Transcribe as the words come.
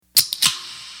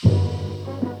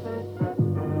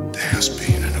has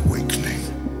been an awakening.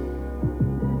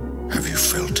 Have you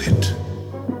felt it?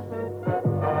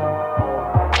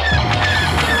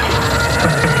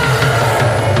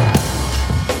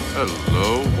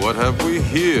 Hello, what have we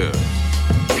here?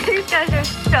 You guys are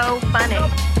so funny.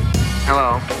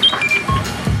 Hello.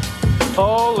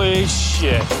 Holy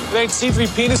shit. It ain't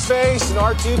C3 penis face and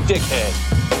R2 dickhead.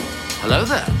 Hello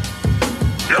there.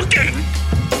 Looking?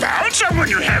 Found someone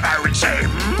you have, I would say.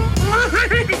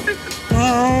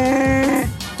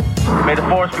 May the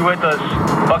force be with us.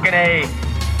 Fucking A.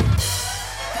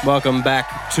 Welcome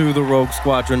back to the Rogue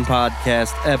Squadron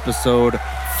podcast, episode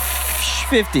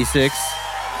 56.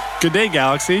 Good day,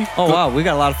 Galaxy. Oh, wow, we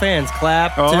got a lot of fans.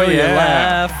 Clap, Oh, till you yeah.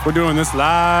 laugh. We're doing this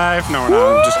live. No, we're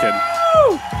not. I'm just kidding.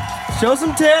 Show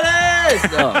some titties!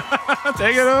 Oh.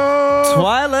 Take it off.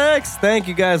 Twi'leks, thank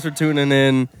you guys for tuning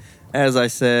in. As I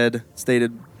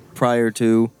stated prior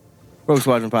to Rogue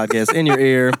Squadron podcast in your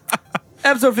ear.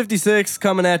 Episode 56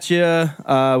 coming at you.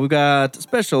 We've got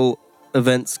special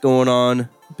events going on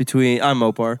between... I'm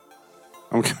Mopar.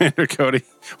 I'm Commander Cody.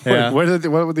 Yeah. What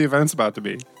were the events about to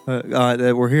be?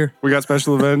 We're here. We got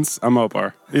special events. I'm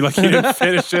Mopar. You didn't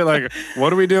finish it. Like,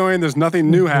 what are we doing? There's nothing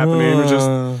new happening. We're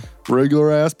just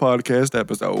regular ass podcast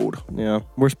episode. Yeah,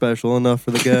 we're special enough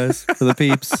for the guys, for the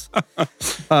peeps.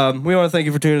 We want to thank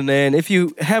you for tuning in. If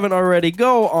you haven't already,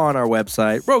 go on our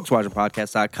website,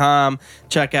 roguesquadronpodcast.com.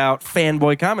 Check out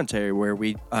Fanboy Commentary, where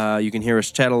you can hear us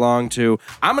chat along to,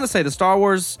 I'm going to say the Star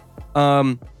Wars...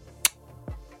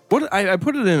 I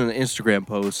put it in an Instagram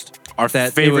post. Our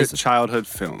favorite childhood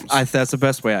films. That's the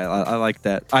best way. I like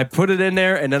that. I put it in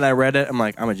there, and then I read it. I'm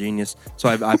like, I'm a genius. So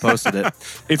I posted it.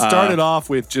 It started off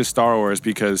with just Star Wars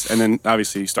and then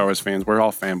obviously Star Wars fans, we're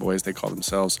all fanboys, they call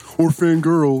themselves, or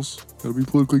fangirls. Gotta be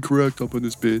politically correct up in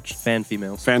this bitch. Fan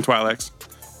females. Fan Twi'leks.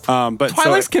 But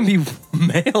Twi'leks can be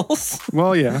males.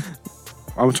 Well, yeah.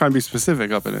 I'm trying to be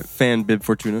specific up in it. Fan Bib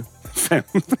Fortuna. Fan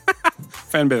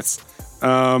bits.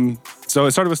 So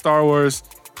it started with Star Wars.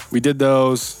 We did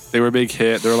those. They were a big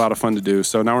hit. They were a lot of fun to do.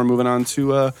 So now we're moving on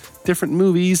to different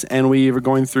movies, and we were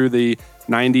going through the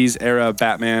 90s era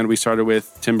Batman. We started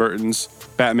with Tim Burton's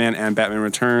Batman and Batman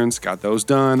Returns. Got those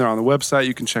done. They're on the website.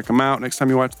 You can check them out next time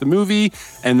you watch the movie.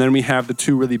 And then we have the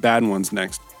two really bad ones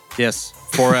next. Yes.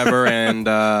 Forever and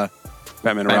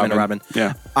Batman and Robin.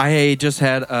 Yeah. I just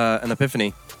had an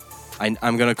epiphany. I'm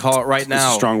going to call it right now.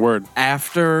 It's a strong word.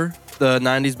 After the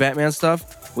 90s Batman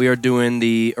stuff, we are doing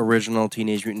the original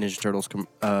Teenage Mutant Ninja Turtles,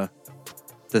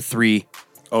 the three.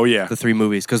 Oh, yeah. The three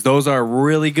movies. Because those are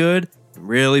really good,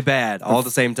 really bad, all at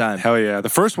the same time. Hell yeah. The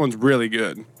first one's really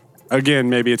good. Again,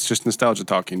 maybe it's just nostalgia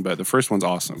talking, but the first one's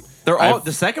awesome.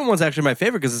 The second one's actually my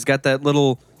favorite because it's got that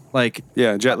little,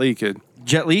 Yeah, Jet Li kid.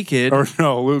 Or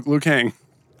no, Liu Kang.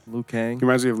 Liu Kang. He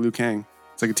reminds me of Liu Kang.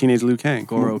 It's like a teenage Liu Kang.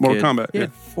 Goro Mortal kid. Kombat. Yeah,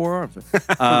 4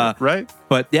 arms. Right?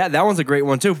 But yeah, that one's a great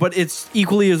one too. But it's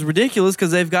equally as ridiculous because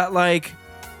they've got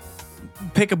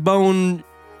Pick a Bone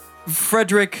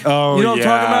Frederick. Oh, you know what I'm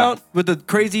talking yeah. about? With the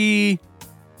crazy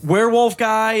werewolf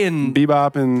guy and...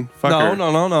 Bebop and fucker.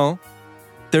 No.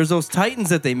 There's those Titans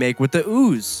that they make with the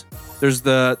ooze. There's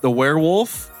the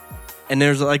werewolf, and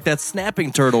there's that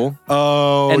snapping turtle.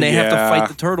 Oh, and they have to fight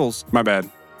the turtles. My bad.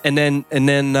 And then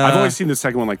I've only seen the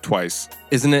second one twice.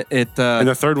 Isn't it? And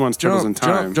the third one's Turtles in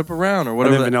Time. Jump around or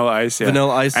whatever. And then Vanilla Ice, yeah.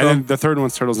 Vanilla Ice. And then the third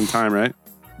one's Turtles in Time, right?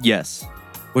 Yes.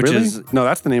 Which really? is... No,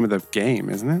 that's the name of the game,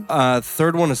 isn't it?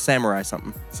 Third one is Samurai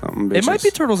something. Something bitches. It might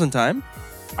be Turtles in Time.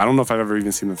 I don't know if I've ever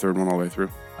even seen the third one all the way through.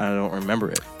 I don't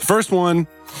remember it. The first one,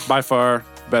 by far,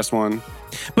 best one.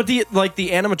 But the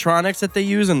animatronics that they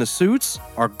use in the suits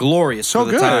are glorious So for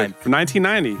the good. time. For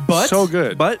 1990. But, so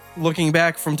good. But looking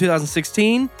back from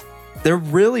 2016, they're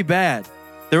really bad.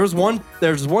 There's one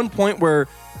point where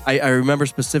I remember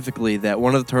specifically that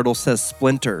one of the turtles says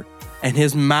Splinter, and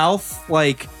his mouth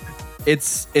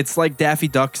it's like Daffy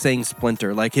Duck saying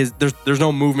Splinter. There's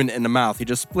no movement in the mouth. He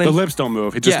just splinters. The lips don't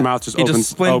move. His mouth just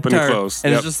opens open and close.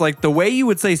 And it's just the way you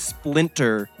would say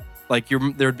Splinter,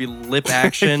 there'd be lip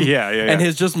action. Yeah. And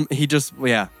he just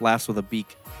laughs with a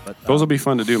beak. But, those will be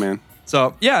fun to do, man.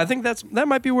 So yeah, I think that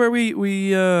might be where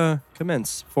we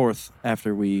commence fourth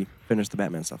after we finish the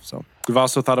Batman stuff. So we've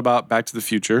also thought about Back to the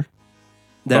Future.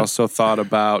 We've also thought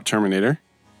about Terminator.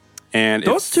 And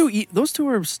those two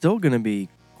are still going to be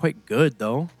quite good,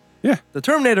 though. Yeah, the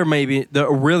Terminator maybe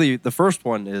the first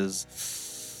one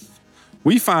is.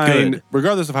 We find, good.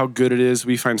 Regardless of how good it is,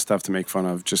 we find stuff to make fun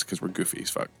of just because we're goofy as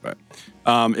fuck. But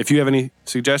if you have any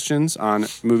suggestions on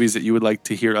movies that you would like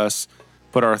to hear us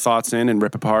put our thoughts in and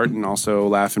rip apart and also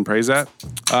laugh and praise at,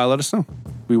 let us know.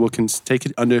 We will take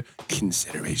it under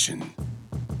consideration.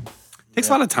 Takes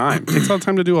a lot of time. Takes a lot of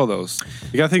time to do all those.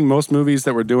 You got to think most movies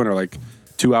that we're doing are like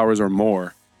 2 hours or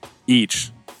more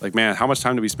each. Like, man, how much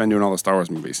time do we spend doing all the Star Wars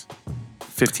movies?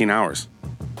 15 hours.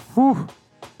 Whew.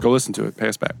 Go listen to it. Pay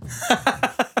us back.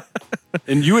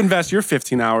 And you invest your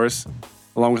 15 hours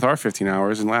along with our 15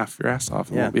 hours and laugh your ass off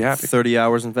and we'll be happy. 30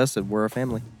 hours invested. We're a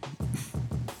family.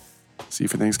 See you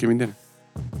for Thanksgiving dinner.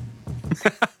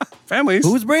 Families.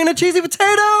 Who's bringing the cheesy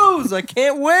potatoes? I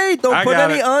can't wait. Don't put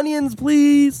any onions,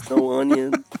 please. No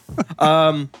onions.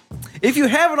 If you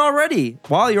haven't already,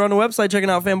 while you're on the website checking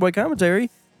out Fanboy Commentary,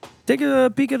 take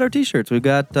a peek at our t-shirts. We've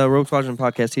got Rogue Squadron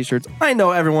Podcast t-shirts. I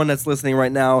know everyone that's listening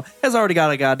right now has already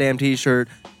got a goddamn t-shirt,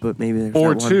 but maybe there's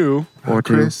or two. Or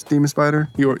two. Chris, Demon Spider.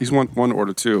 He's one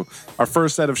order two. Our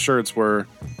first set of shirts were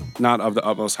not of the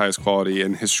utmost highest quality,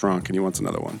 and his shrunk, and he wants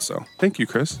another one. So thank you,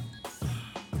 Chris.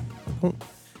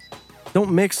 Don't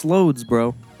mix loads,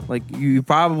 bro. Like, you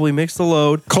probably mix the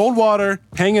load. Cold water,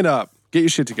 hang it up. Get your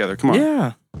shit together. Come on.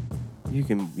 Yeah. You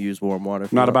can use warm water.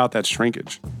 Not about that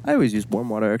shrinkage. I always use warm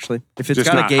water, actually. If it's Just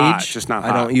got a not gauge, hot. Just not I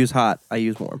hot. don't use hot. I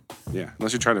use warm. Yeah,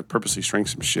 unless you're trying to purposely shrink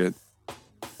some shit.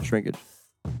 Shrinkage.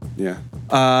 Yeah.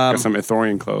 Got some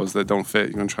Ithorian clothes that don't fit.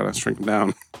 You're going to try to shrink them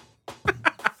down.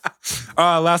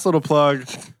 Last little plug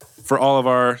for all of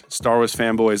our Star Wars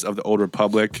fanboys of the Old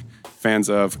Republic, fans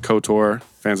of KOTOR,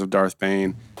 fans of Darth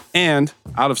Bane, and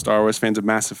out of Star Wars, fans of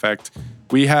Mass Effect.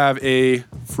 We have a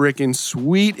freaking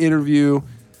sweet interview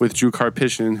with Drew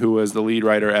Karpyshyn, who was the lead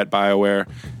writer at BioWare,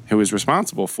 who is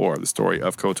responsible for the story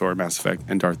of KOTOR, Mass Effect,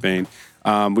 and Darth Bane.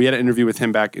 We had an interview with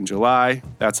him back in July.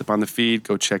 That's up on the feed.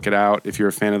 Go check it out. If you're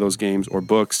a fan of those games or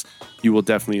books, you will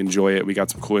definitely enjoy it. We got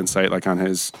some cool insight, like on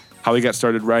how he got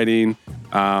started writing.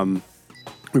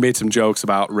 We made some jokes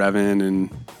about Revan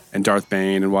and Darth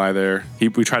Bane and why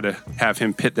we tried to have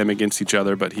him pit them against each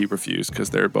other, but he refused because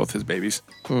they're both his babies.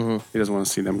 Mm-hmm. He doesn't want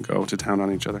to see them go to town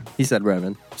on each other. He said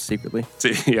Revan, secretly.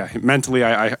 See, yeah, mentally,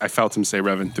 I felt him say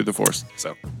Revan through the Force.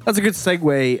 So that's a good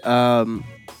segue.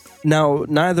 Now,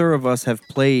 neither of us have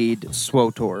played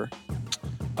SWTOR.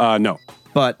 No.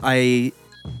 But I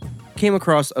came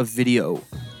across a video,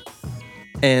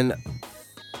 and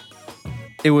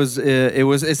it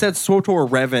said SWTOR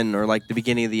Revan, or like the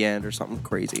beginning of the end or something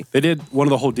crazy. They did one of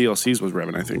the whole DLCs was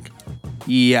Revan, I think.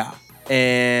 Yeah,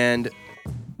 and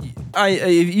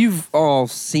you've all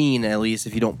seen, at least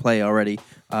if you don't play already,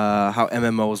 how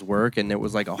MMOs work, and it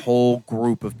was like a whole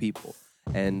group of people,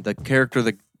 and the character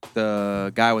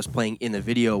the guy was playing in the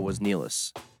video was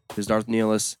Nihilus. There's Darth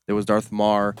Nihilus. There was Darth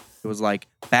Mar. There was like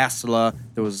Bastila.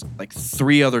 There was like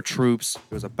 3 other troops.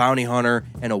 There was a bounty hunter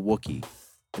and a Wookiee.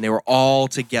 And they were all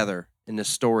together in this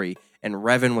story. And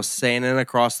Revan was standing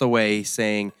across the way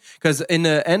saying, because in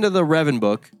the end of the Revan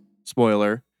book,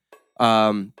 spoiler,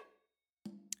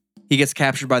 he gets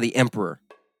captured by the Emperor.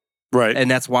 Right. And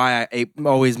that's why it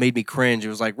always made me cringe. It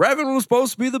was like, Revan was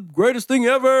supposed to be the greatest thing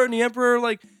ever. And the Emperor,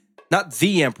 like, not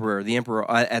the Emperor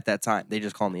at that time. They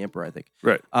just call him the Emperor, I think.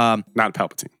 Right. Not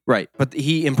Palpatine. Right. But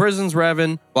he imprisons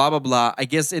Revan, blah, blah, blah. I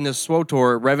guess in the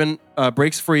SWTOR, Revan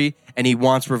breaks free and he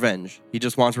wants revenge. He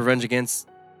just wants revenge against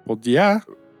the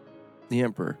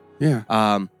Emperor. Yeah.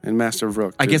 And Master of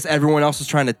Rook. I guess everyone else is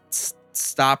trying to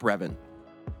stop Revan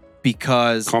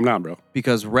because... Calm down, bro.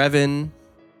 Because Revan...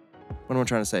 What am I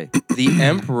trying to say? The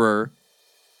Emperor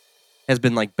has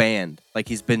been, like, banned. Like,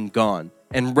 he's been gone.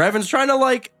 And Revan's trying to,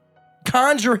 like,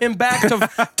 conjure him back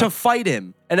to fight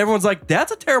him. And everyone's like,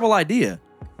 that's a terrible idea.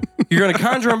 You're going to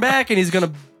conjure him back and he's going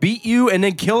to beat you and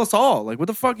then kill us all. Like, what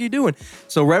the fuck are you doing?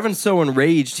 So Revan's so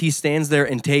enraged, he stands there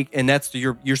and that's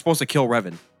you're supposed to kill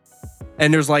Revan.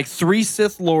 And there's like 3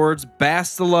 Sith Lords,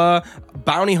 Bastila,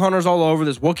 bounty hunters all over,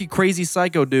 this Wookiee crazy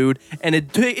psycho dude. And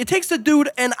it takes the dude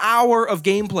an hour of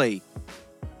gameplay.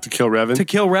 To kill Revan? To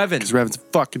kill Revan. Because Revan's a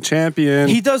fucking champion.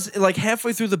 He does, like,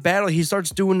 halfway through the battle, he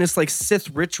starts doing this, like, Sith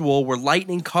ritual where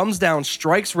lightning comes down,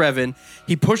 strikes Revan.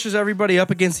 He pushes everybody up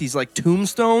against these, like,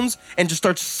 tombstones and just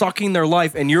starts sucking their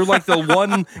life. And you're, like, the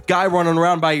one guy running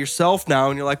around by yourself now.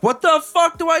 And you're like, what the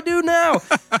fuck do I do now?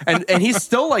 And he's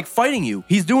still, like, fighting you.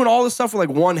 He's doing all this stuff with,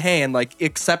 like, one hand, like,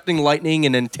 accepting lightning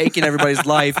and then taking everybody's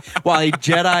life while a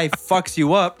Jedi fucks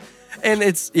you up. And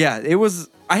it was...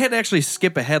 I had to actually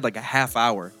skip ahead like a half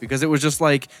hour because it was just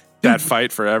like... That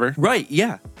fight forever? Right,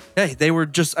 yeah. Hey, they were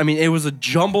just... I mean, it was a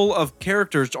jumble of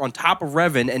characters on top of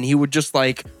Revan, and he would just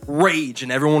like rage,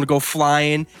 and everyone would go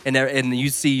flying, and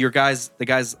you'd see the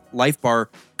guy's life bar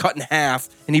cut in half,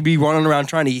 and he'd be running around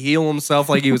trying to heal himself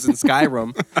like he was in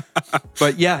Skyrim.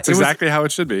 But yeah... It's exactly how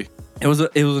it should be. It was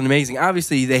an amazing...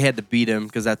 Obviously, they had to beat him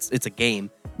because it's a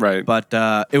game. Right. But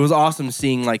it was awesome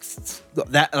seeing like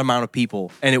that amount of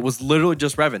people. And it was literally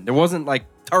just Revan. There wasn't like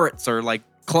turrets or like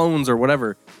clones or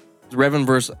whatever. Revan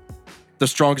versus the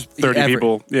strongest 30 ever.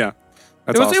 people. Yeah.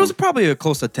 That's It was, awesome. it was probably a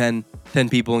close to 10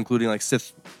 people, including like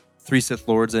three Sith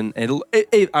Lords, and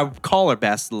I would call her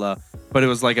Bastila, but it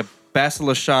was like a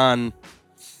Bastila Shan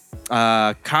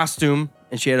costume,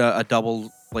 and she had a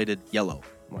double-bladed yellow,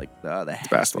 like the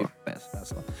Bastila.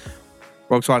 Bastila.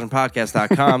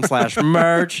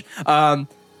 RogueSquadronPodcast.com/merch.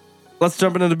 Let's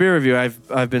jump into the beer review.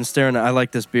 I've been staring. I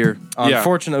like this beer. Yeah.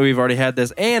 Unfortunately, we've already had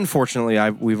this, and fortunately,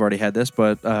 we've already had this,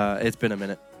 but it's been a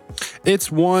minute.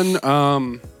 It's one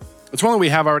that we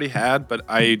have already had, but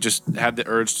I just had the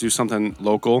urge to do something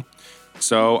local.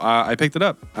 So I picked it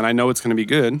up, and I know it's going to be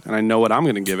good, and I know what I'm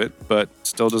going to give it, but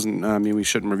still doesn't mean we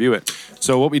shouldn't review it.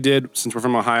 So what we did, since we're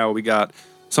from Ohio, we got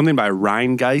something by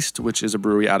Rheingeist, which is a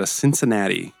brewery out of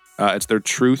Cincinnati. It's their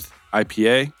Truth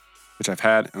IPA, which I've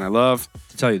had and I love.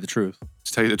 To tell you the truth.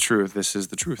 To tell you the truth, this is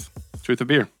the truth. Truth of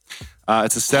beer.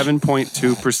 It's a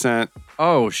 7.2%.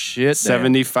 Oh, shit.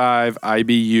 75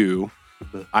 IBU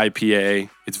IPA.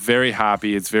 It's very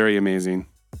hoppy. It's very amazing.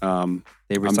 I'm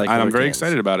very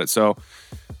excited about it. So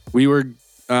we're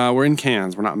in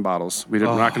cans. We're not in bottles. We're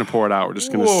not going to pour it out. We're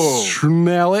just going to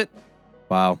smell it.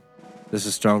 Wow. This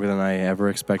is stronger than I ever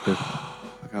expected. I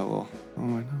got a little. Oh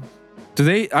my God.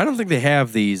 I don't think they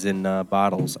have these in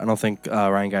bottles. I don't think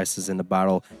Rheingeist is in the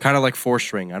bottle. Kind of like Four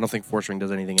String. I don't think Four String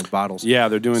does anything in bottles. Yeah,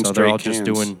 they're doing so straight they're all cans. just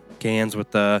doing cans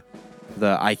with the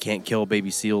I can't kill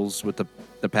baby seals with the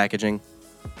packaging.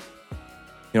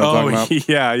 You know what I'm talking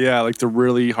about? yeah, like the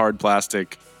really hard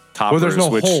plastic toppers. Well, there's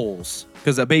no holes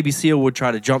because a baby seal would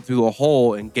try to jump through the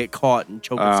hole and get caught and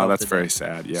choke itself. Oh, that's to very death.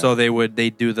 sad. Yeah. So they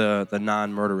do the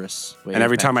non-murderous way. And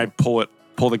every of time I packaging.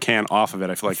 pull the can off of it,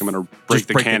 I feel like I'm going to break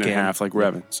the can in half like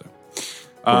Revan. So,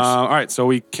 all right, so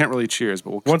we can't really cheers,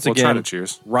 but we'll try to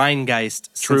cheers. Rheingeist,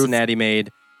 Truth. Cincinnati made.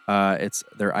 It's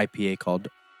their IPA called.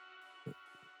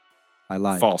 I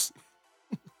lied. False.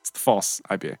 It's the false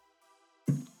IPA.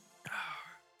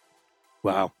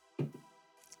 Wow.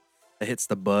 It hits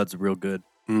the buds real good.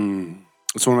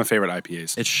 It's one of my favorite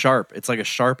IPAs. It's sharp. It's like a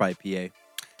sharp IPA.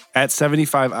 At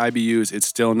 75 IBUs, it's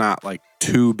still not like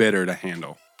too bitter to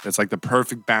handle. It's like the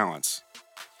perfect balance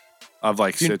of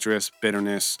like citrus,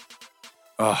 bitterness.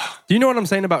 Do you know what I'm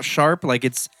saying about sharp? Like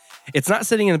it's not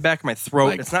sitting in the back of my throat.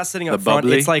 Like it's not sitting the up front.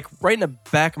 bubbly? It's like right in the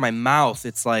back of my mouth.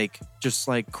 It's like just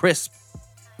like crisp.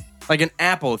 Like an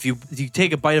apple. If you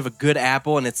take a bite of a good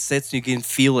apple and it sits, you can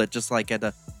feel it just like at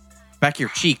the back of your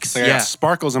cheeks. Like I got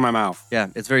sparkles in my mouth. Yeah,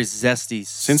 it's very zesty.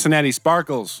 Cincinnati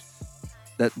Sparkles.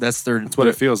 That's what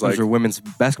it feels like. Their women's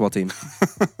basketball team.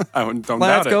 I don't doubt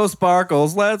Let's it. go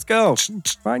Sparkles. Let's go.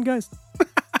 Fine, guys.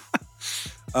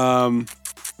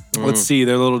 Let's see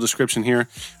their little description here.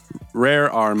 Rare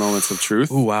are moments of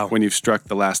truth. Ooh, wow. When you've struck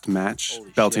the last match,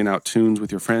 belting out tunes with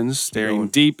your friends, staring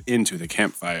deep into the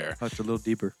campfire. Touch a little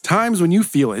deeper. Times when you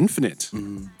feel infinite.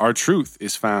 Our truth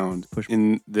is found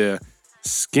in the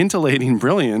scintillating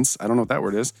brilliance, I don't know what that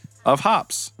word is, of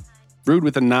hops. Brewed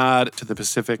with a nod to the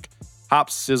Pacific,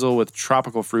 hops sizzle with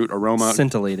tropical fruit aroma,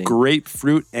 Scintillating.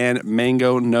 grapefruit and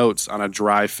mango notes on a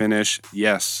dry finish.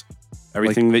 Yes.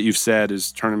 Everything that you've said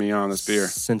is turning me on this beer.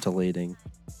 Scintillating.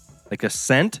 Like a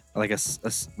scent? Like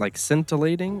like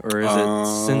scintillating? Or is it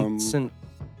scint?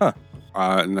 Huh.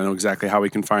 I know exactly how we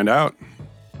can find out.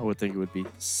 I would think it would be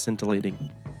scintillating.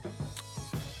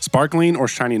 Sparkling or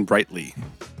shining brightly?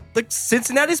 The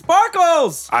Cincinnati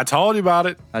Sparkles! I told you about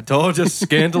it. I told you,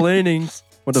 scintillating.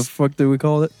 What the fuck do we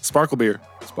call it? Sparkle beer.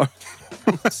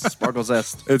 Sparkle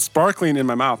zest. It's sparkling in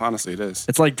my mouth. Honestly, it is.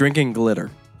 It's like drinking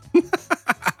glitter.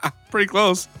 Pretty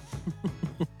close.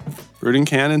 Brewed in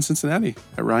can in Cincinnati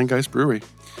at Rheingeist Brewery.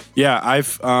 Yeah,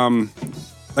 I've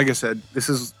like I said,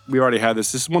 we already had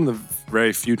this. This is one of the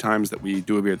very few times that we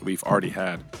do a beer that we've already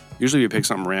had. Usually we pick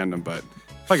something random, but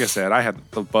like I said, I had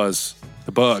the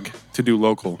bug to do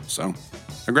local, so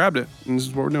I grabbed it, and this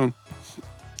is what we're doing.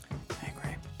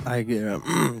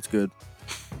 It's good.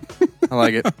 I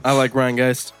like it. I like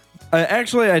Rheingeist.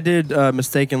 Actually, I did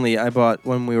mistakenly. I bought,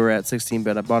 when we were at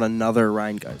 16-bit, I bought another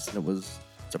Rheingeist, and it was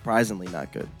surprisingly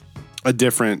not good. A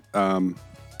different.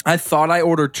 I thought I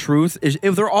ordered Truth.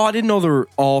 If they're all, I didn't know they were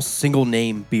all single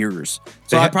name beers.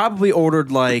 So I probably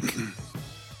ordered like,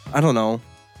 I don't know,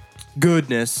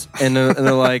 goodness, and they're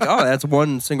like, oh, that's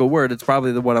one single word. It's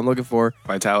probably the one I'm looking for.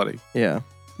 Vitality. Yeah,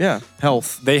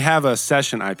 health. They have a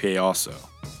session IPA also,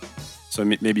 so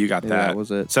maybe you got that. That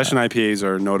was it. Session IPAs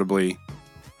are notably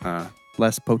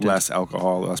Less potent. less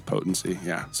alcohol, less potency.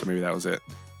 Yeah, so maybe that was it.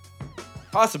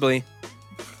 Possibly.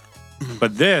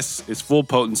 But this is full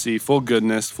potency, full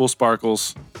goodness, full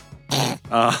sparkles.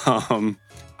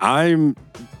 I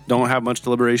don't have much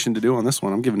deliberation to do on this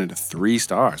one. I'm giving it a 3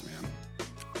 stars, man.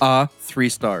 3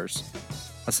 stars.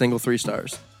 A single 3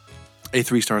 stars. A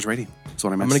 3 stars rating. That's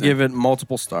what I meant. I'm going to give it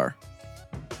multiple star.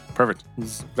 Perfect.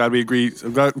 Glad we agree.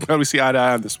 I'm glad we see eye to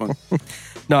eye on this one.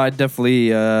 No, I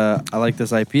definitely, I like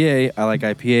this IPA. I like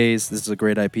IPAs. This is a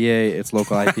great IPA. It's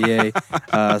local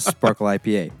IPA, Sparkle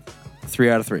IPA. 3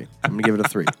 out of 3. I'm going to give it a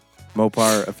 3.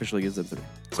 Mopar officially gives it a 3.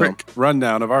 So, Quick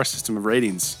rundown of our system of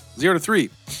ratings. 0 to 3.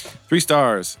 3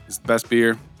 stars is the best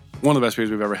beer. One of the best beers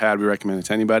we've ever had. We recommend it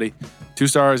to anybody. 2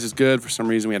 stars is good. For some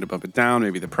reason, we had to bump it down.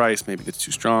 Maybe the price, maybe it's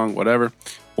too strong, whatever.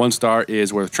 1 star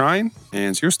is worth trying.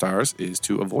 And 0 stars is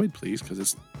to avoid, please, because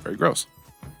it's very gross.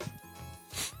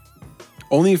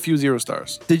 Only a few 0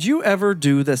 stars. did you ever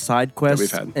do the side quest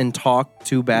we've had. and talk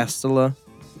to Bastila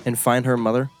and find her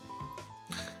mother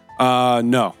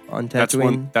No. on That's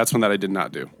Tatooine? one that I did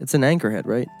not do. It's in Anchorhead,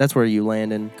 right? That's where you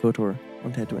land in KOTOR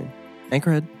on Tatooine.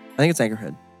 Anchorhead? I think it's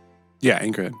Anchorhead. Yeah,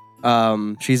 Anchorhead.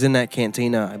 She's in that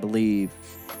cantina, I believe.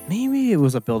 Maybe it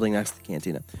was a building next to the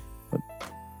cantina. But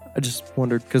I just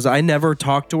wondered because I never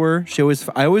talked to her.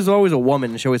 I was always a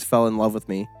woman, and she always fell in love with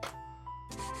me.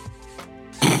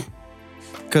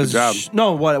 Because Good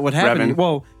job. what happened? Revan.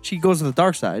 Well, she goes to the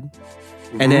dark side,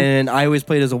 and then I always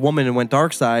played as a woman and went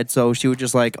dark side. So she would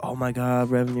just like, "Oh my God,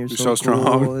 Revan, you're so strong.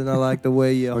 cool, and I like the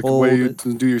way you Like the hold way you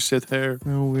it." do your Sith hair.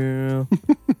 Oh yeah,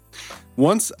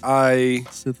 Once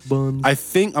Sith bun.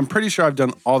 I'm pretty sure I've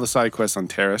done all the side quests on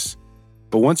Terrace.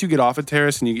 But once you get off of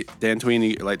Terrace and you get Dantooine and you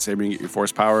get your lightsaber and you get your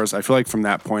force powers, I feel like from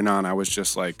that point on, I was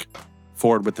just like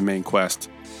forward with the main quest.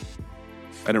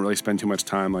 I didn't really spend too much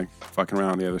time like fucking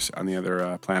around on the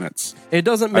other planets. It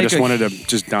doesn't make. I just wanted to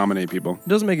just dominate people. It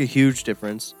doesn't make a huge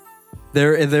difference.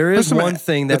 There is one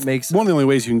thing that makes. One of the only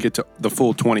ways you can get to the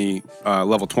full 20,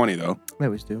 level 20 though, I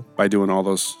always do. by doing all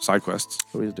those side quests.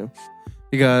 Always do.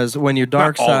 Because when you're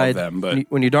dark Not all of side, them, but-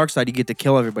 when you're dark side, you get to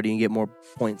kill everybody and get more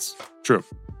points. True.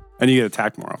 And you get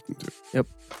attacked more often too. Yep.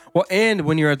 Well, and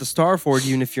when you're at the Starforge,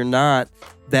 even if you're not,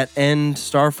 that end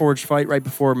Starforge fight right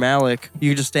before Malak,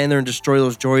 you can just stand there and destroy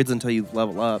those droids until you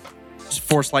level up. Just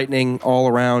force lightning all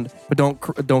around, but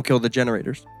don't kill the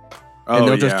generators. And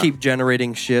they'll just keep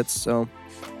generating shits. So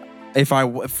if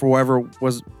I for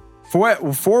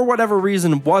whatever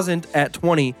reason wasn't at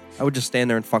 20, I would just stand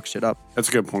there and fuck shit up. That's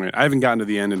a good point. I haven't gotten to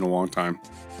the end in a long time.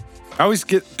 I always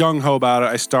get gung-ho about it.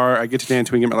 I get to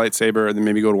Dantooine, get my lightsaber, and then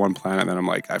maybe go to one planet, and then I'm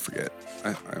like, I forget.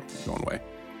 I'm going away.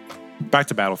 Back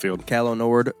to Battlefield. Calo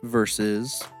Nord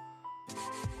versus...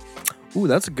 Ooh,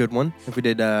 that's a good one. If we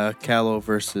did Calo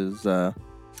versus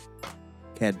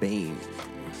Cad Bane.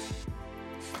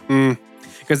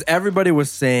 Because everybody was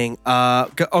saying...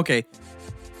 okay.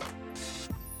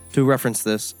 To reference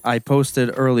this, I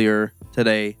posted earlier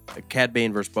today Cad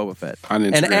Bane versus Boba Fett. On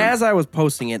Instagram. And as I was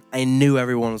posting it, I knew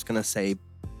everyone was going to say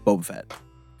Boba Fett.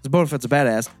 Because Boba Fett's a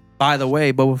badass. By the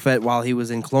way, Boba Fett, while he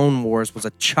was in Clone Wars, was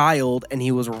a child and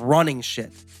he was running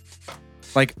shit.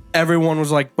 Like, everyone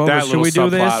was like, Boba, That should little we do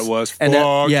this? subplot was And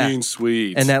fucking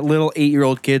sweet. And that little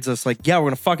 8-year-old kid's just like, yeah, we're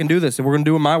going to fucking do this. And we're going to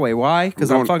do it my way. Why?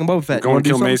 Because I'm fucking Boba Fett. I'm going to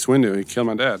kill Mace Windu. He killed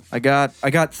my dad. I got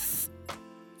You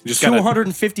just gotta-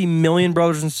 250 million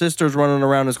brothers and sisters running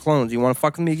around as clones. You want to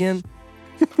fuck with me again?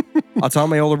 I'll tell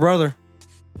my older brother,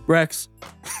 Rex.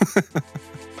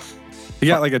 He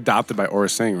got like adopted by Aura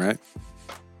Singh, right?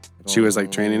 She was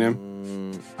like training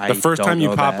him. The first time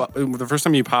you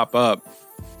pop up,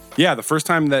 yeah, the first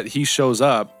time that he shows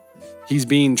up, he's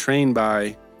being trained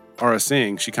by Aura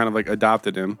Singh. She kind of like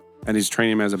adopted him, and he's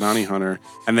training him as a bounty hunter.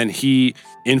 And then he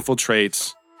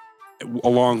infiltrates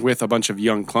along with a bunch of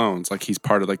young clones. Like he's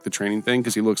part of like the training thing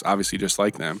because he looks obviously just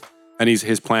like them. And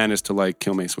his plan is to like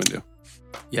kill Mace Windu.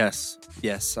 Yes,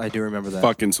 I do remember that.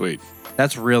 Fucking sweet.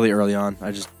 That's really early on.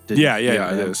 I just didn't. Yeah,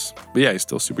 it is. But yeah, he's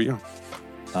still super young.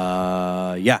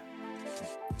 Yeah.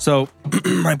 So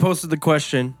I posted the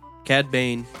question: Cad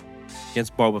Bane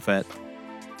against Boba Fett.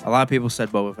 A lot of people said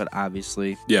Boba Fett,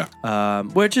 obviously. Yeah.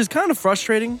 Which is kind of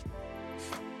frustrating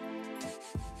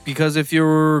because if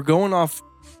you're going off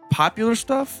popular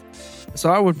stuff, so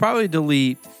I would probably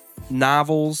delete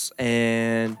novels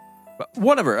and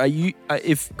whatever.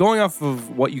 If going off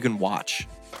of what you can watch,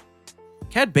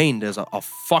 Cad Bane does a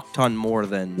fuck ton more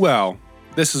than. Well,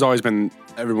 this has always been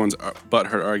everyone's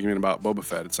butthurt argument about Boba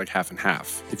Fett. It's like half and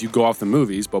half. If you go off the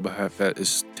movies, Boba Fett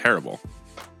is terrible.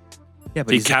 Yeah,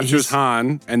 but he captures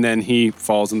Han, and then he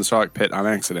falls in the Sarlacc pit on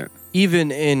accident. Even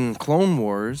in Clone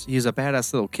Wars, he's a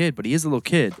badass little kid, but he is a little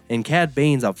kid. And Cad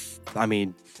Bane's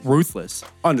ruthless.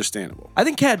 Understandable. I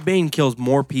think Cad Bane kills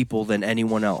more people than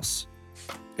anyone else.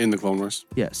 In the Clone Wars?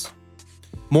 Yes.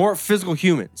 More physical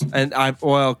humans. And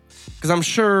because I'm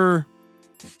sure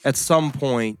at some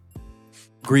point,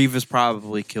 Grievous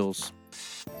probably kills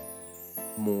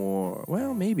more.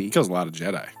 Well, maybe. He kills a lot of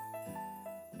Jedi.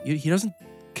 he doesn't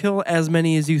kill as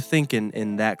many as you think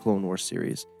in that Clone Wars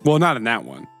series. Well, not in that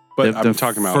one, but I'm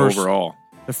talking about overall.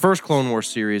 The first Clone Wars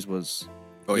series was,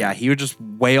 Oh, yeah. he would just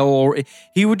wail, or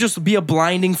he would just be a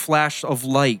blinding flash of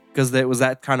light because it was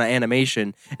that kind of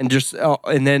animation, and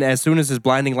then as soon as his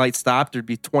blinding light stopped, there'd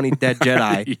be 20 dead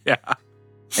Jedi. Yeah.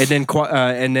 And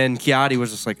then Kiadi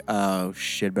was just like, oh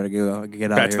shit, better get out Back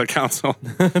of to here. the council.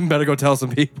 Better go tell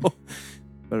some people.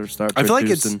 Better start. I feel like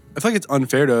producing. it's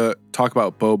unfair to talk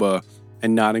about Boba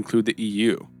and not include the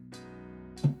EU.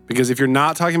 Because if you're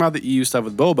not talking about the EU stuff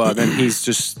with Boba, then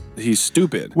he's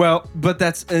stupid. Well, but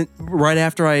that's right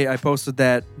after I posted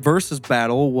that versus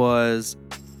battle was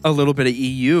a little bit of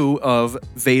EU of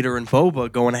Vader and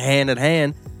Boba going hand in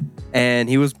hand, and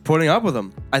he was putting up with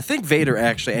them. I think Vader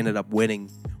actually ended up winning.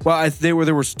 Well, there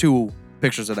was 2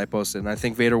 pictures that I posted, and I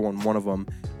think Vader won one of them,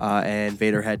 and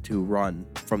Vader had to run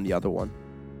from the other one.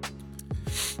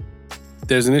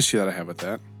 There's an issue that I have with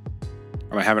that.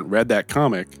 And I haven't read that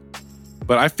comic,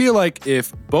 but I feel like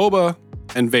if Boba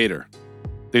and Vader,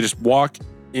 they just walk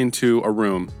into a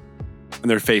room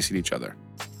and they're facing each other,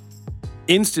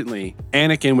 instantly,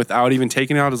 Anakin, without even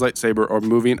taking out his lightsaber or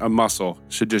moving a muscle,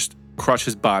 should just crush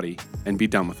his body and be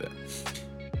done with it.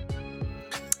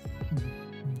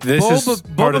 This is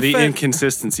part of the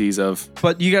inconsistencies of...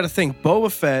 But you got to think, Boba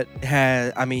Fett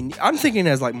had, I'm thinking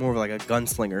as like more of like a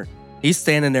gunslinger. He's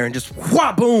standing there and just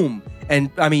wha boom. And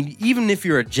even if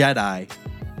you're a Jedi,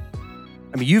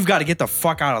 you've got to get the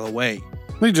fuck out of the way.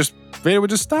 Vader would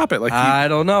just stop it. I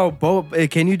don't know.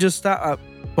 Can you just stop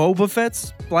Boba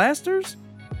Fett's blasters?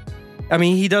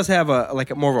 He does have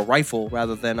more of a rifle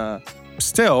rather than a...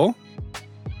 Still,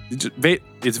 it's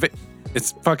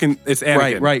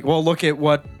Anakin. Right. Well, look at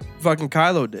what fucking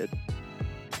Kylo did.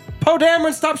 Poe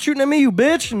Dameron, stop shooting at me, you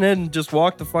bitch! And then just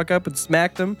walked the fuck up and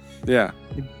smacked him. Yeah.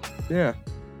 Yeah.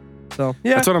 So,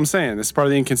 yeah. That's what I'm saying. This is part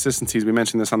of the inconsistencies. We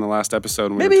mentioned this on the last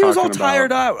episode. When Maybe we he were was all talking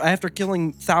tired about, out after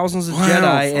killing thousands of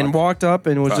Jedi and walked up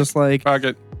and was just like, fuck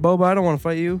it. Boba, I don't want to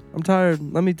fight you. I'm tired.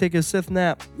 Let me take a Sith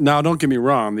nap. Now, don't get me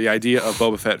wrong. The idea of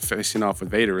Boba Fett facing off with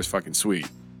Vader is fucking sweet.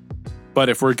 But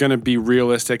if we're going to be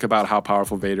realistic about how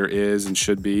powerful Vader is and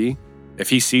should be, if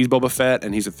he sees Boba Fett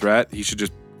and he's a threat, he should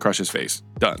just crush his face.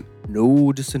 Done.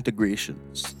 No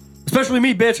disintegrations. Especially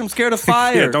me, bitch. I'm scared of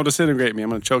fire. Yeah, don't disintegrate me. I'm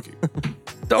going to choke you.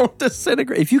 Don't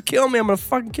disintegrate. If you kill me, I'm going to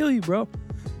fucking kill you, bro.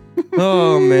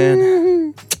 Oh,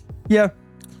 man. Yeah.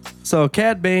 So,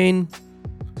 Cad Bane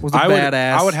was a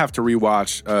badass. I would have to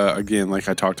rewatch, again, like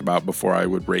I talked about before I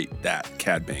would rate that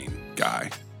Cad Bane guy.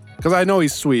 Because I know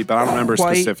he's sweet, but I don't remember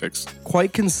specifics.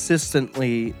 Quite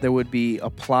consistently, there would be a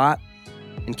plot,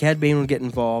 and Cad Bane would get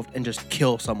involved and just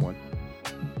kill someone.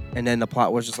 And then the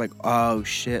plot was just like, oh,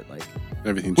 shit, like...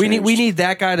 Everything changed. We need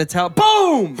that guy to tell.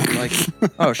 Boom! Like,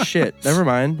 oh shit. Never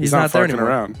mind. He's not there anymore.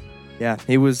 Around. Yeah,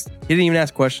 he didn't even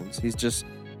ask questions. He's just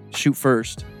shoot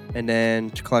first and then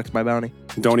collect my bounty.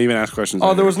 Don't even ask questions.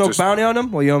 Oh, there was no bounty on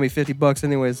him? Well, you owe me $50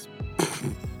 anyways.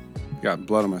 Got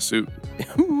blood on my suit.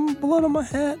 Blood on my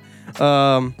hat.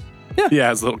 Yeah,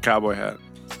 his little cowboy hat.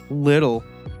 Little.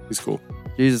 He's cool.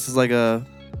 Jesus, is like a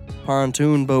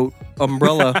pontoon boat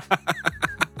umbrella.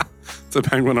 It's a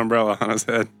penguin umbrella on his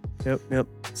head. Yep.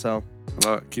 So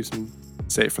It keeps him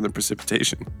safe from the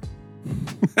precipitation.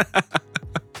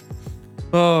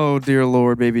 Oh, dear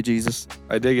Lord, baby Jesus.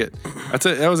 I dig it.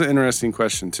 That was an interesting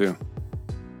question, too.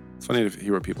 It's funny to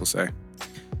hear what people say.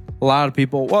 A lot of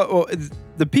people, well,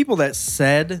 the people that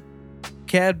said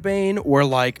Cad Bane were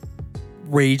like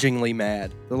ragingly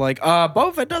mad. They're like,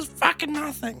 Boba Fett does fucking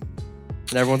nothing.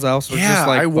 And everyone else was just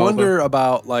like, I Boba. wonder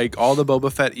about like all the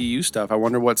Boba Fett EU stuff. I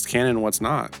wonder what's canon and what's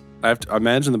not. I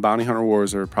imagine the Bounty Hunter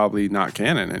Wars are probably not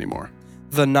canon anymore.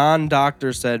 The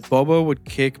non-doctor said Boba would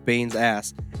kick Bane's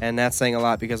ass. And that's saying a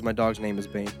lot because my dog's name is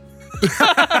Bane.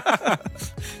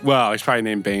 Well, he's probably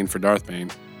named Bane for Darth Bane.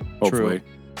 Hopefully.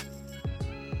 True.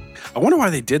 I wonder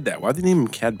why they did that. Why'd they name him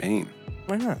Cad Bane?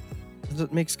 Why not?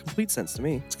 It makes complete sense to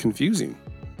me. It's confusing.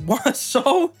 What?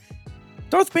 So?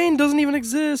 Darth Bane doesn't even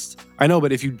exist. I know,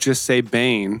 but if you just say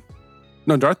Bane...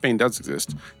 No, Darth Bane does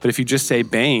exist. But if you just say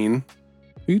Bane...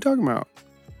 Who are you talking about?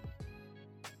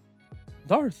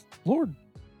 Lord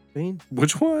Bane.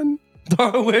 Which one?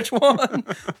 Which one?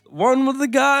 One with the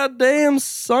goddamn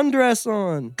sundress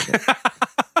on.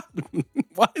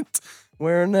 What?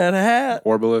 Wearing that hat.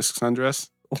 Orbalisk sundress?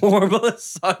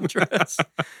 Orbalisk sundress.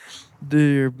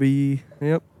 Dear B.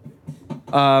 Yep.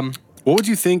 What would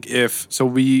you think if... So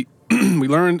we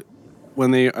learned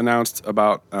when they announced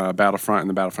about Battlefront and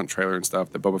the Battlefront trailer and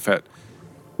stuff that Boba Fett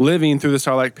living through the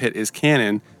Sarlacc pit is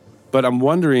canon, but I'm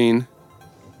wondering...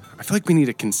 I feel like we need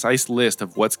a concise list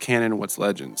of what's canon and what's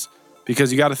legends.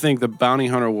 Because you got to think the Bounty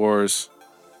Hunter Wars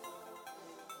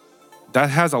that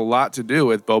has a lot to do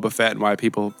with Boba Fett and why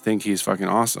people think he's fucking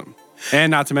awesome.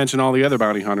 And not to mention all the other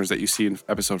bounty hunters that you see in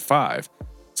episode 5.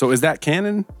 So is that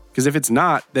canon? Because if it's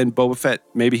not, then Boba Fett,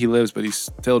 maybe he lives, but he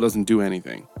still doesn't do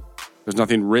anything. There's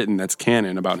nothing written that's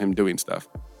canon about him doing stuff.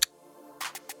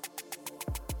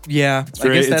 Yeah, I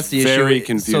guess that's the very issue.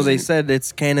 confusing. So they said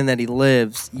it's canon that he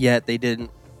lives, yet they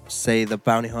didn't say the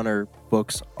bounty hunter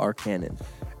books are canon.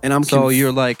 And I'm so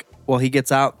you're like, well, he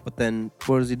gets out, but then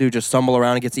what does he do? Just stumble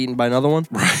around and gets eaten by another one?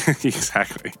 Right,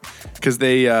 exactly. Because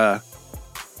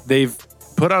they've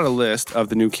put out a list of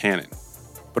the new canon,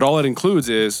 but all it includes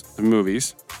is the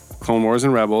movies, Clone Wars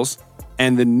and Rebels,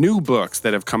 and the new books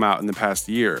that have come out in the past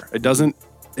year. It doesn't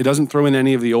throw in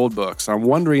any of the old books. I'm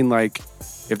wondering, like,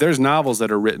 if there's novels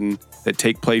that are written that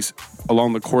take place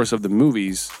along the course of the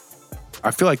movies,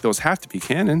 I feel like those have to be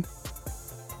canon.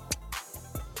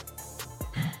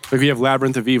 Like we have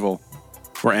Labyrinth of Evil,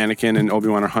 where Anakin and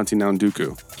Obi-Wan are hunting down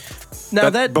Dooku. Now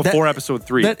before episode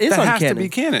 3. that is has uncanon. to be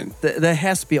canon. That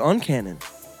has to be uncanon.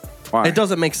 Why? It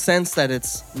doesn't make sense that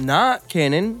it's not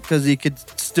canon because he could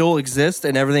still exist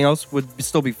and everything else would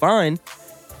still be fine.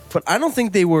 But I don't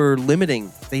think they were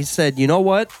limiting. They said, you know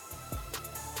what?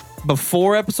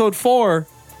 Before episode 4,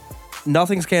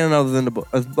 nothing's canon other than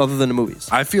the movies.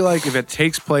 I feel like if it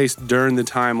takes place during the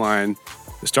timeline,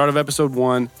 the start of episode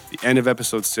 1, the end of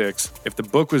episode 6, if the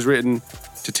book was written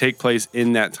to take place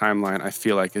in that timeline, I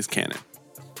feel like it's canon.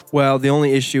 Well, the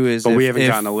only issue is But we haven't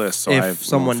gotten a list, so I have if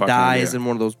someone no fucking dies idea. in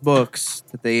one of those books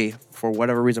that they, for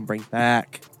whatever reason, bring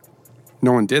back.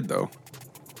 No one did, though.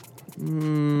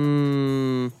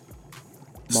 Maul?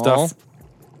 Stuff.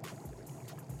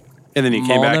 And then he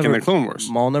came Maul back in never- the Clone Wars.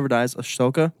 Maul never dies.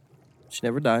 Ahsoka, she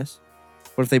never dies.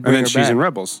 What if they And bring then her she's back? in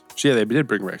Rebels. Yeah, they did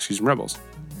bring her back. She's in Rebels.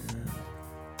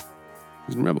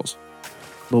 She's in Rebels.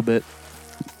 A little bit.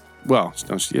 Well,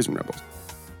 no, she is in Rebels.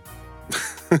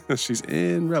 She's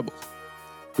in Rebels.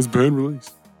 It's been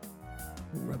released.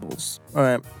 Rebels. All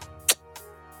right.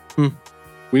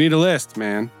 We need a list,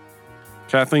 man.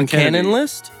 Kathleen Kennedy. Canon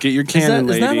list? Get your canon,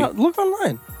 is that lady. look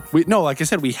online. No, like I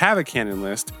said, we have a canon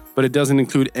list, but it doesn't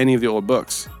include any of the old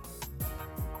books,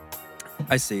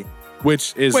 I see.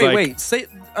 which is Wait. Say.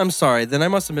 I'm sorry. Then I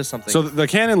must have missed something. So the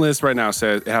canon list right now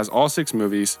says it has all 6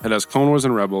 movies, it has Clone Wars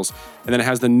and Rebels, and then it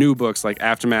has the new books like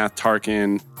Aftermath,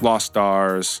 Tarkin, Lost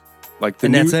Stars, like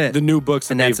And that's it. the new books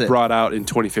that And that's they've it. brought out in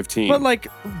 2015. but like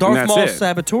Darth that's Maul's it.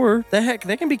 Saboteur, that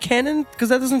can be canon because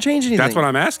that doesn't change anything. That's what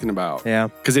I'm asking about. Yeah.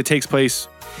 Because it takes place,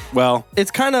 well,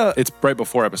 It's kind of it's right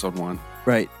before episode 1.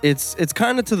 right. It's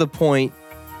kind of to the point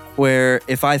where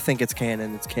if I think it's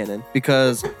canon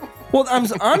because, well, I'm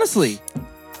honestly.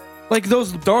 Like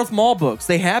those Darth Maul books,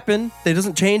 they happen. They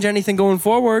doesn't change anything going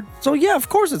forward. So yeah, of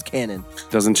course it's canon.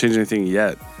 Doesn't change anything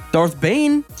yet. Darth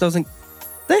Bane doesn't.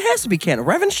 That has to be canon.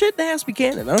 Revan shit, that has to be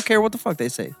canon. I don't care what the fuck they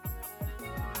say.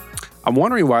 I'm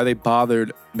wondering why they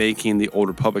bothered making the Old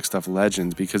Republic stuff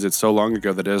legends, because it's so long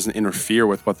ago that it doesn't interfere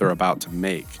with what they're about to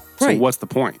make. So Right. what's the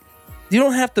point? You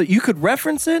don't have to. You could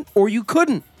reference it or you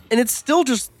couldn't, and it's still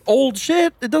just old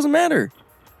shit. It doesn't matter.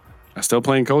 I still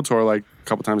playing KOTOR like a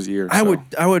couple times a year. I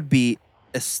so. would be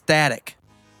ecstatic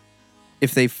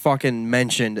if they fucking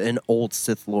mentioned an old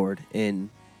Sith Lord in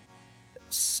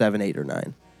 7, 8, or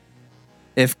 9.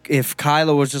 If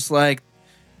Kylo was just like,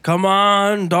 "Come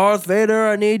on, Darth Vader,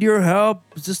 I need your help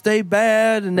to stay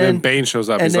bad," And then Bane shows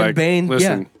up. and He's then like, Bane,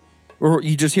 listen, yeah. Or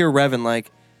you just hear Revan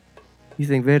like, "You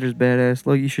think Vader's badass?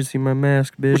 Look, you should see my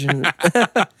mask, vision."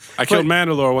 I killed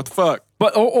Mandalore. What the fuck?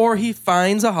 But or he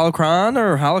finds a holocron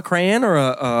or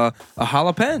a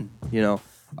holopen,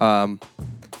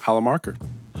 Hollow marker.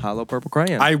 hollow purple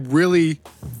crayon. I really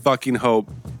fucking hope,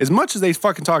 as much as they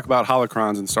fucking talk about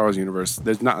holocrons in Star Wars universe,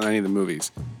 there's not in any of the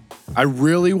movies. I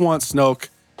really want Snoke,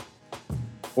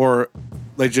 or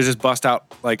like just bust out,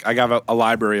 like I got a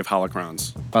library of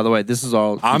holocrons. By the way, this is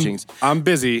all teachings. I'm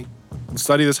busy.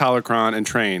 Study this holocron and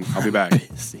train. I'll be back.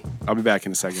 I'll be back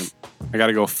in a second. I got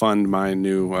to go fund my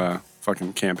new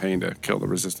fucking campaign to kill the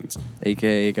Resistance.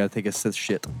 AKA, gotta take a Sith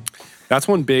shit. That's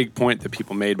one big point that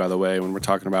people made, by the way, when we're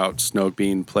talking about Snoke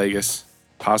being Plagueis,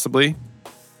 possibly.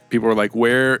 People were like,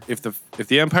 "Where if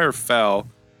the Empire fell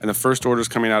and the First Order's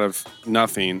coming out of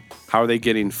nothing, how are they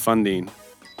getting funding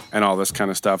and all this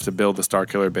kind of stuff to build the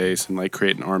Starkiller base and like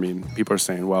create an army?" And people are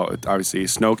saying, "Well, obviously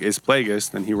Snoke is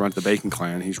Plagueis, then he runs the Bacon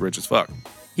Clan. He's rich as fuck."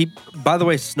 By the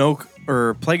way, Snoke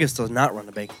or Plagueis does not run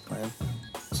the Bacon Clan,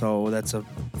 so that's a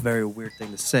very weird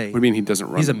thing to say. What do you mean he doesn't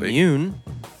run? He's the Bacon? immune.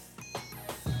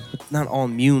 But not all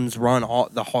immunes run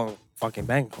the whole fucking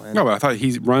Bacon Clan. No, but I thought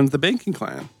he runs the Bacon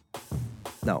Clan.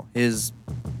 No, his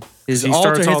he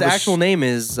starts all the actual name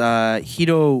is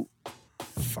Hito.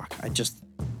 Fuck, I just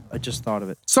I just thought of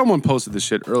it. Someone posted this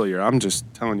shit earlier. I'm just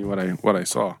telling you what I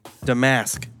saw.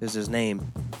 Damask is his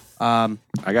name. I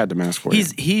got Damask for you.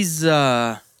 He's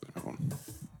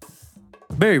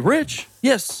very rich.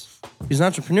 Yes, he's an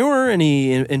entrepreneur and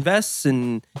he invests.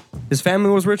 And his family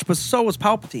was rich, but so was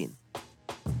Palpatine.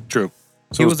 True.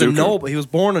 So He was a Dooku. noble. He was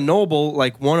born a noble,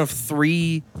 like one of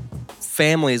 3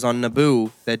 families on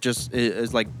Naboo that just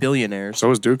is like billionaires. So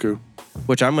was Dooku.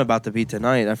 Which I'm about to be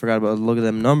tonight. I forgot about look at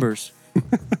them numbers.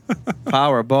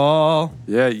 Powerball.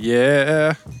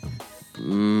 Yeah.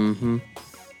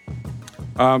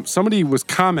 Somebody was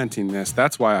commenting this.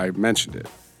 That's why I mentioned it.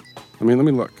 Let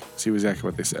me look. See exactly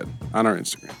what they said on our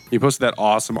Instagram. He posted that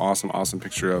awesome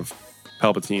picture of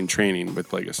Palpatine training with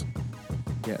Plagueis.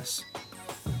 Yes.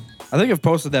 I think I've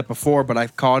posted that before, but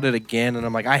I've caught it again, and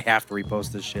I'm like, I have to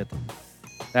repost this shit.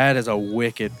 That is a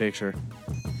wicked picture.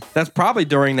 That's probably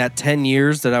during that 10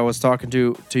 years that I was talking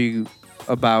to you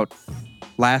about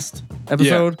last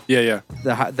episode. Yeah.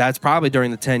 That's probably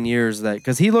during the 10 years that,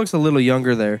 because he looks a little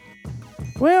younger there.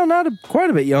 Well, quite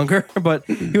a bit younger, but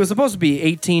he was supposed to be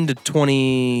 18 to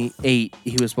 28.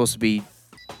 He was supposed to be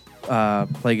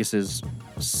Plagueis'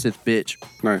 Sith bitch.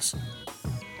 Nice.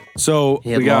 So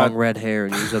He had we got long red hair,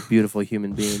 and he was a beautiful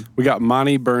human being. We got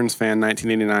Monty Burns fan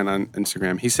 1989 on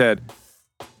Instagram. He said,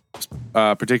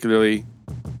 particularly,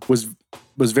 was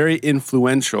very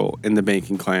influential in the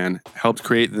Banking Clan, helped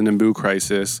create the Naboo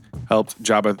crisis, helped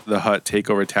Jabba the Hutt take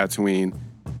over Tatooine,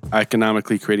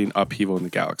 economically creating upheaval in the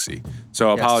galaxy.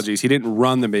 So apologies, he didn't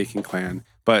run the Banking Clan,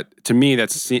 but to me,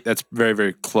 that's very,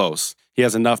 very close. He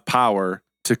has enough power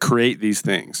to create these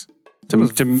things.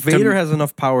 Vader has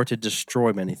enough power to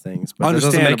destroy many things, but that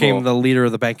doesn't make him the leader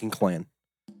of the Banking Clan.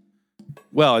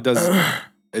 Well, it does.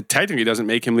 It technically doesn't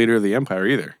make him leader of the Empire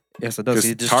either. Yes, it does.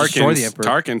 He just Tarkin's, destroyed the Emperor.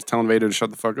 Tarkin's telling Vader to shut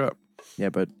the fuck up. Yeah,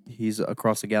 but he's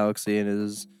across the galaxy and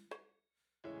his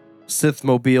Sith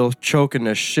mobile choking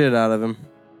the shit out of him.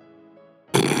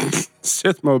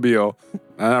 Sith mobile.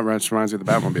 That reminds me of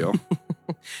the Batmobile.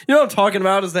 You know what I'm talking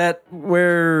about? Is that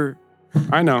where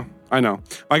I know.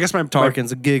 I guess my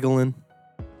Tarkin's giggling.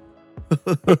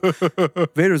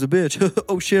 Vader's a bitch.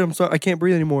 Oh shit, I'm sorry. I can't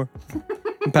breathe anymore.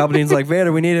 And Palpatine's like,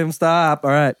 Vader, we need him to stop.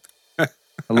 All right.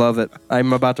 I love it.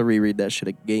 I'm about to reread that shit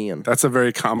again. That's a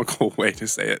very comical way to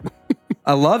say it.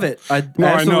 I love it. I know.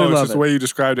 love It's just it. the way you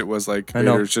described it was like I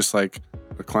know. Vader's just like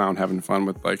a clown having fun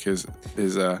with like his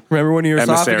Remember when your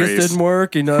esophagus emissaries. didn't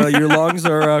work and your lungs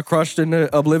are crushed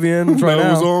into oblivion right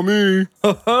that was now? all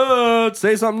me.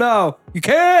 Say something now. You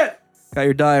can't. Got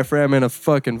your diaphragm in a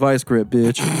fucking vice grip,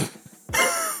 bitch.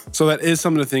 So that is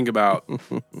something to think about.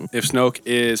 If Snoke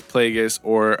is Plagueis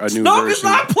or a new Snoke version. is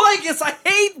not Plagueis. I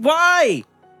hate why.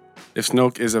 If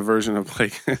Snoke is a version of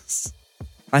Plagueis.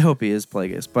 I hope he is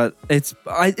Plagueis, but it's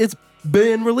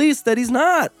been released that he's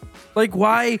not. Like,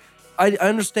 why? I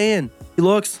understand. He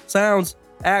looks, sounds,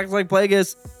 acts like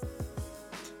Plagueis.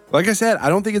 Like I said, I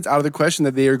don't think it's out of the question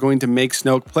that they are going to make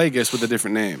Snoke Plagueis with a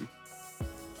different name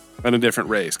and a different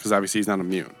race, because obviously he's not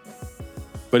immune.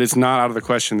 But it's not out of the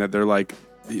question that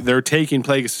they're taking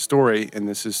Plagueis' story and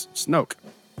this is Snoke.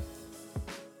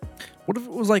 What if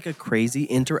it was like a crazy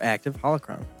interactive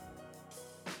holocron?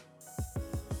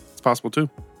 It's possible too.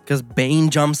 Because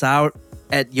Bane jumps out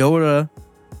at Yoda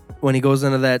when he goes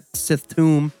into that Sith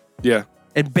tomb. Yeah.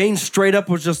 And Bane straight up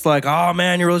was just like, oh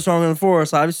man, you're really strong in the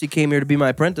Force. Obviously you came here to be my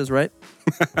apprentice, right?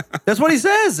 That's what he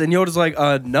says. And Yoda's like,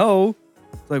 no.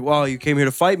 It's like, well, you came here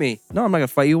to fight me. No, I'm not going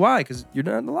to fight you. Why? Because you're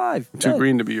not alive. Too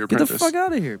green to be your Get apprentice. the fuck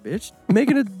out of here, bitch.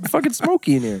 Making it fucking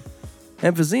smoky in here.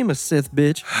 Emphysema, Sith,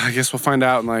 bitch. I guess we'll find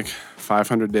out in like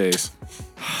 500 days.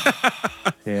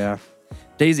 Yeah.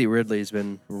 Daisy Ridley's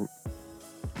been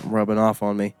rubbing off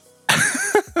on me.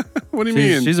 What do you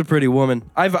mean? She's a pretty woman.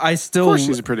 I still. Of course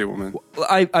she's a pretty woman.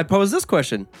 I pose this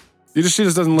question: She just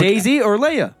doesn't look. Daisy or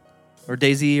Leia, or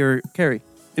Daisy or Carrie?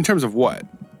 In terms of what?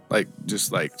 Like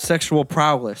just like Sexual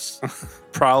prowess.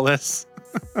 prowess.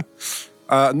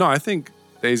 No, I think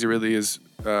Daisy really is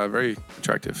a very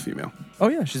attractive female. Oh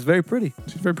yeah, she's very pretty.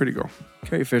 She's a very pretty girl.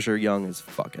 Carrie Fisher Young is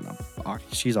fucking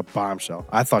she's a bombshell.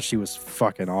 I thought she was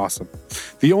fucking awesome.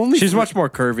 She's much more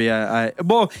curvy.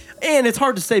 Well, and it's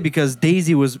hard to say because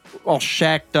Daisy was all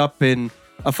shacked up in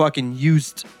a fucking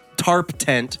used tarp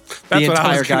tent. That's the what I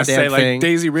entire was gonna goddamn say. thing. Like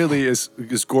Daisy really is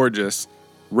gorgeous.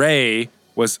 Ray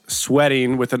was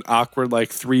sweating with an awkward like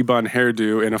 3-bun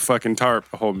hairdo in a fucking tarp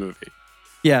the whole movie.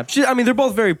 Yeah, they're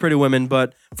both very pretty women,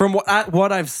 but from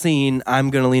what I've seen,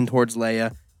 I'm gonna lean towards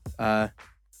Leia.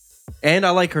 And I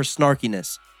like her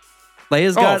snarkiness.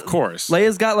 Of course.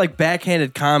 Leia's got like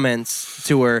backhanded comments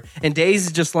to her, and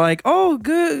Daisy's just like, "Oh,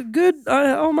 good.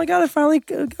 Oh my god, I finally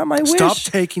got my wish." Stop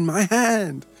taking my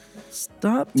hand.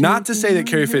 Stop. Not to say that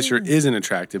Carrie taking Fisher my isn't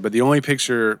attractive, but the only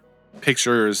pictures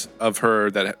of her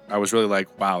that I was really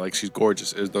like, wow, like she's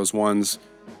gorgeous, is those ones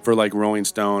for like Rolling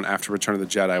Stone after Return of the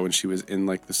Jedi when she was in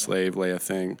like the slave Leia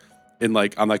thing, in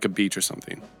like on like a beach or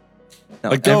something. No,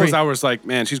 Like those, I was like,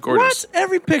 man, she's gorgeous. What?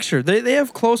 Every picture. They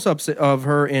have close-ups of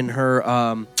her in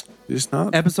her It's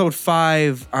not. episode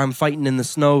 5, I'm fighting in the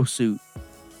snow suit.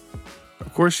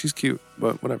 Of course, she's cute,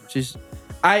 but whatever. Of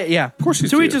course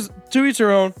she's to cute. to each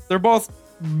her own. They're both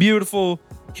beautiful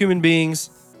human beings.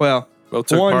 Well, Both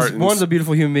took part in- one's a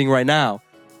beautiful human being right now,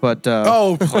 but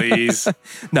Oh, please.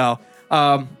 no.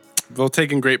 Both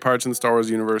taking great parts in the Star Wars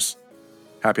universe.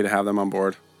 Happy to have them on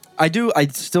board. I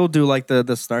still do like the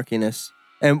snarkiness,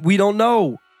 and we don't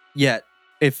know yet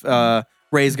if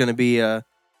Rey's gonna be a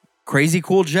crazy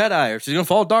cool Jedi or she's gonna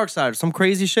fall dark side or some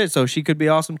crazy shit. So she could be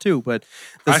awesome too. But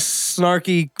the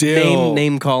snarky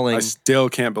name calling, I still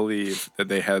can't believe that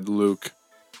they had Luke.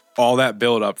 All that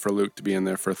build up for Luke to be in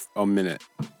there for a minute.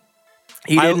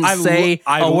 he didn't say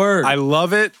a word. I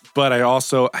love it, but I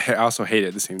also hate it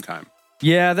at the same time.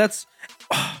 Yeah, that's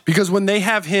Because when they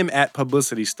have him at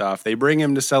publicity stuff, they bring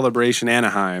him to Celebration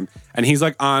Anaheim, and he's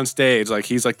like on stage, like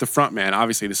he's like the front man.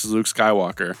 Obviously, this is Luke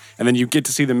Skywalker. And then you get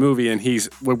to see the movie, and he's,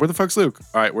 where the fuck's Luke?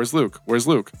 All right, where's Luke? Where's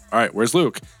Luke? All right, where's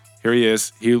Luke? Here he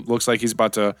is. He looks like he's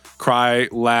about to cry,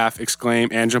 laugh, exclaim,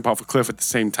 and jump off a cliff at the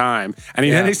same time. And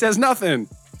then he says nothing.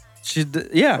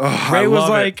 Ray was love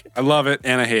like, it. I love it,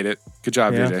 and I hate it. Good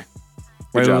job, Yeah. DJ.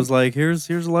 Ray job. was like, here's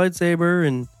a lightsaber,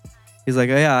 and he's like,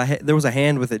 oh, yeah, there was a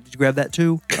hand with it. Did you grab that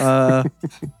too? Yeah.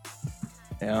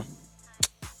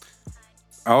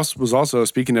 I was also,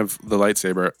 speaking of the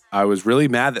lightsaber, I was really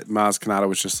mad that Maz Kanata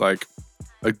was just like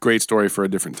a great story for a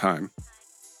different time.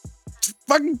 Just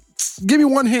fucking give me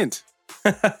one hint.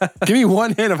 Give me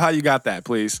one hint of how you got that,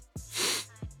 please.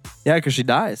 Yeah, because she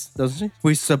dies, doesn't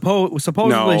she? Supposedly she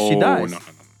dies. No.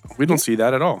 We don't see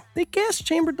that at all. They gas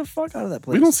chambered the fuck out of that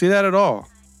place. We don't see that at all.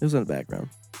 It was in the background.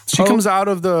 She comes out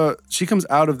of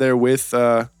there with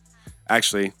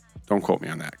actually, don't quote me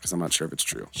on that because I'm not sure if it's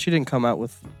true. She didn't come out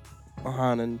with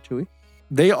Han and Chewie.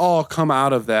 They all come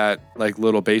out of that like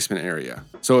little basement area.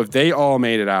 So if they all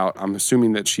made it out, I'm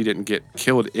assuming that she didn't get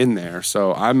killed in there.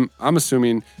 So I'm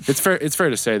assuming it's fair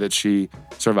to say that she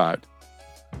survived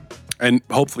and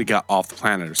hopefully got off the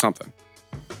planet or something.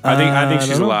 I think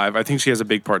she's alive. I think she has a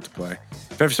big part to play.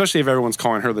 Especially if everyone's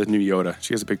calling her the new Yoda.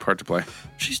 She has a big part to play.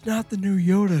 She's not the new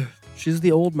Yoda. She's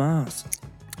the old Maz.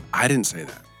 I didn't say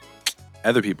that.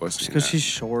 Other people are saying Because that. she's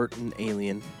short and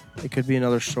alien. It could be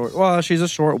another short. Well, she's a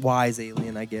short, wise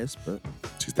alien, I guess. But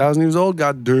She's 1,000 years old.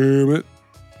 God damn it.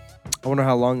 I wonder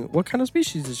how long. What kind of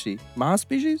species is she? Maz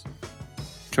species?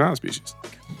 Kanata species.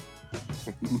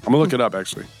 I'm gonna look it up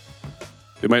actually.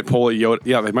 They might pull a Yoda.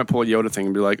 Yeah, they might pull a Yoda thing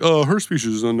and be like, "Oh, her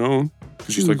species is unknown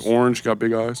because she's like orange, got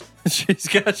big eyes, She's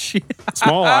got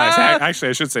small eyes." Actually,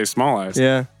 I should say small eyes.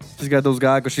 Yeah, she's got those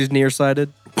goggles. She's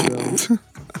nearsighted.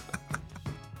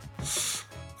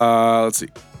 Let's see.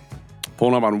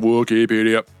 Pulling up on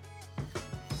Wikipedia.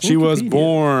 She was Wikipedia.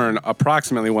 born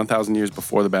approximately 1,000 years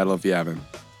before the Battle of Yavin.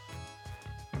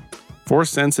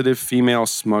 Force-sensitive female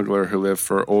smuggler who lived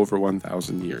for over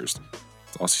 1,000 years.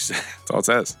 That's all she said. That's all it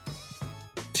says.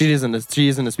 She isn't a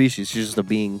species. She's just a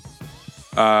being.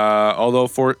 Although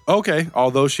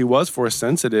she was Force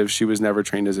sensitive, she was never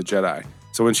trained as a Jedi.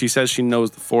 So when she says she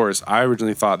knows the Force, I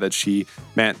originally thought that she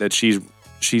meant that she's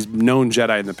known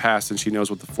Jedi in the past and she knows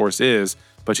what the Force is,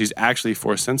 but she's actually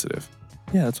Force sensitive.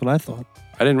 Yeah, that's what I thought.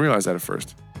 I didn't realize that at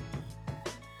first.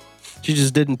 She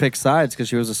just didn't pick sides because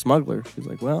she was a smuggler. She's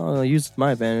like, well, I'll use it to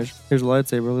my advantage. Here's a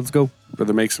lightsaber. Let's go.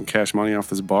 Rather make some cash money off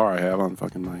this bar I have on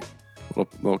fucking my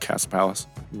little Castle Palace.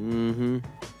 Mm-hmm.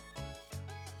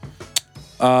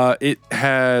 It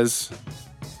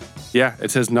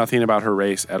says nothing about her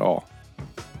race at all.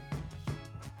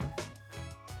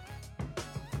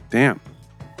 Damn.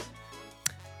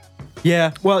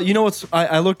 Yeah. Well, you know what's?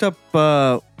 I looked up.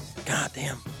 God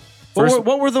damn.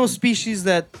 What were those species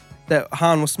that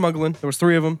Han was smuggling? There was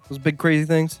 3 of them. Those big crazy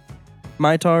things.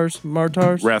 Mitars,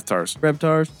 Martars, Rathtars.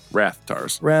 Reptars,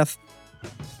 Rathtars.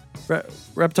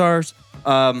 Reptars.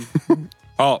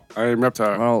 Oh, I am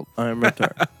Reptar. Well, I'm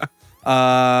Reptar.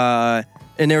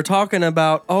 And they were talking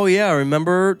about, oh yeah,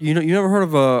 remember, you never heard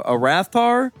of a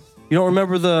Rathtar? You don't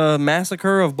remember the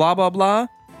massacre of blah, blah, blah?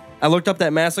 I looked up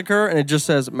that massacre and it just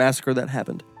says massacre that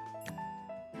happened.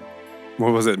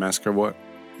 What was it? Massacre what?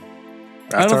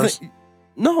 I don't Rathtars? think,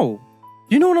 no.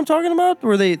 You know what I'm talking about?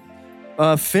 Where they,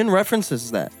 Finn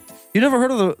references that. You never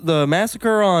heard of the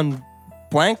massacre on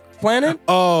blank planet?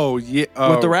 Oh, yeah.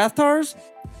 With the Rathtars?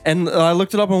 And I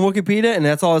looked it up on Wikipedia and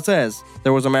that's all it says.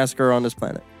 There was a massacre on this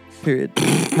planet. Period.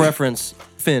 Reference.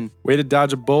 Finn. Way to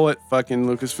dodge a bullet, fucking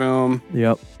Lucasfilm.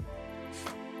 Yep.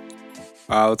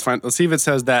 Let's see if it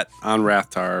says that on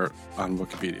Rathtar on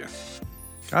Wikipedia.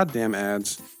 Goddamn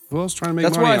ads. Who else trying to make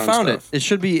That's money why I on found stuff? it. It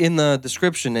should be in the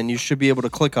description, and you should be able to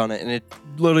click on it, and it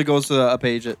literally goes to a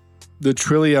page. The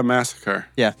Trillia Massacre.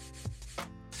 Yeah.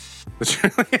 The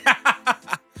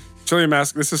Trillia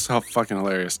Massacre. This is so fucking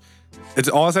hilarious. It's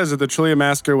all it says is that the Trillia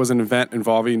Massacre was an event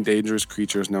involving dangerous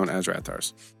creatures known as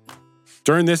Rathars.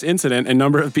 During this incident, a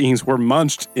number of beings were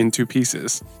munched into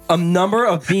pieces. A number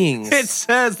of beings. It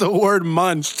says the word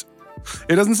munched.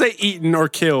 It doesn't say eaten or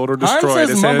killed or destroyed. Mine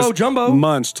says it mumbo says jumbo.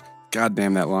 munched. God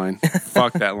damn that line.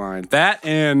 Fuck that line. That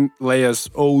and Leia's,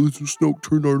 Snoke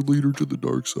turned our leader to the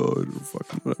dark side or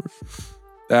fucking whatever.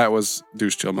 That was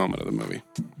douche chill moment of the movie.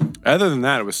 Other than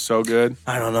that, it was so good.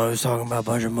 I don't know. He was talking about a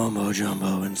bunch of mumbo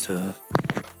jumbo and stuff.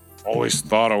 Always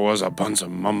thought it was a bunch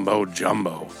of mumbo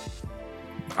jumbo.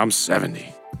 I'm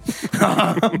 70.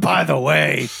 By the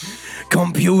way,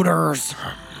 computers.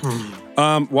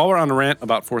 While we're on a rant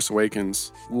about Force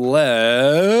Awakens,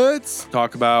 let's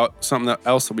talk about something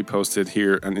else that we posted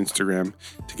here on Instagram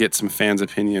to get some fans'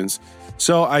 opinions.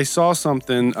 So I saw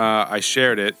something, I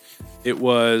shared it. It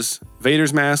was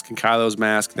Vader's mask and Kylo's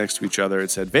mask next to each other.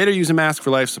 It said, Vader used a mask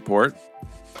for life support.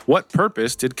 What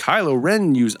purpose did Kylo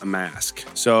Ren use a mask?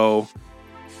 So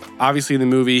obviously in the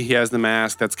movie, he has the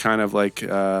mask. That's kind of like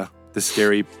the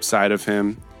scary side of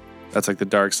him. That's like the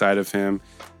dark side of him.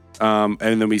 And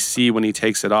then we see when he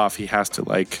takes it off, he has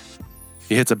to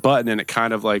he hits a button and it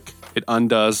kind of it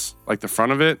undoes the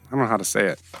front of it. I don't know how to say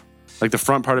it. Like the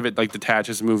front part of it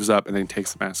detaches, moves up, and then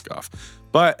takes the mask off.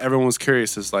 But everyone was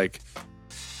curious,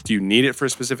 do you need it for a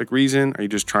specific reason? Are you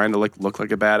just trying to look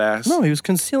like a badass? No, he was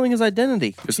concealing his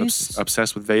identity. Just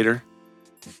obsessed with Vader?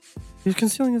 He was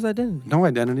concealing his identity. No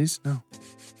identities, no.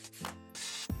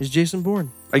 He's Jason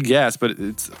Bourne. I guess, but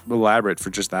it's elaborate for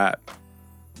just that.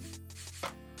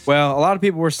 Well, a lot of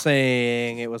people were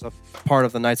saying it was a part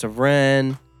of the Knights of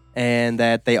Ren and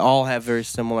that they all have very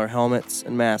similar helmets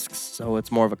and masks. So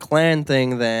it's more of a clan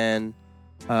thing than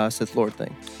a Sith Lord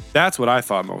thing. That's what I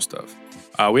thought most of.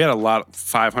 We had a lot,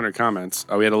 500 comments.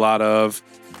 We had a lot of,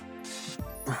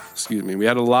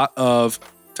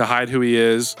 to hide who he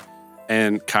is,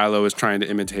 and Kylo is trying to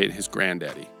imitate his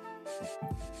granddaddy.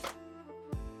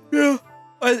 Yeah.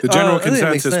 The general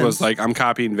consensus was I'm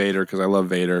copying Vader because I love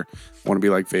Vader. I want to be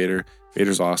like Vader.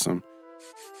 Vader's awesome.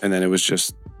 And then it was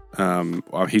just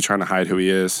he's trying to hide who he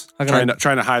is. Trying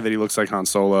to hide that he looks like Han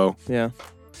Solo. Yeah.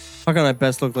 How can I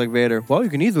best look like Vader? Well, you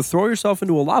can either throw yourself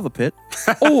into a lava pit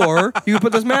or you can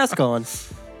put this mask on.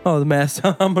 Oh, the mask.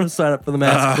 I'm going to sign up for the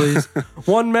mask, please.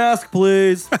 One mask,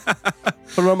 please. Put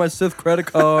it on my Sith credit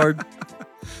card.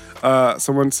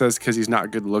 Someone says because he's not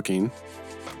good looking.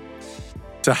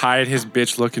 To hide his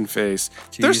bitch-looking face.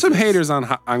 Jesus. There's some haters on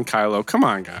Kylo. Come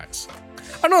on, guys.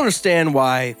 I don't understand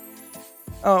why.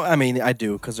 Oh, I mean, I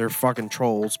do, because they're fucking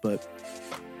trolls, but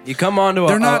you come onto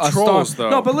they're not trolls,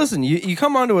 though. No, but listen, you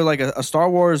come onto a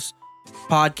Star Wars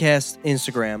podcast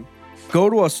Instagram, go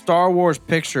to a Star Wars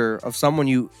picture of someone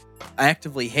you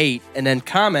actively hate, and then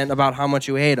comment about how much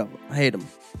you hate them.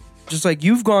 Just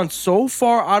you've gone so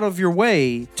far out of your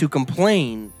way to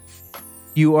complain,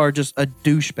 you are just a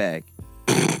douchebag.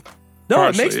 No,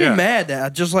 Partially, it makes me mad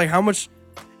that just how much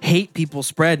hate people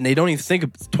spread and they don't even think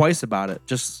twice about it.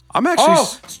 I'm actually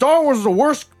Star Wars is the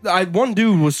worst. One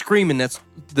dude was screaming that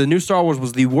the new Star Wars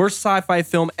was the worst sci-fi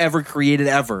film ever created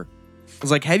ever. I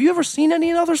was like, have you ever seen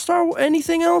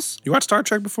anything else? You watched Star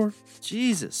Trek before?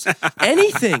 Jesus,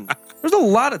 anything. There's a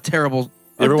lot of terrible.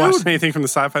 You ever watched anything from the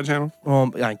Sci-Fi Channel? Oh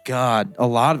my God, a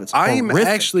lot of it's I'm horrific.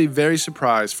 actually very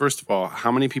surprised. First of all,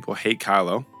 how many people hate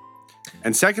Kylo.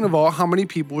 And second of all, how many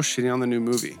people are shitting on the new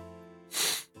movie?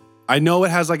 I know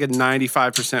it has a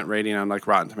 95% rating on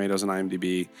Rotten Tomatoes and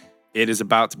IMDb. It is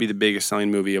about to be the biggest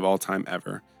selling movie of all time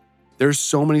ever. There's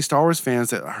so many Star Wars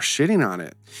fans that are shitting on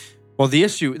it. Well, the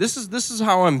issue, this is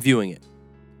how I'm viewing it.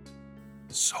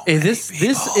 This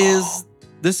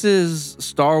is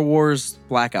Star Wars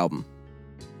Black Album.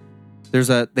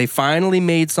 They finally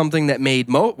made something that made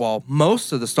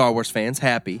most of the Star Wars fans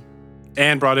happy.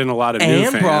 And brought in a lot of new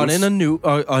fans. And brought in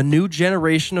a new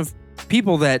generation of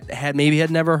people that had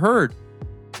never heard.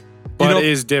 But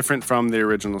is different from the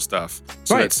original stuff.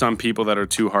 So that some people that are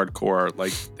too hardcore,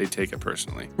 they take it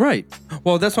personally. Right.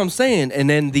 Well, that's what I'm saying. And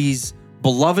then these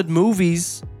beloved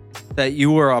movies that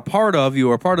you were a part of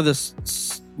this,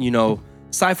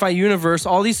 sci-fi universe,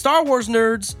 all these Star Wars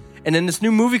nerds, and then this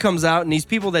new movie comes out, and these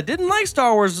people that didn't like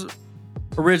Star Wars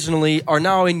originally are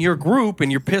now in your group,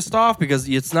 and you're pissed off because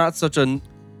it's not such a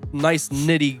nice,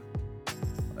 nitty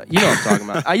You know what I'm talking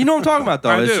about. You know what I'm talking about,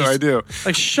 though. I do.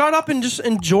 Like, shut up and just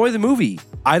enjoy the movie.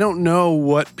 I don't know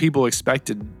what people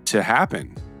expected to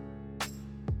happen.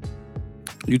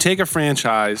 You take a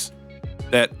franchise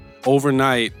that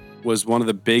overnight was one of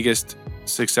the biggest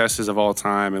successes of all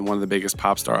time and one of the biggest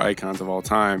pop star icons of all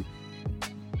time.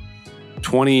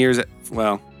 15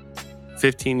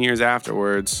 years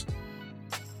afterwards,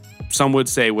 some would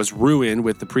say was ruined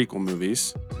with the prequel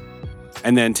movies.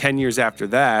 And then 10 years after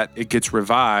that, it gets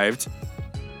revived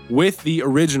with the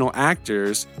original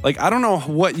actors. Like, I don't know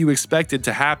what you expected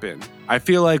to happen. I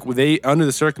feel like under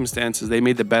the circumstances, they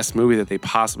made the best movie that they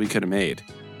possibly could have made.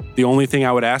 The only thing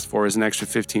I would ask for is an extra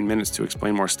 15 minutes to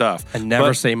explain more stuff. And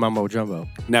never say mumbo jumbo.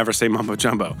 Never say mumbo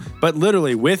jumbo. But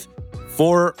literally with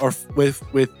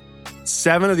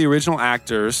 7 of the original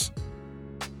actors,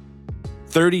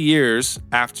 30 years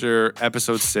after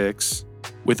episode 6,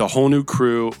 with a whole new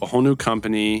crew, a whole new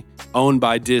company, owned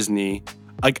by Disney,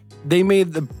 like, they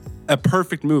made a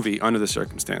perfect movie under the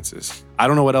circumstances. I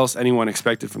don't know what else anyone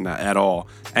expected from that at all.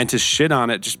 And to shit on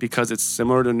it just because it's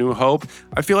similar to New Hope,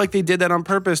 I feel like they did that on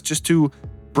purpose just to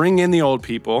bring in the old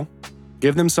people,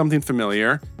 give them something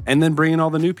familiar, and then bring in all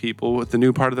the new people with the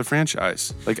new part of the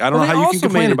franchise. Like, I don't know how you can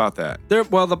complain about that.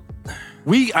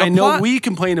 I know we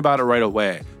complained about it right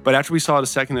away, but after we saw it a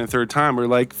second and third time, we're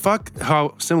like, fuck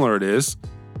how similar it is.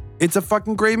 It's a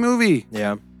fucking great movie.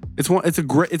 Yeah.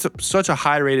 It's such a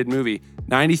high rated movie.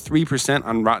 93%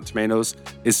 on Rotten Tomatoes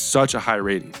is such a high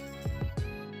rating.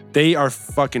 They are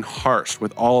fucking harsh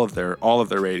with all of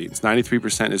their ratings.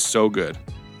 93% is so good.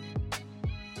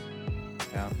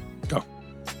 Yeah. Go.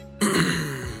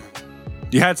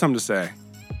 You had something to say.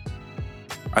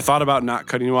 I thought about not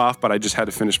cutting you off, but I just had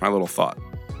to finish my little thought.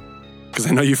 Because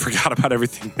I know you forgot about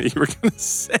everything that you were going to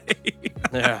say.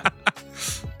 Yeah.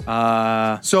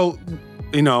 So,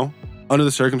 under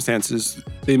the circumstances,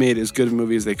 they made as good a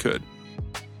movie as they could.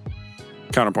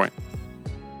 Counterpoint.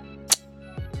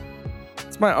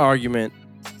 It's my argument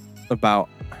about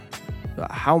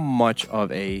how much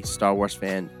of a Star Wars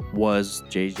fan was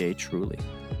JJ truly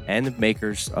and the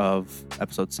makers of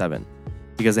Episode 7.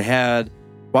 Because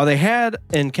while they had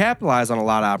and capitalized on a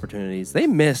lot of opportunities, they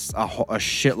missed a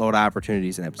shitload of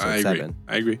opportunities in Episode 7.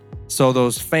 I agree. So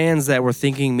those fans that were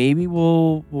thinking maybe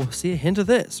we'll see a hint of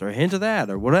this or a hint of that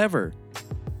or whatever,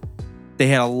 they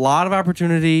had a lot of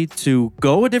opportunity to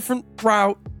go a different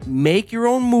route, make your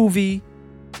own movie,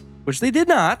 which they did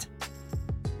not.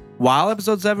 While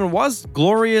Episode 7 was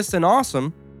glorious and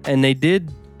awesome, and they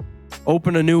did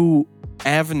open a new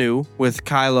avenue with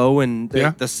Kylo, and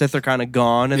the Sith are kind of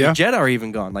gone, and the Jedi are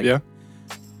even gone.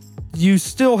 You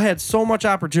still had so much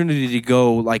opportunity to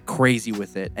go like crazy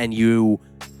with it, and you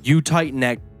tightened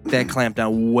that clamp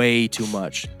down way too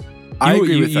much. I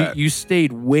agree with that. You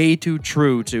stayed way too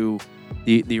true to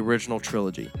the original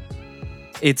trilogy.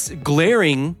 It's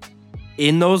glaring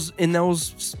in those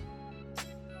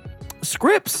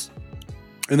scripts.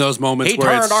 In those moments where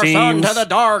it turned our son seems to the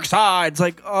dark side. It's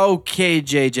like, okay,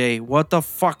 JJ, what the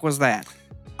fuck was that?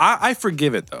 I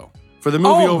forgive it though. For the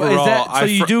movie overall,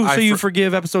 you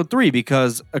forgive Episode 3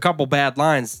 because a couple bad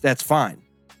lines, that's fine.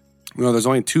 No, there's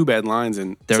only 2 bad lines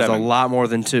in There's 7. a lot more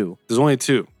than 2. There's only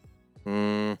 2.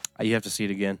 You have to see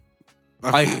it again.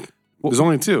 There's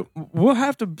only 2. We'll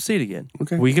have to see it again.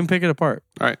 Okay. We can pick it apart.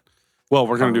 All right. Well,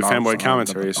 we're going to do fanboy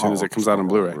commentary as soon as it comes out on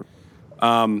Blu-ray.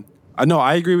 No,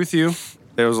 I agree with you.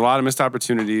 There was a lot of missed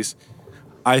opportunities.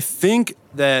 I think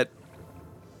that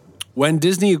when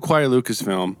Disney acquired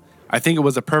Lucasfilm, I think it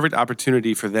was a perfect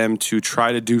opportunity for them to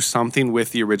try to do something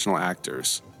with the original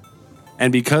actors.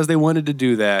 And because they wanted to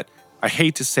do that, I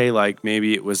hate to say like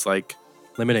maybe it was like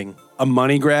Limiting. a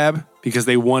money grab because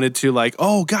they wanted to like,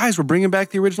 oh, guys, we're bringing back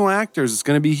the original actors. It's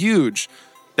going to be huge.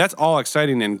 That's all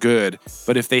exciting and good.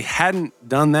 But if they hadn't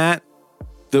done that,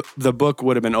 the book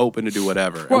would have been open to do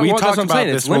whatever. Well, and we that's talked what I'm about saying.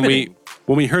 this It's when limiting.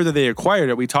 we heard that they acquired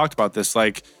it. We talked about this.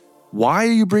 Like, why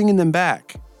are you bringing them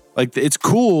back? Like, it's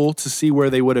cool to see where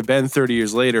they would have been 30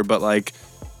 years later, but like,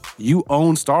 you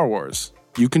own Star Wars.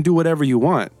 You can do whatever you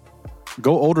want.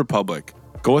 Go Old Republic.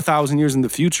 Go 1,000 years in the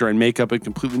future and make up a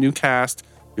completely new cast,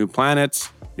 new planets,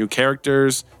 new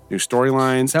characters, new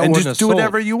storylines, and just do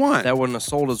whatever you want. That wouldn't have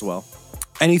sold as well.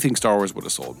 Anything Star Wars would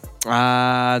have sold.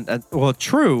 Well,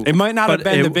 true. It might not have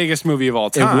been the biggest movie of all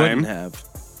time. It wouldn't have.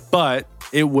 But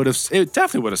it would have. It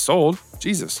definitely would have sold.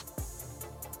 Jesus.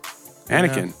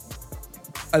 Anakin. Yeah.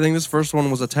 I think this first one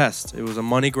was a test. It was a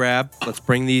money grab. Let's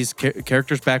bring these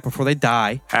characters back before they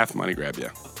die. Half money grab,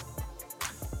 yeah.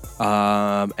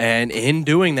 And in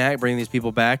doing that, bringing these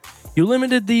people back, you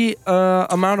limited the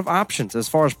amount of options as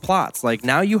far as plots. Like,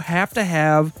 now you have to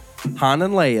have Han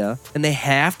and Leia, and they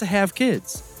have to have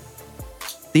kids.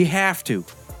 They have to.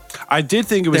 I did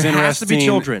think it was There has to be interesting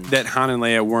children. that Han and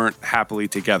Leia weren't happily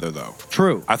together, though.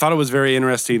 True. I thought it was very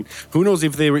interesting. Who knows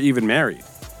if they were even married?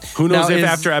 Who knows Now, if is-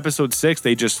 after episode 6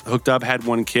 they just hooked up, had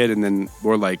one kid, and then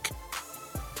were like,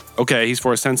 okay, he's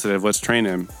force sensitive, let's train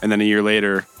him. And then a year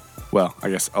later, well, I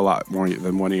guess a lot more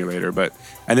than 1 year later,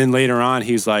 and then later on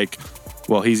he's like,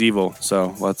 well, he's evil,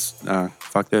 so let's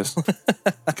fuck this.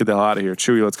 Let's get the hell out of here.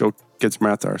 Chewie, let's go get some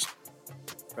Rathars.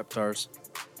 Reptars.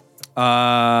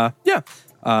 Yeah.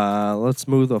 Let's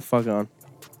move the fuck on.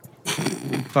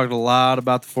 Talked a lot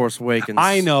about The Force Awakens.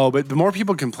 I know, but the more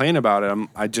people complain about it,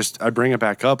 I bring it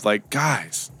back up. Like,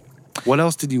 guys, what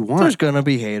else did you want? There's gonna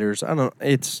be haters. I don't.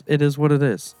 It is what it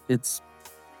is. It's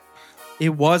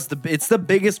the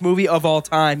biggest movie of all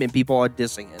time, and people are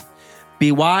dissing it.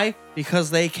 Why?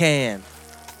 Because they can.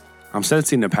 I'm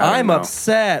sensing the pattern. I'm now.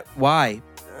 upset. Why?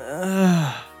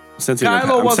 Sensing a pa-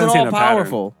 Kylo I'm wasn't sensing all a pattern.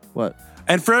 powerful. What?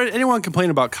 And for anyone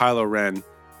complaining about Kylo Ren,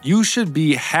 you should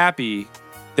be happy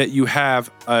that you have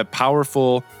a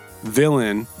powerful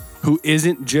villain who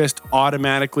isn't just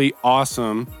automatically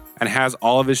awesome and has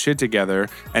all of his shit together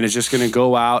and is just going to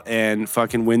go out and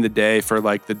fucking win the day for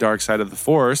like the dark side of the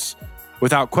Force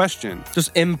without question.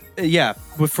 Just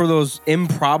but for those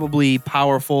improbably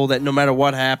powerful that no matter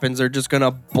what happens, they're just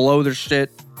gonna blow their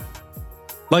shit.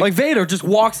 Like Vader just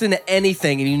walks into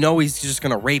anything and you know he's just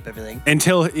gonna rape everything.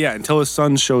 Until his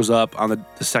son shows up on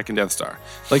the second Death Star.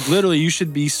 Like literally, you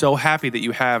should be so happy that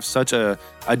you have such a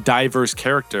diverse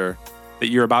character that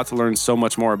you're about to learn so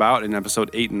much more about in episode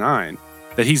 8 and 9.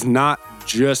 That he's not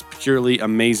just purely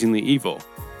amazingly evil.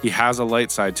 He has a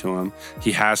light side to him.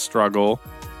 He has struggle.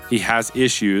 He has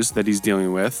issues that he's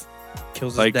dealing with.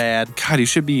 Kills Like, his dad. God, you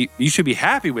should be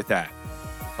happy with that.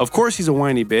 Of course he's a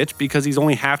whiny bitch because he's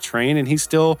only half trained and he's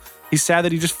sad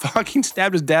that he just fucking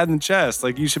stabbed his dad in the chest.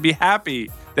 Like, you should be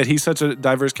happy that he's such a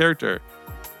diverse character.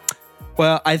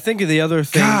 Well, I think the other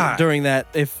thing God. during that,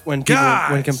 when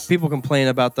people complain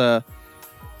about the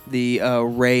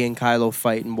Rey and Kylo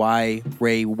fight and why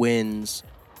Rey wins,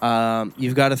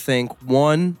 you've got to think,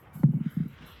 one,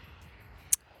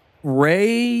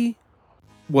 Rey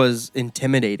was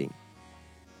intimidating.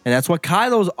 And that's what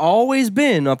Kylo's always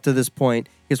been up to this point.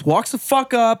 He just walks the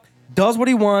fuck up, does what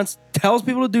he wants, tells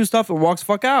people to do stuff, and walks the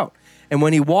fuck out. And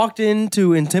when he walked in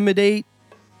to intimidate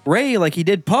Rey like he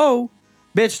did Poe,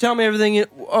 bitch, tell me everything.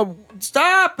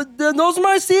 Stop! Those are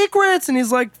my secrets. And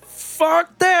he's like,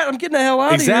 fuck that. I'm getting the hell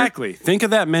out of here. Exactly. Think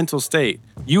of that mental state.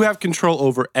 You have control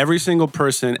over every single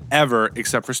person ever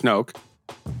except for Snoke.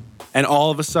 And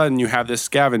all of a sudden you have this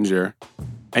scavenger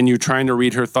and you're trying to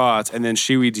read her thoughts and then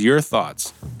she reads your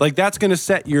thoughts. Like, that's going to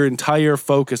set your entire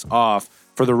focus off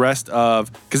for the rest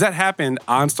of, because that happened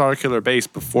on Starkiller Base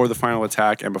before the final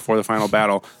attack and before the final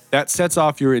battle. That sets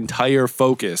off your entire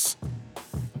focus.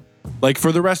 Like,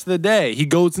 for the rest of the day, he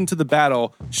goes into the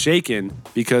battle shaken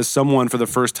because someone for the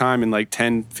first time in like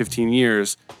 10, 15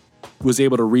 years was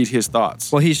able to read his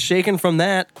thoughts. Well, he's shaken from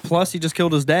that. Plus, he just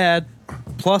killed his dad.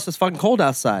 Plus, it's fucking cold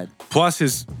outside. Plus,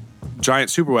 his giant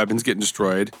super weapons getting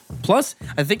destroyed. Plus,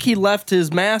 I think he left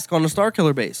his mask on the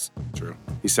Starkiller Base. True.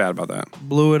 He's sad about that.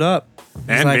 Blew it up. He's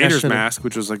And like, I Vader's should've- mask,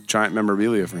 which was like giant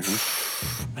memorabilia for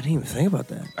him. I didn't even think about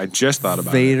that. I just thought about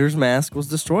it. Vader's mask was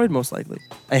destroyed, most likely.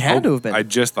 It had to have been. I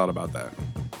just thought about that.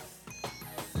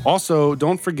 Also,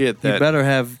 don't forget You that. better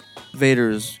have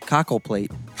Vader's cockle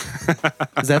plate.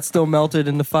 Is that still melted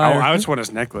in the fire? I just want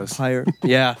his necklace. Fire.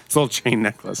 Yeah. It's a little chain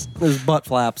necklace. There's butt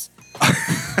flaps.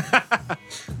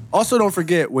 Also, don't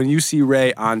forget when you see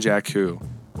Rey on Jakku,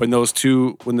 when those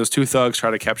two thugs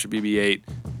try to capture BB-8,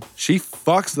 she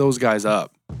fucks those guys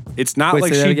up. It's not Wait,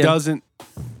 like say that she again? doesn't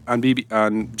on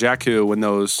Jakku when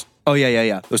those Oh,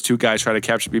 yeah. those two guys try to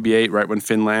capture BB-8 right when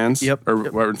Finn lands. Yep. Or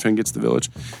right when Finn gets to the village.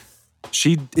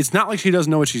 It's not like she doesn't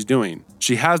know what she's doing.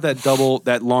 She has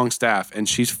that long staff, and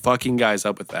she's fucking guys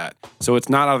up with that. So it's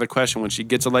not out of the question when she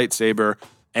gets a lightsaber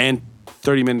and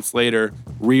 30 minutes later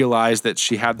realize that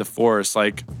she had the Force.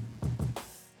 Like,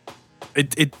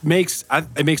 it makes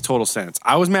total sense.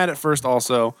 I was mad at first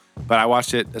also, but I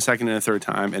watched it a second and a third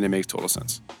time, and it makes total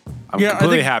sense. I'm Yeah, I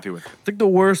completely think- happy with it. I think the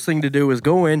worst thing to do is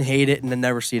go in, hate it, and then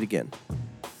never see it again.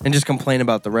 And just complain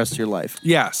about the rest of your life.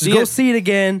 Yeah, Just go see it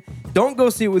again. Don't go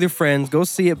see it with your friends. Go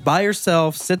see it by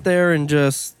yourself. Sit there and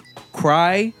just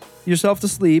cry yourself to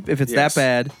sleep if it's that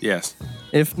bad. Yes.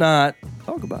 If not,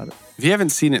 talk about it. If you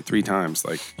haven't seen it 3 times,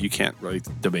 like, you can't really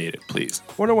debate it, please.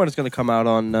 Wonder when it's going to come out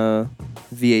on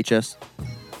VHS.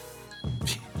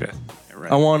 Yeah,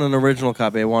 right. I want an original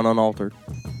copy. I want unaltered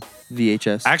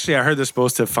VHS. Actually, I heard they're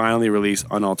supposed to finally release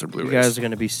unaltered Blu-rays. You guys are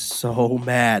going to be so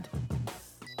mad.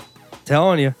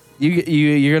 Telling you.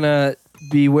 You're going to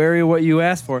be wary of what you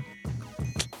asked for.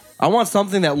 I want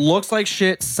something that looks like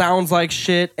shit, sounds like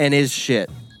shit, and is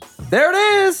shit. There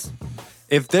it is.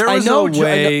 If there was a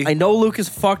way, I know Lucas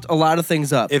fucked a lot of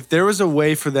things up. if there was a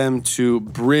way for them to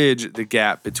bridge the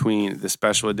gap between the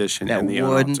special edition that and the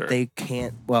wouldn't, unaltered, they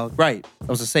can't. Well, right. I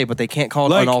was to say, but they can't call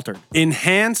it like, unaltered.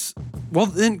 enhance. Well,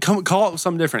 then call it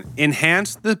something different.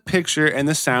 Enhance the picture and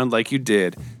the sound like you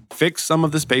did. Fix some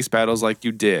of the space battles like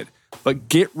you did. But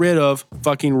get rid of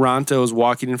fucking Ronto's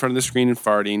walking in front of the screen and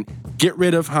farting. Get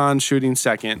rid of Han shooting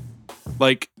second.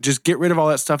 Like, just get rid of all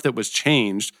that stuff that was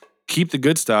changed. Keep the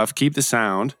good stuff. Keep the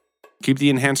sound. Keep the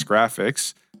enhanced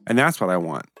graphics. And that's what I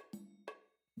want.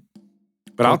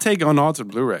 But I'll take unaltered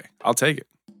Blu-ray. I'll take it.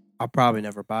 I'll probably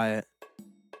never buy it.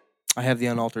 I have the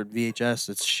unaltered VHS.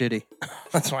 It's shitty.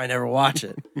 That's why I never watch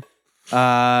it.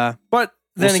 But then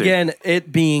We'll see. again,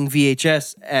 it being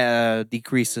VHS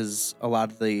decreases a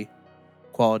lot of the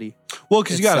quality. Well,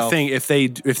 because you got to itself.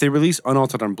 think, if they release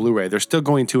unaltered on Blu-ray, they're still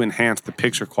going to enhance the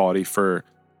picture quality for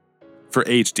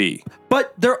HD.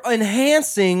 But they're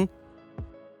enhancing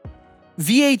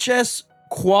VHS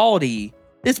quality.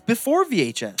 It's before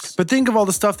VHS. But think of all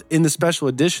the stuff in the special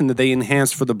edition that they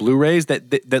enhanced for the Blu-rays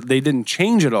that they didn't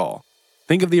change at all.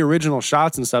 Think of the original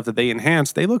shots and stuff that they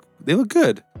enhanced. They look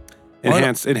good.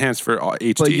 Enhanced for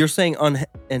HD. But you're saying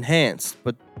enhanced,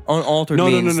 but unaltered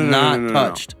means not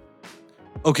touched.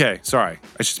 Okay, sorry.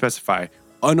 I should specify.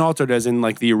 Unaltered as in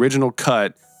like the original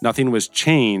cut, nothing was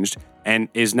changed and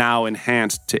is now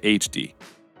enhanced to HD.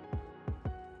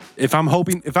 If I'm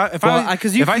hoping, if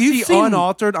I see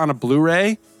unaltered on a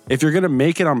Blu-ray, if you're gonna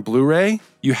make it on Blu-ray,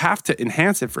 you have to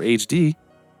enhance it for HD.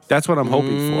 That's what I'm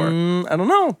hoping for. I don't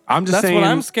know. That's what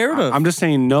I'm scared of. I'm just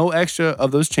saying no extra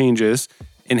of those changes.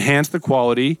 Enhance the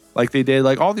quality like they did,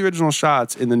 like all the original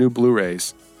shots in the new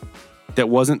Blu-rays that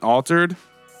wasn't altered.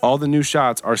 All the new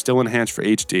shots are still enhanced for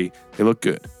HD. They look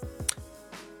good.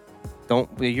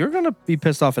 You're gonna be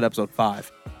pissed off at episode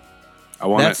 5. I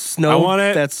want That's it. Snow. I want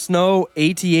it. That's Snow.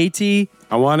 AT-AT.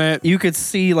 I want it. You could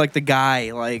see like the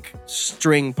guy like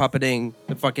string puppeting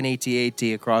the fucking AT-AT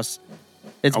across.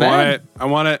 It's bad. I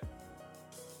want it.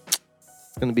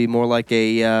 It's gonna be more like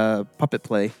a puppet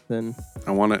play than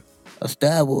I want it. a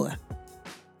Star Wars.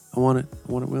 I want it.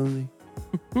 I want it willingly.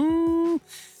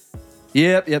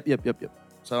 Yep.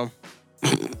 So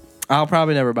I'll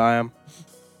probably never buy them.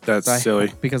 That's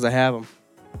silly. Because I have them.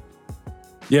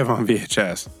 You have them on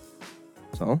VHS.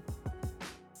 So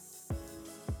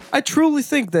I truly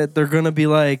think that they're gonna be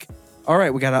like, all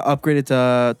right, we gotta upgrade it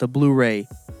to Blu-ray.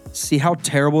 See how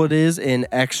terrible it is in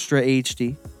extra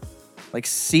HD. Like,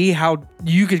 see how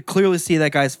you could clearly see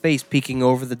that guy's face peeking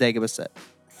over the Dagobah set.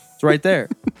 It's right there.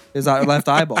 His left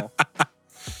eyeball.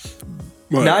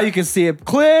 Now you can see it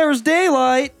clear as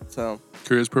daylight. So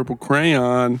Clear as purple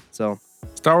crayon. Star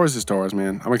Wars is Star Wars,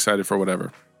 man. I'm excited for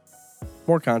whatever.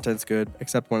 More content's good,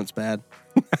 except when it's bad.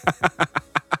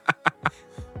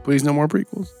 Please, no more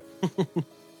prequels.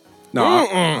 No,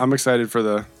 I'm excited for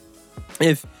the.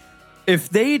 If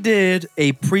they did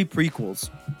a prequels,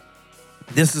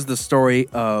 this is the story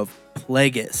of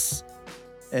Plagueis.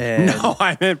 And No,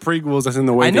 I meant prequels as in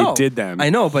the way they did them. I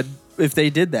know, but if they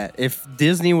did that, if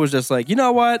Disney was just like, you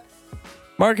know what,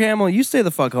 Mark Hamill, you stay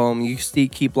the fuck home. You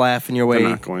keep laughing your way. They're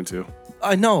not going to.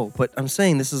 I know, but I'm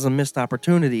saying this is a missed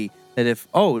opportunity. That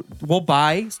we'll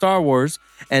buy Star Wars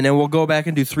and then we'll go back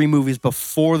and do 3 movies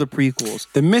before the prequels.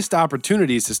 The missed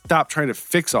opportunity is to stop trying to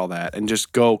fix all that and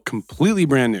just go completely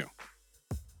brand new.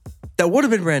 That would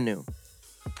have been brand new.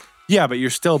 Yeah, but you're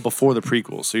still before the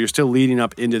prequels, so you're still leading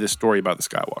up into the story about the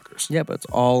Skywalkers. Yeah, but it's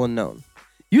all unknown.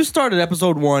 You started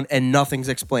episode 1 and nothing's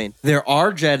explained. There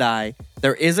are Jedi.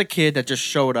 There is a kid that just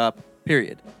showed up.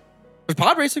 Period. There's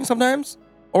pod racing sometimes.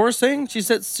 Or sing. She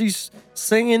said she's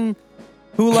singing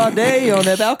Hula Day on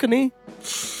that balcony.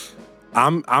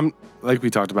 I'm like we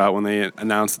talked about when they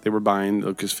announced that they were buying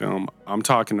Lucasfilm. I'm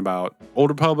talking about Old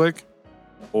Republic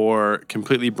or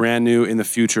completely brand new in the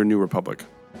future New Republic.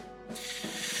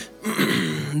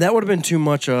 That would have been too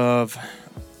much of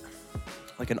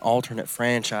like an alternate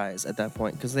franchise at that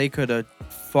point because they could have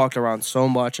fucked around so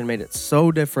much and made it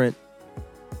so different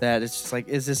that it's just like,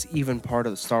 is this even part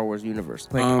of the Star Wars universe?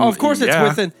 Like, of course,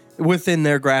 yeah. it's within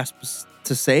their grasp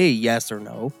to say yes or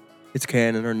no, it's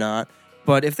canon or not.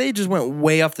 But if they just went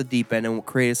way off the deep end and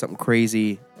created something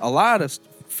crazy, a lot of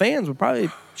fans would probably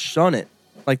shun it,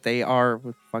 like they are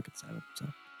with fucking Seven. So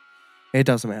it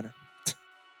doesn't matter.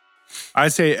 I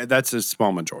say that's a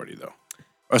small majority, though.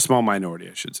 A small minority,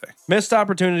 I should say. Missed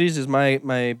opportunities is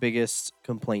my biggest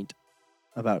complaint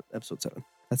about episode 7.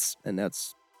 That's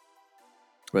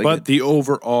really But good. the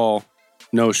overall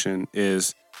notion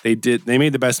is they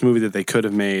made the best movie that they could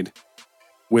have made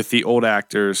with the old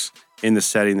actors in the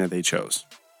setting that they chose.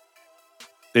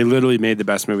 They literally made the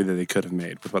best movie that they could have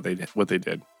made with what they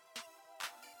did.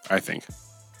 I think.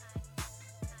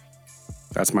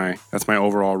 That's my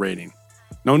overall rating.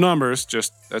 No numbers,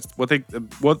 just that's what they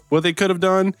could have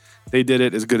done. They did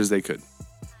it as good as they could.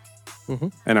 Mm-hmm.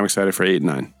 And I'm excited for 8 and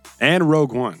 9. And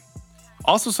Rogue One.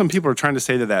 Also, some people are trying to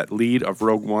say that lead of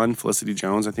Rogue One, Felicity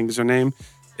Jones, I think is her name,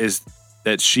 is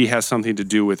that she has something to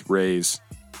do with Rey's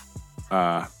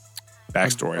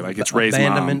backstory. Like it's Rey's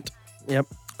mom. Yep.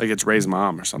 Like it's Rey's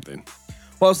mom or something.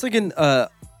 Well, I was thinking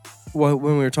when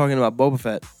we were talking about Boba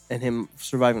Fett and him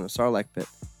surviving the Sarlacc pit,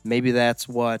 maybe that's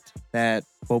what that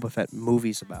Boba Fett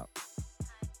movie's about.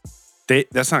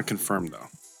 That's not confirmed, though.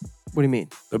 What do you mean?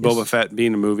 The Boba Fett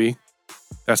being a movie,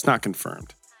 that's not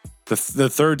confirmed. The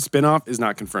third spinoff is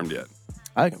not confirmed yet.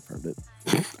 I confirmed it.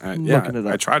 Looking it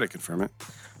up. I tried to confirm it.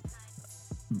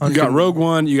 You got Rogue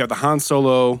One, you got the Han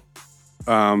Solo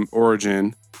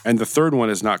origin, and the third one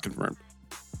is not confirmed.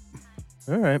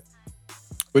 All right.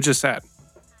 Which is sad.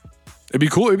 It'd be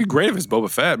cool. It'd be great if it's Boba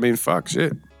Fett. I mean, fuck,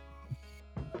 shit.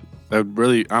 I would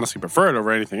really, honestly prefer it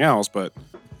over anything else, but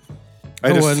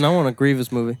I want a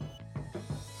Grievous movie.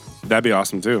 That'd be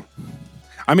awesome, too.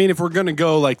 I mean, if we're going to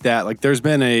go like that, like there's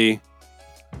been a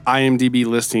IMDb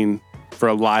listing for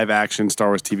a live-action Star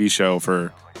Wars TV show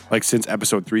for, like, since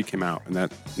Episode 3 came out, and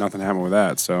that nothing happened with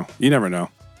that, so you never know.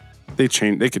 They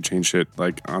could change shit,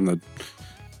 like, on the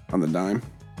dime.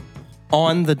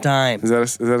 On the dime.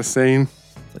 Is that a saying?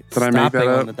 Like Did I make that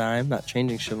up? On the dime, not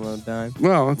changing shit on the dime.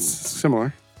 Well, it's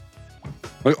similar.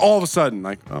 Like all of a sudden,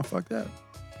 like, oh, fuck that.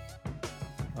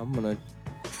 I'm going to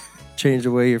change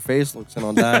the way your face looks in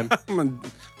on dime. I'm going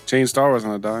to change Star Wars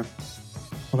on a dime.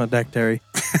 On a deck, Terry.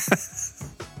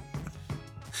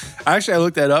 Actually, I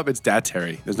looked that up. It's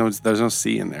Datary. There's no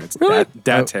C in there. It's really?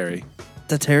 Datary.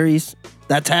 Dateries.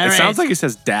 Datary. It sounds like it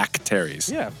says Dak Terry's.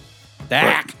 Yeah.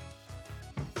 Dak.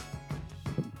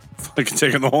 Fucking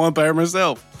taking the whole empire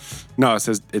myself. No, it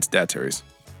says it's Datary's.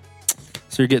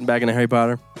 So you're getting back into Harry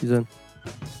Potter, you said?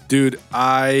 Dude,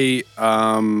 like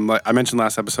I mentioned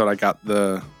last episode, I got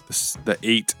the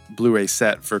 8 Blu-ray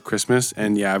set for Christmas,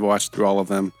 and yeah, I've watched through all of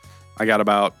them. I got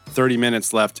about 30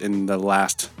 minutes left in the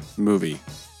last movie,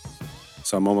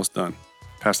 so I'm almost done.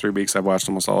 Past 3 weeks, I've watched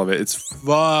almost all of it. It's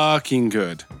fucking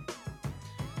good.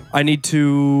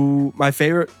 My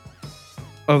favorite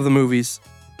of the movies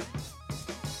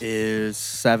is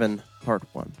 7 Part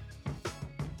 1.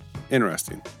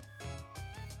 Interesting.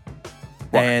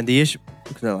 Why? And the issue,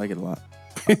 because I like it a lot.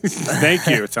 Thank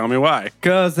you. Tell me why.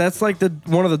 Because that's like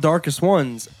one of the darkest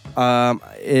ones.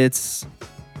 It's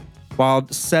while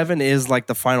 7 is like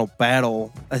the final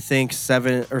battle. I think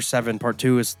 7 Part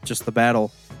 2 is just the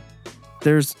battle.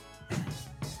 It's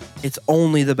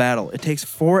only the battle. It takes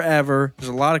forever. There's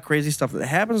a lot of crazy stuff that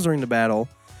happens during the battle,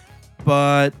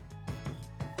 but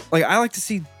like I like to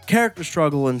see character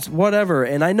struggle and whatever.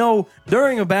 And I know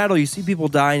during a battle you see people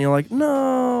die and you're like,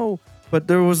 no. But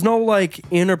there was no like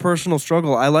interpersonal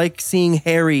struggle. I like seeing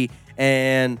Harry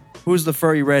and who's the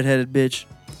furry redheaded bitch?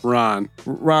 Ron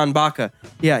Baca.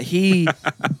 Yeah,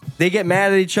 they get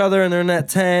mad at each other and they're in that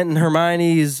tent and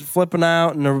Hermione's flipping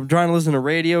out and they're trying to listen to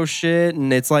radio shit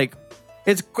and it's like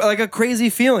a crazy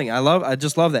feeling. I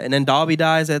just love that. And then Dobby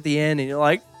dies at the end and you're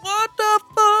like, what the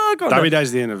fuck? Dobby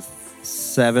dies at the end of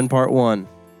 7 Part 1.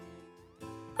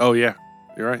 Oh yeah,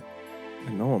 you're right.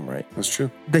 I know I'm right. That's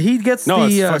true. He gets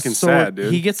it's the fucking sword, sad,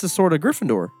 dude. He gets the sword of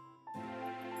Gryffindor.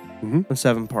 Mm-hmm. In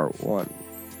 7 Part 1.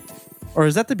 Or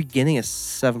is that the beginning of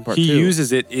 7 Part 2? He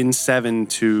uses it in 7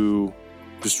 to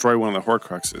destroy one of the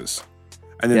Horcruxes.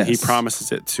 And then he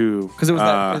promises it to... Because it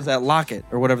was that locket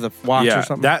or whatever, the watch or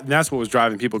something. That's what was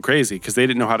driving people crazy because they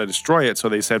didn't know how to destroy it. So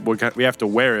they said, we have to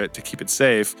wear it to keep it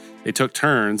safe. They took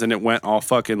turns and it went all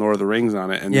fucking Lord of the Rings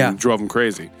on it and then drove them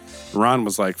crazy. Ron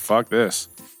was like, fuck this.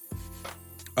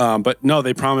 But no,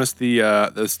 they promised the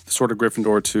Sword of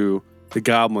Gryffindor to the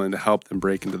Goblin to help them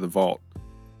break into the vault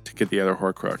to get the other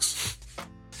Horcrux.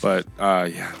 But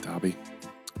yeah, Dobby,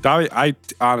 I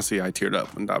teared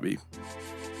up when Dobby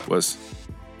was.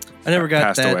 I never got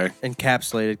passed that away.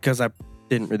 Encapsulated because I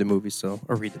didn't read the movies, or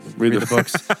read the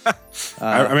books.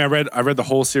 I read the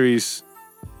whole series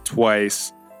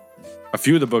twice. A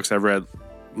few of the books I've read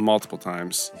multiple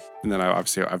times, and then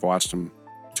I've watched them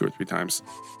 2 or 3 times.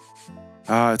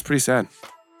 It's pretty sad.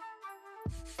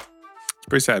 It's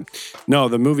pretty sad. No,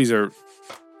 the movies they're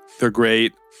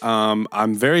great.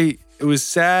 It was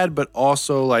sad, but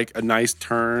also like a nice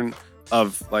turn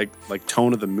of like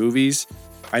tone of the movies.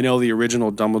 I know the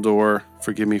original Dumbledore,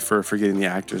 forgive me for forgetting the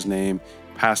actor's name,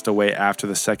 passed away after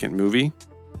the second movie.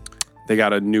 They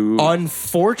got a new.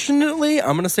 Unfortunately,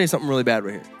 I'm going to say something really bad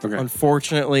right here. Okay.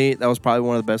 Unfortunately, that was probably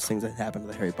one of the best things that happened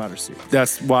to the Harry Potter series.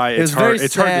 That's why it's was hard. very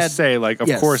It's hard to sad. say. Like, of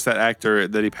Yes. course, that actor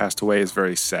that he passed away is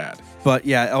very sad. But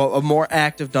yeah, a more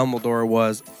active Dumbledore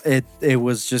was it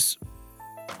was just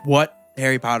what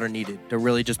Harry Potter needed to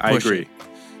really just push I agree. it.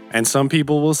 And some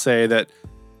people will say that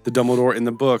the Dumbledore in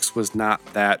the books was not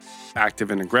that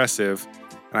active and aggressive.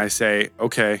 And I say,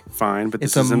 okay, fine, but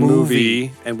this It's a is a movie.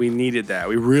 movie, and we needed that.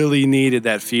 We really needed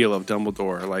that feel of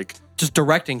Dumbledore. Like, Just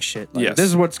directing shit. Like, Yes. this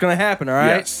is what's going to happen, all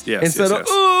right? Yes, Instead of, yes.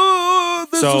 oh,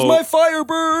 this So- is my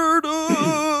Firebird.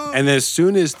 Oh. and as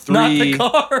soon as Not three, the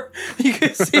car. You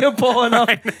can see him pulling up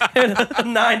in a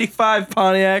 95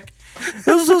 Pontiac.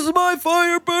 This is my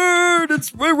Firebird.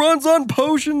 It runs on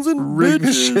potions and rig the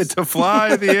bitches. shit to fly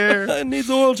in the air. It needs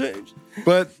oil change.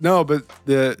 But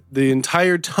the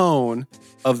entire tone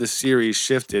of the series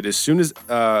shifted as soon as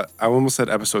I almost said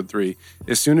episode 3.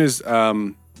 As soon as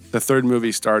the third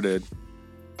movie started,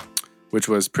 which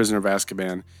was Prisoner of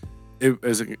Azkaban, it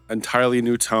was an entirely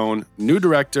new tone, new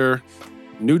director,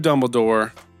 new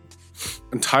Dumbledore,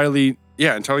 entirely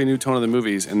new tone of the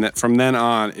movies, and that from then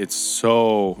on, it's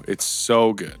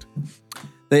so good.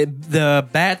 The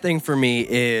bad thing for me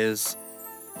is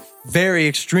very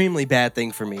extremely bad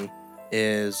thing for me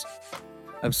is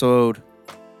episode.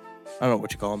 I don't know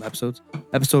what you call them episodes.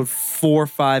 Episode 4,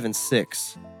 5, and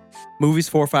 6. Movies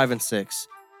 4, 5, and 6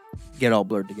 get all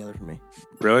blurred together for me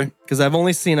Really? because I've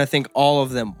only seen I think all of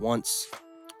them once,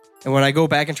 and when I go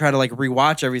back and try to like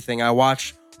rewatch everything, I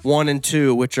watch 1 and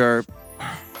 2, which are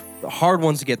the hard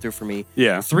ones to get through for me.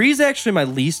 Yeah. 3 is actually my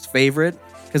least favorite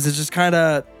because it's just kind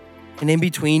of an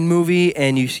in-between movie,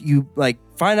 and you like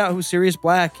find out who Sirius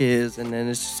Black is, and then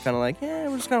it's just kind of like, yeah,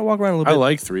 we're just gonna walk around a little I bit.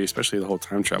 like 3, especially the whole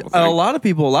time travel thing. A lot of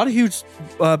people, a lot of huge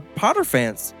Potter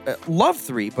fans love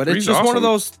 3, but it's 3's just one of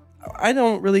awesome. those. I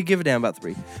don't really give a damn about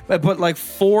 3, but like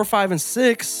 4, 5, and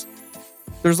 6,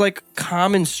 there's like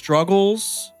common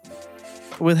struggles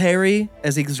with Harry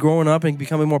as he's growing up and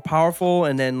becoming more powerful,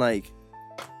 and then like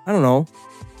I don't know,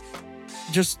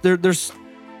 just there's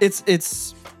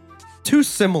it's too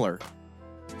similar.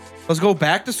 Let's go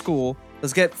back to school.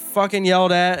 Let's get fucking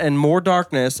yelled at and more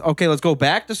darkness. Okay, let's go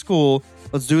back to school.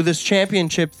 Let's do this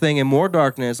championship thing and more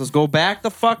darkness. Let's go back to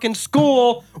fucking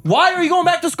school. Why are you going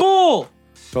back to school?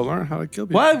 To learn how to kill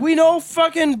people. Why? We know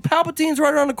fucking Palpatine's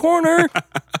right around the corner.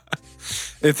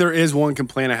 If there is one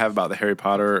complaint I have about the Harry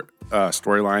Potter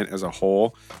storyline as a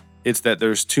whole, it's that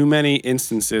there's too many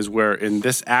instances where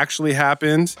this actually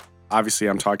happened. Obviously,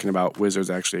 I'm talking about wizards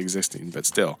actually existing, but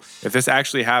still, if this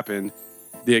actually happened,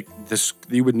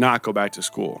 you would not go back to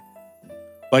school.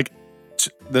 Like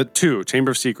the 2,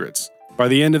 Chamber of Secrets. By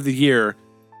the end of the year,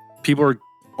 people are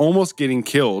almost getting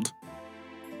killed,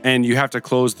 and you have to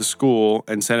close the school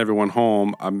and send everyone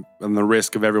home on the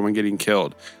risk of everyone getting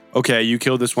killed. Okay, you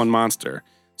killed this one monster.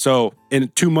 So in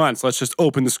 2 months, let's just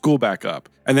open the school back up.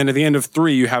 And then at the end of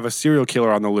 3, you have a serial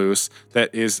killer on the loose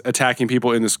that is attacking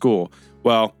people in the school.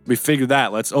 Well, we figured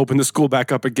that. Let's open the school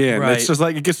back up again. Right. It's just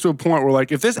like it gets to a point where,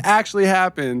 like, if this actually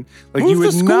happened, like Move you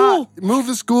would the not school. move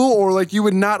the school, or like you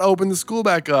would not open the school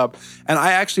back up. And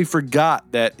I actually forgot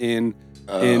that in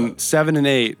 7 and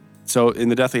 8, so in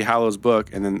the Deathly Hallows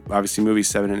book, and then obviously movies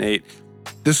 7 and 8,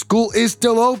 the school is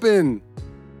still open.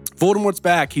 Voldemort's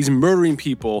back. He's murdering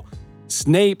people.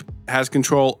 Snape has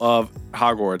control of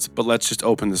Hogwarts, but let's just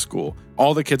open the school.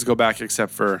 All the kids go back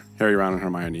except for Harry, Ron, and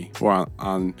Hermione, who are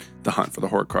on the hunt for the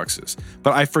Horcruxes.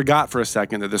 But I forgot for a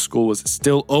second that the school was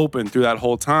still open through that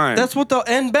whole time. That's what the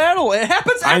end battle. It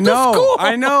happens at I know, the school.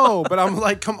 I know, but I'm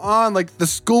like, come on, like the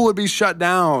school would be shut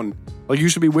down. Like you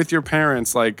should be with your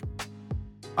parents, like,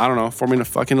 I don't know, forming a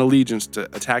fucking allegiance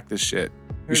to attack this shit.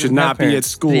 You should not be at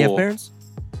school. Did he have parents?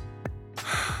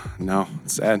 No,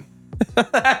 it's sad.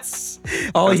 That's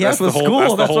all he had That's was the whole- school.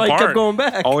 the That's whole why he kept part. going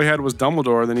back. All he had was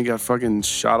Dumbledore, then he got fucking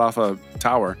shot off a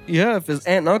tower. Yeah, if his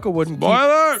aunt and uncle wouldn't keep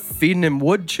Spoiler! feeding him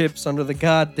wood chips under the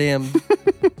goddamn.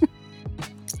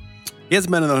 He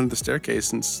hasn't been under the staircase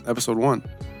since episode 1.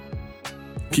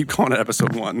 Keep calling it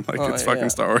episode 1, like Oh, it's yeah. fucking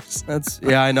Star Wars.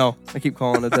 Yeah, I know. I keep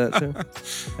calling it that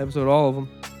too. Episode all of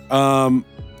them.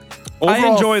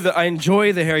 Overall, I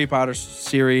enjoy the Harry Potter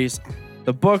series.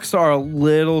 The books are a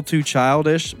little too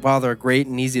childish, while they're great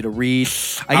and easy to read.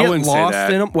 I get wouldn't say lost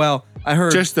that. in them. Well, I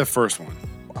heard just the first one.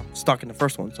 I'm stuck in the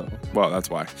first one, so Well, that's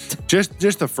why. Just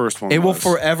the first one. it will was.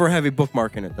 forever have a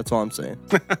bookmark in it. That's all I'm saying.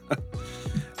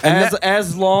 And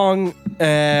as long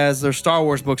as there's Star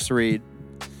Wars books to read.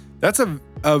 That's a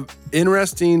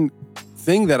interesting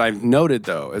thing that I've noted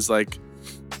though, is like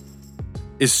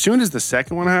as soon as the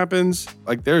second one happens,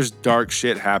 like there's dark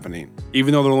shit happening.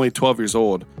 Even though they're only 12 years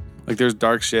old. Like there's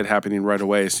dark shit happening right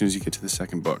away as soon as you get to the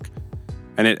second book.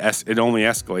 And it only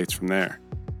escalates from there.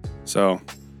 So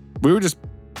we were just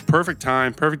perfect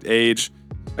time, perfect age.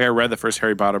 Like I read the first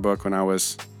Harry Potter book when I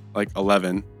was like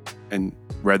 11 and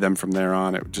read them from there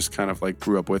on. It just kind of like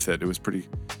grew up with it. It was pretty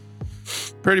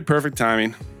perfect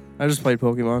timing. I just played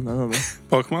Pokemon. I don't know.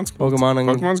 Pokemon's cool.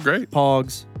 Pokemon's great.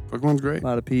 Pogs. Pokemon's great. A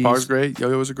lot of P's. Pogs great.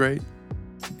 Yo-Yos are great.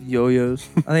 Yo-Yos.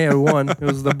 I think I had one. It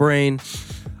was the brain.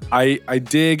 I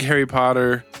dig Harry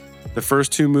Potter. The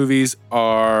first two movies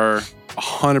are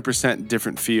 100%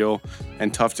 different feel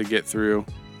and tough to get through.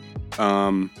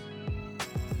 The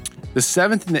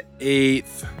 7th and the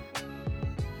 8th.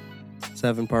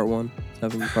 7 part 1.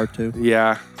 7 part 2.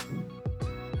 Yeah.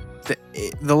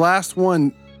 The last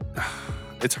one,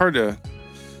 it's hard to...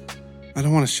 I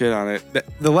don't want to shit on it.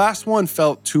 The last one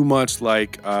felt too much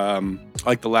like the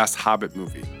last Hobbit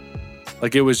movie.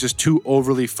 Like it was just too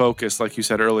overly focused, like you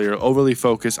said earlier, overly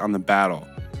focused on the battle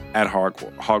at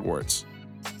Hogwarts,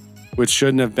 which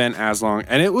shouldn't have been as long.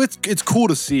 And it's cool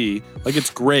to see, like it's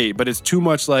great, but it's too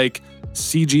much like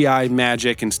CGI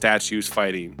magic and statues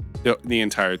fighting the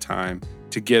entire time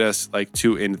to get us like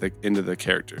too into the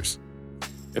characters.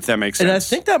 If that makes sense. And I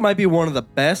think that might be one of the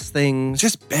best things.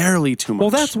 Just barely too much.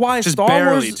 Well, that's why just Star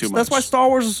barely Wars. Too much. That's why Star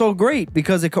Wars is so great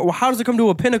because how does it come to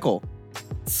a pinnacle?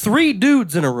 3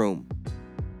 dudes in a room.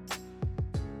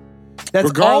 That's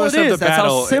Regardless all it of is. the That's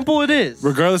battle, how simple it is.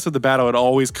 Regardless of the battle, it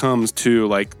always comes to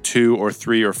like 2 or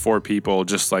 3 or 4 people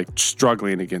just like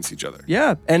struggling against each other.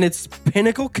 Yeah, and it's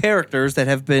pinnacle characters that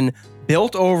have been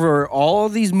built over all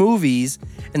of these movies,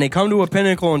 and they come to a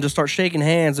pinnacle and just start shaking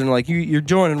hands and like, you're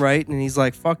joining, right? And he's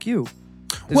like, fuck you.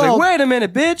 He's like, wait a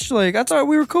minute, bitch. Like, I thought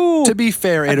we were cool. To be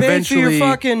fair, it paid eventually... for your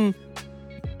fucking...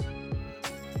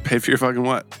 Paid for your fucking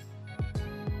what?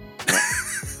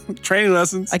 Training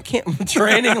lessons. I can't...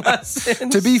 Training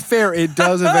lessons. To be fair, it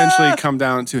does eventually come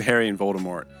down to Harry and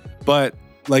Voldemort. But,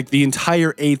 like, the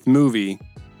entire 8th movie...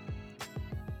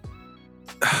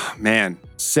 Man,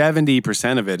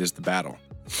 70% of it is the battle.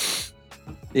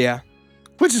 Yeah.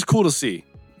 Which is cool to see.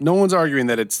 No one's arguing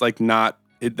that it's, like, not...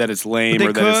 that it's lame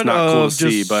or that it's not cool to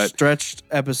see, but... stretched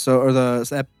episode, or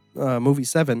the movie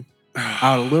 7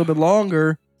 out a little bit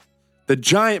longer. The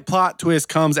giant plot twist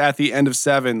comes at the end of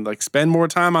 7. Like, spend more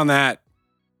time on that.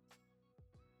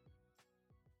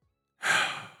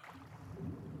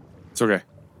 It's okay.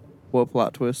 What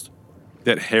plot twist?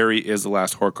 That Harry is the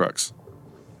last Horcrux.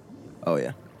 Oh,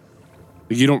 yeah.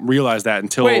 You don't realize that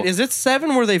until... Wait, is it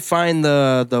 7 where they find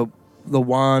the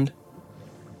wand?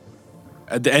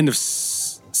 At the end of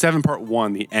 7 part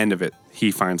 1, the end of it,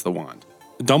 he finds the wand.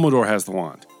 Dumbledore has the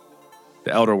wand.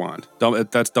 The Elder Wand.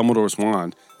 That's Dumbledore's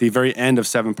wand. The very end of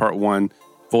 7 part 1,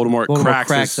 Voldemort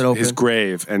cracks his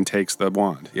grave and takes the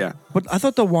wand. Yeah. But I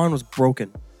thought the wand was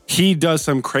broken. He does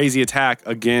some crazy attack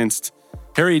against...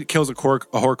 Harry kills a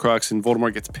Horcrux and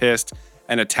Voldemort gets pissed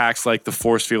and attacks like the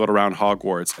force field around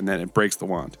Hogwarts, and then it breaks the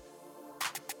wand.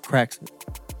 Cracks it.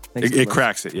 It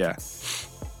cracks it, yeah.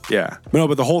 Yeah. No,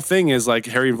 but the whole thing is like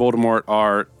Harry and Voldemort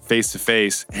are face to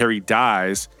face. Harry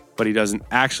dies, but he doesn't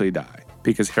actually die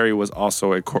because Harry was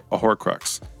also a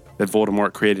Horcrux that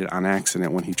Voldemort created on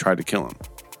accident when he tried to kill him.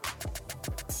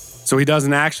 So he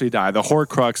doesn't actually die. The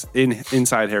Horcrux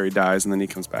inside Harry dies, and then he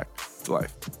comes back to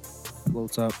life.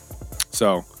 Floats up.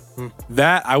 So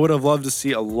that I would have loved to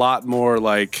see a lot more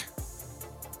like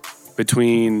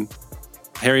between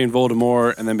Harry and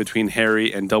Voldemort, and then between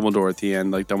Harry and Dumbledore at the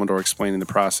end, like Dumbledore explaining the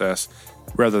process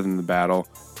rather than the battle.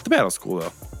 The battle's cool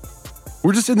though.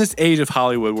 We're just in this age of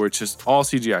Hollywood where it's just all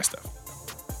CGI stuff.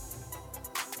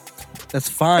 That's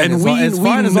fine. And it's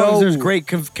fine as long as there's great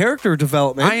character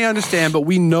development. I understand, but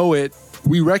we know it.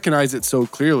 We recognize it so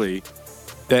clearly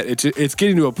that it's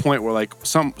getting to a point where like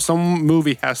some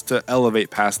movie has to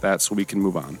elevate past that so we can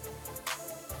move on.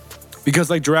 Because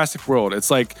like Jurassic World,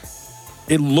 it's like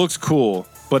it looks cool,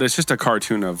 but it's just a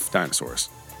cartoon of dinosaurs.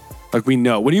 Like we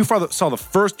know. When you saw the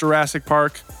first Jurassic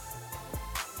Park,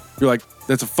 you're like,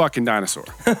 that's a fucking dinosaur.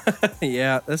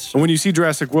 Yeah, that's true. And when you see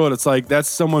Jurassic World, it's like that's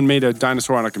someone made a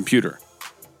dinosaur on a computer.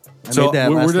 So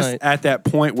we're just at that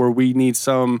point where we need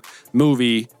some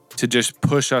movie to just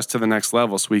push us to the next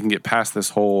level so we can get past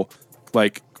this whole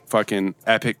like fucking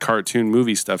epic cartoon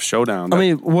movie stuff showdown. I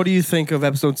mean, what do you think of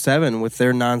episode 7 with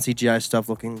their non-CGI stuff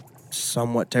looking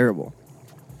somewhat terrible?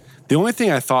 The only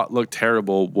thing I thought looked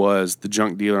terrible was the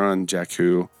junk dealer on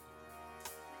Jakku.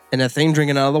 And that thing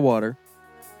drinking out of the water.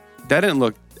 That didn't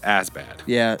look as bad.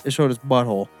 Yeah, it showed his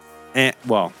butthole. And,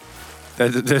 well,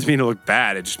 that doesn't mean it looked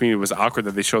bad. It just means it was awkward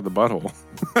that they showed the butthole.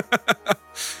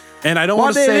 And I don't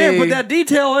want to say... They didn't put that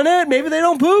detail in it. Maybe they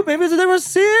don't poop. Maybe they were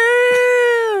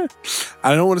sick.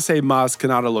 I don't want to say Maz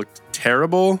Kanata looked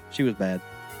terrible. She was bad,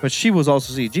 but she was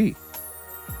also CG.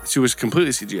 She was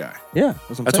completely CGI. Yeah,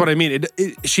 that's what I mean.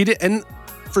 She did, and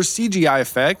for CGI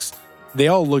effects, they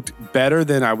all looked better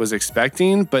than I was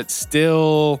expecting, but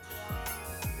still,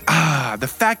 the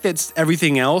fact that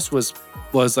everything else was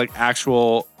like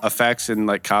actual effects and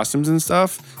like costumes and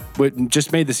stuff, but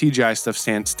just made the CGI stuff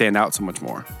stand out so much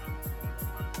more.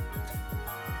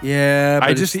 Yeah, but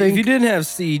I just think if you didn't have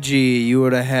CG, you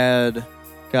would have had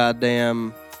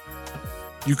goddamn.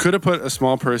 You could have put a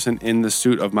small person in the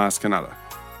suit of Maz Kanata,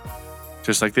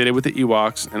 just like they did with the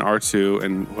Ewoks and R2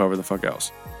 and whoever the fuck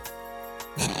else.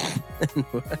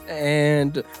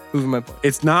 And moving my point.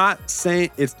 It's not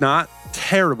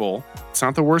terrible. It's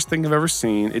not the worst thing I've ever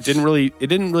seen. It didn't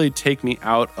really take me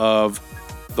out of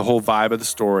the whole vibe of the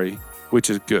story, which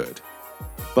is good.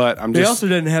 But They also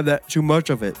didn't have that too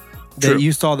much of it. True. That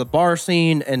you saw the bar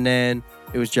scene and then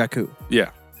it was Jakku.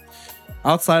 Yeah.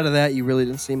 Outside of that, you really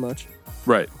didn't see much.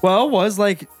 Right. Well, was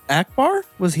like Akbar?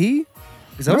 Was he?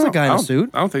 Because that was a guy in a suit.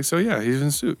 I don't think so. Yeah, he's in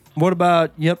a suit. What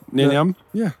about Nanyam?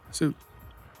 Yeah, suit.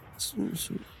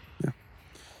 Yeah.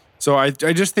 So I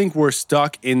just think we're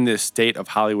stuck in this state of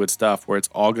Hollywood stuff where it's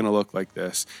all going to look like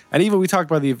this. And even we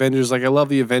talked about the Avengers. Like, I love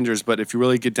the Avengers, but if you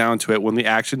really get down to it, when the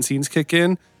action scenes kick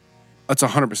in, it's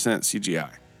 100% CGI.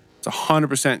 It's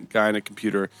 100% guy in a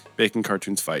computer making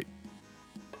cartoons fight.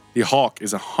 The Hulk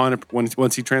is 100.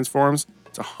 Once he transforms,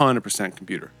 it's 100%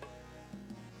 computer.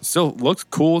 It still looks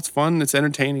cool. It's fun. It's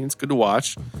entertaining. It's good to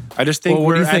watch. I just think. Well,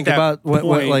 what do you think about what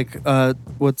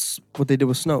they did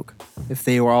with Snoke? If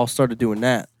they were all started doing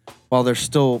that, while there's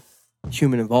still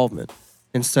human involvement,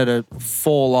 instead of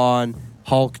full on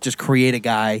Hulk, just create a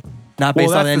guy, not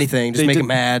based on anything, just make him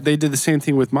mad. They did the same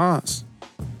thing with Maz.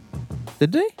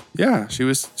 Did they? Yeah, she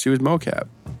was mocap.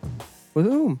 With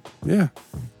whom? Yeah.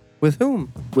 With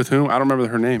whom? With whom? I don't remember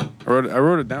her name. I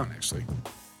wrote it down actually.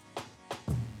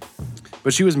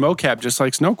 But she was mocap just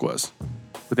like Snoke was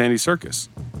with Andy Serkis.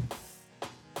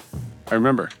 I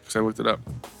remember because I looked it up.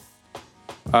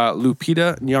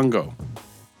 Lupita Nyong'o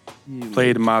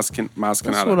played Maz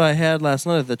Kanata. That's what I had last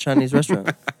night at the Chinese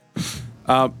restaurant.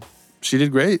 She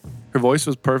did great. Her voice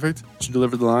was perfect. She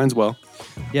delivered the lines well.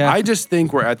 Yeah. I just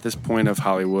think we're at this point of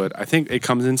Hollywood. I think it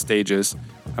comes in stages,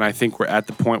 and I think we're at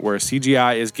the point where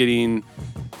CGI is getting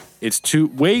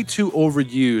way too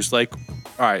overused. Like,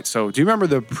 all right, so do you remember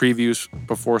the previews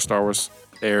before Star Wars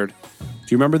aired? Do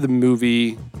you remember the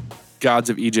movie Gods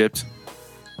of Egypt?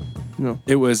 No.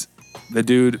 It was the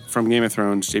dude from Game of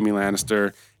Thrones, Jaime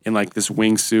Lannister, in like this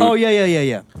wingsuit. Oh,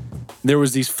 yeah. There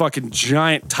was these fucking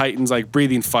giant titans like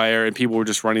breathing fire and people were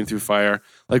just running through fire.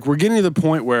 Like, we're getting to the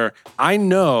point where I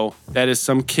know that is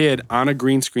some kid on a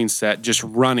green screen set just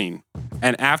running.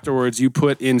 And afterwards you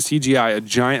put in CGI a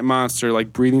giant monster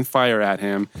like breathing fire at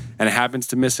him and it happens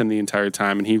to miss him the entire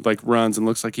time. And he like runs and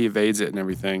looks like he evades it and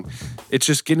everything. It's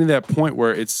just getting to that point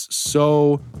where it's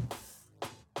so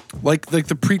like the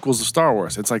prequels of Star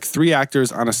Wars. It's like 3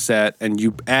 actors on a set and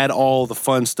you add all the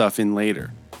fun stuff in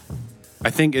later. I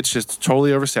think it's just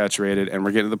totally oversaturated, and we're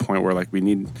getting to the point where like we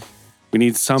need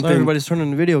something. So everybody's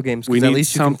turning to video games. We At need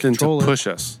least you can something to control push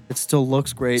us. It still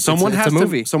looks great. Someone it's has a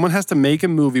movie. Someone has to make a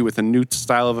movie with a new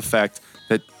style of effect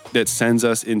that sends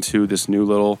us into this new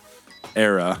little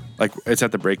era. Like, it's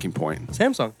at the breaking point.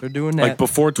 Samsung, they're doing that. Like,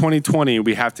 before 2020,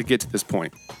 we have to get to this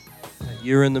point.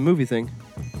 You're in the movie thing.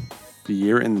 The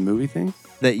year in the movie thing?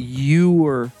 That you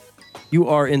are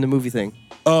in the movie thing.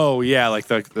 Oh yeah, like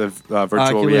the virtual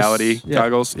Oculus, reality yeah.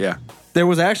 goggles. Yeah. There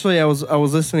was actually I was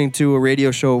listening to a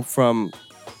radio show from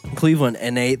Cleveland,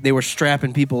 and they were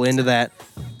strapping people into that,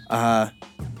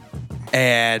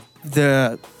 and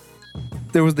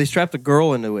they strapped a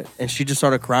girl into it, and she just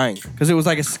started crying because it was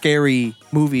like a scary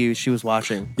movie she was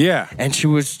watching. Yeah. And she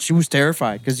was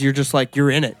terrified because you're just like,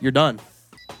 you're in it, you're done.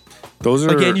 Those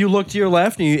are Again, you look to your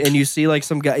left and you see like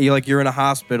some guy. You're in a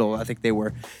hospital. I think they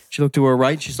were. She looked to her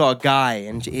right. And she saw a guy,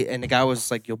 and the guy was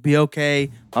like, "You'll be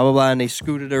okay." Blah blah blah. And they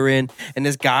scooted her in, and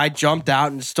this guy jumped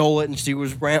out and stole it, and she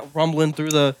was rumbling through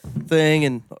the thing.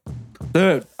 And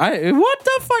dude, what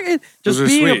the fuck? Just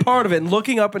being sweet. a part of it and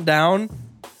looking up and down.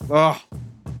 Oh,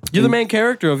 you're the main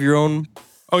character of your own.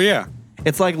 Oh yeah.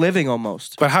 It's like living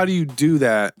almost. But how do you do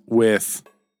that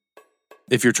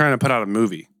if you're trying to put out a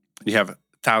movie? You have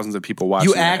thousands of people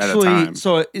watching at a time.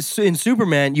 So in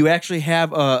Superman, you actually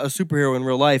have a superhero in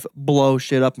real life blow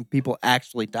shit up and people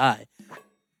actually die.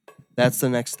 That's the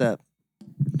next step.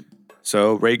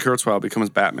 So Ray Kurzweil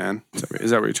becomes Batman. Is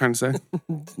that what you're trying to say?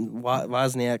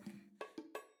 Wozniak.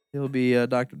 He'll be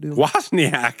Dr. Doom.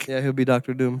 Wozniak? Yeah, he'll be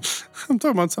Dr. Doom. I'm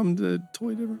talking about something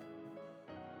totally different.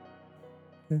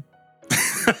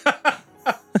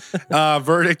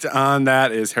 Verdict on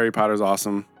that is Harry Potter's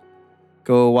awesome.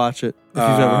 Go watch it if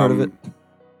you've never heard of it.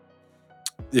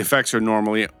 The effects are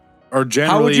generally pretty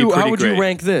How would great. you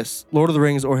rank this? Lord of the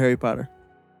Rings or Harry Potter?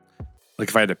 Like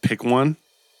if I had to pick one?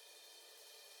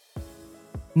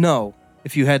 No,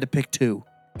 if you had to pick two.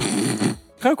 What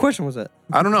kind of question was that?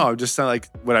 I don't know. I'm just like,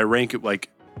 would I rank it like,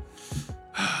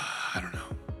 I don't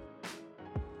know.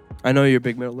 I know you're a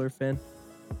big Middle Earth fan.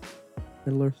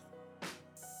 Middle Earth.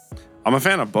 I'm a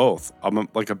fan of both. I'm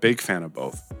a big fan of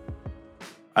both.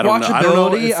 I don't know.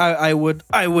 Watchability,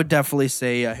 I would definitely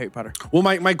say Harry Potter. Well,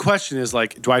 my question is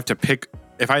like, do I have to pick,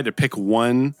 if I had to pick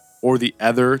one or the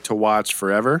other to watch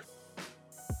forever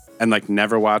and like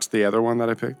never watch the other one that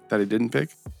I didn't pick?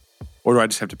 Or do I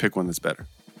just have to pick one that's better?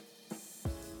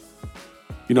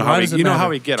 You know how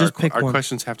we get Just our pick one.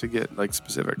 questions have to get like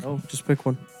specific. Oh, just pick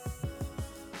one.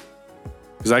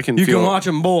 Because I can You feel can watch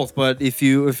them both, but if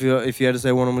you had to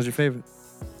say one of them was your favorite,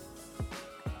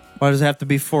 why does it have to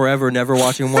be forever, never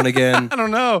watching one again? I don't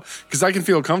know. Because I can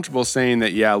feel comfortable saying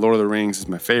that, yeah, Lord of the Rings is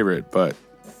my favorite, but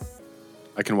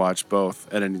I can watch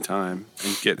both at any time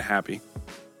and get happy.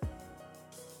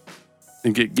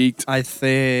 And get geeked. I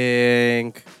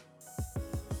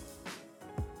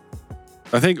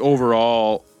think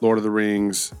overall, Lord of the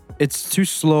Rings. it's too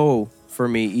slow for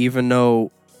me, even though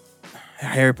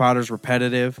Harry Potter's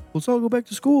repetitive. Let's all go back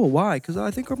to school. Why? Because I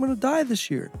think I'm going to die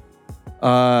this year.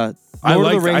 I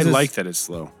like that it's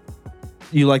slow.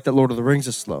 You like that Lord of the Rings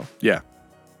is slow? Yeah.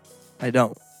 I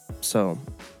don't. So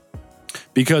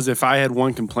Because if I had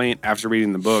one complaint after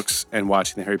reading the books and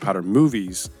watching the Harry Potter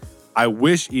movies, I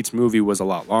wish each movie was a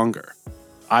lot longer.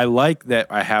 I like that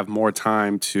I have more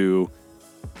time to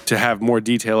have more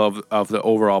detail of the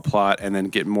overall plot and then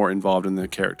get more involved in the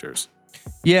characters.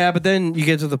 yeah, but then you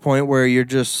get to the point where you're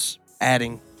just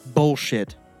adding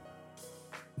bullshit,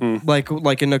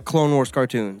 like in the Clone Wars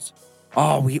cartoons.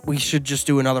 Oh, we should just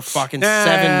do another fucking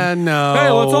 7. No. Hey,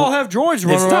 let's all have droids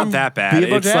run It's around. not that bad. Be a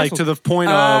bunch It's of like assholes. to the point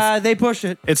of... They push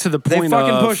it. It's to the They point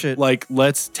fucking of, push it. like,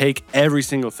 let's take every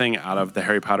single thing out of the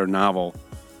Harry Potter novel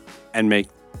and make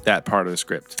that part of the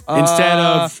script. Instead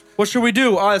of... What should we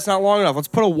do? Oh, it's not long enough. Let's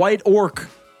put a white orc.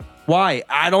 Why?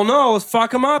 I don't know. Let's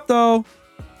fuck him up, though.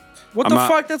 What the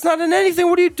fuck? That's not in anything.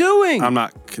 What are you doing? I'm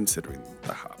not considering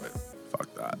The Hobbit.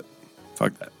 Fuck that.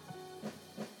 Fuck that.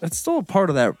 That's still a part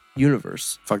of that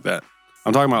universe. Fuck that.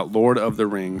 I'm talking about Lord of the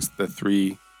Rings, the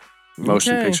 3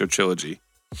 motion Okay. picture trilogy,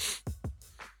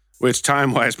 which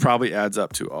time-wise probably adds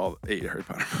up to all 8 Harry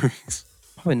Potter movies.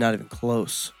 Probably not even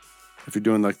close. If you're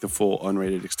doing like the full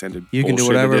unrated extended You can do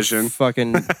bullshit whatever edition.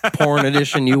 fucking porn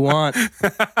edition you want.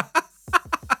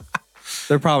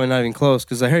 They're probably not even close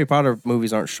because the Harry Potter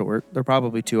movies aren't short. They're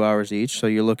probably 2 hours each. So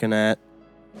you're looking at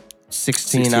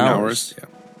 16 hours. Yeah.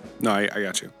 No, I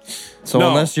got you. So No.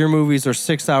 unless your movies are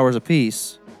 6 hours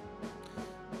apiece,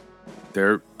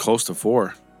 They're close to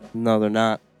 4. no, they're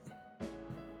not.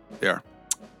 They are.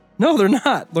 No, they're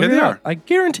not. Look Yeah, it they up. are. I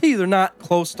guarantee they're not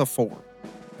close to 4.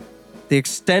 The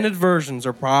extended versions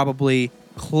are probably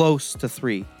close to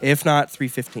 3, if not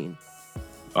 3:15.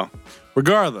 Oh,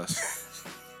 regardless,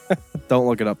 Don't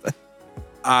look it up then.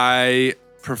 I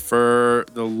prefer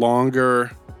the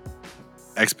longer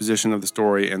exposition of the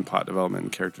story and plot development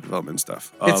and character development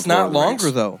stuff. It's not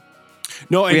longer though.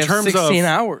 No, We in have terms 16 of,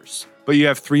 hours. but you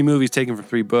have 3 movies taken from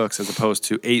 3 books as opposed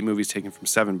to 8 movies taken from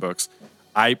 7 books.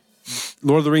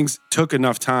 Lord of the Rings took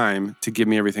enough time to give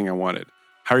me everything I wanted.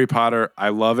 Harry Potter, I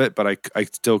love it, but I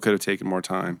still could have taken more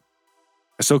time.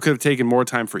 I still could have taken more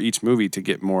time for each movie to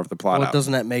get more of the plot Well, out.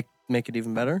 doesn't that make it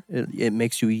even better? It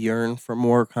makes you yearn for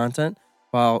more content.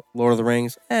 While Lord of the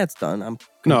Rings, it's done. I'm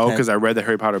No, content. because I read the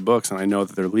Harry Potter books and I know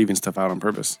that they're leaving stuff out on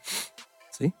purpose.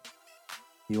 See,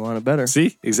 you want it better.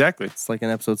 See? Exactly. It's like in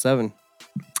episode 7.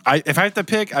 If I have to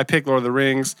pick, I pick Lord of the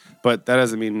Rings, but that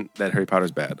doesn't mean that Harry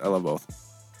Potter's bad. I love both.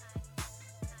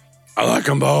 I like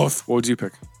them both. What would you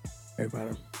pick? Harry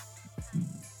Potter.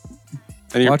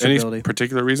 Any Watchability.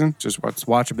 particular reason? Just watch. It's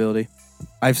watchability.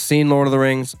 I've seen Lord of the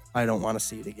Rings. I don't want to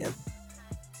see it again.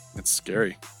 It's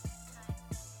scary.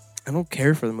 I don't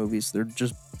care for the movies. They're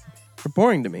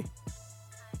boring to me.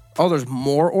 Oh, there's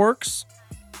more orcs?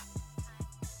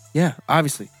 Yeah,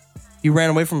 obviously. You ran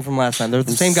away from last time. They're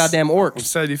the same goddamn I'm orcs.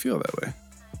 sad you feel that way.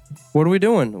 What are we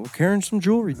doing? We're carrying some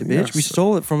jewelry, bitch. Yes. We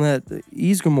stole it from that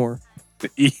Isgramor.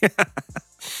 Yeah.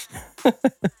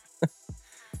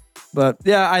 But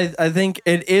yeah, I think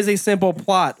it is a simple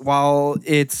plot. While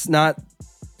it's not,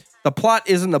 the plot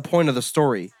isn't the point of the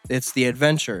story. It's the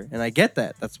adventure. And I get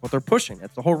that. That's what they're pushing.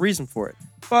 That's the whole reason for it.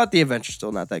 But the adventure's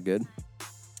still not that good.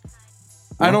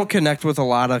 I don't connect with a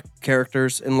lot of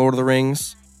characters in Lord of the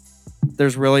Rings.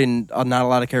 there's really not a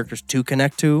lot of characters to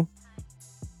connect to.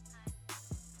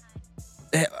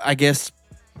 I guess,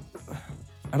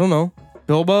 I don't know,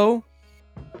 Bilbo.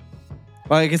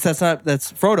 Well, I guess that's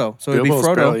Frodo. So it'd be Bilbo's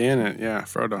Frodo. barely in it. Yeah,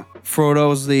 Frodo.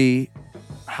 Frodo's the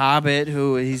Hobbit,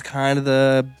 who he's kind of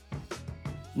the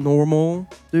normal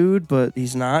dude, but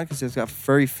he's not because he's got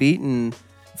furry feet and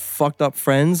fucked up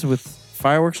friends with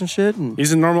fireworks and shit. And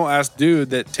He's a normal ass dude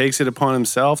that takes it upon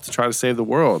himself to try to save the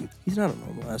world. he's not a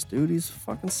normal ass dude. He's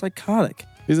fucking psychotic.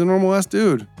 He's a normal ass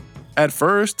dude. At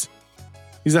first,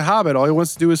 he's a hobbit. All he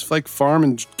wants to do is like farm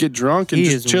and get drunk and He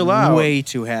just is chill out. way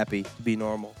too happy to be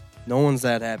normal. No one's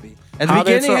that happy. At the Hobbits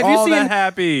beginning, are have you all seen? that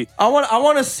happy. I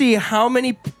want to see how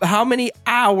many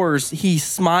hours he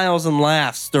smiles and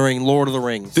laughs during Lord of the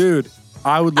Rings. Dude,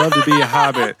 I would love to be a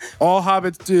hobbit. All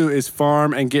hobbits do is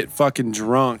farm and get fucking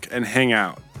drunk and hang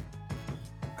out.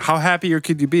 How happier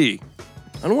could you be?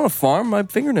 I don't want to farm. My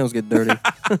fingernails get dirty.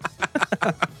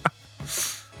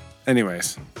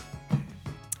 Anyways,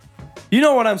 You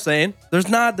know what I'm saying? There's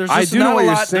I just do know not what a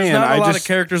you're lot. saying. There's not I a lot of just-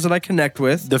 characters that I connect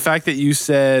with. the fact that you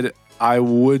said I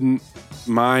wouldn't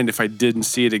mind if I didn't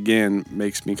see it again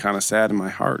makes me kind of sad in my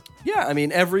heart. Yeah, I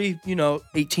mean, every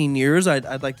 18 years,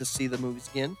 I'd like to see the movies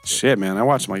again. Shit, man. I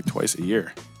watch them like twice a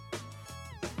year.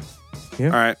 Yeah.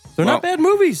 All right. They're well, not bad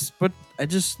movies, but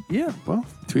Well,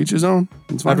 to each his own.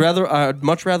 It's fine. I'd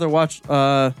much rather watch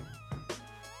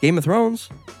Game of Thrones.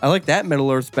 I like that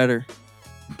Middle Earth better.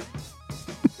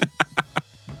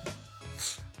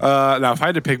 Now, if I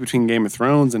had to pick between Game of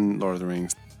Thrones and Lord of the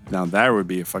Rings, now that would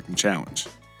be a fucking challenge.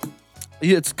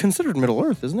 Yeah, it's considered Middle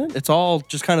Earth, isn't it? It's all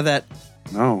just kind of that.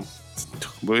 No, it's a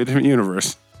completely different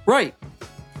universe. Right.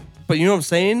 But you know what I'm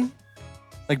saying?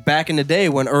 Like back in the day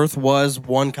when Earth was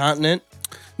one continent.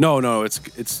 No,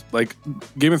 it's like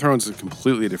Game of Thrones is a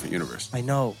completely different universe. I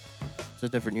know. It's a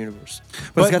different universe.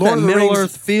 But it's got Lord that of the Middle Rings-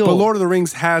 Earth feel. But Lord of the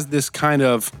Rings has this kind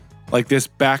of like this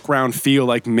background feel,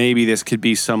 like maybe this could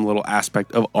be some little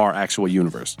aspect of our actual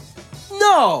universe.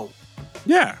 No.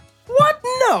 Yeah, What?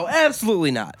 No,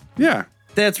 absolutely not. yeah.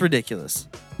 That's ridiculous.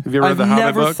 Have you ever read I've the Hobbit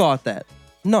never book? thought that.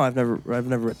 No, I've never read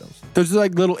those. There's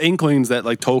like little inklings that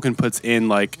like Tolkien puts in,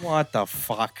 like What the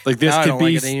fuck? like this Now I could don't be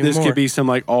like it this anymore. could be some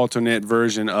like alternate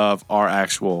version of our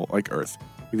actual like Earth.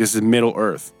 Like, this is Middle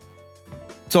Earth.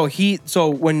 So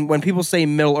when people say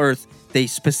Middle Earth, they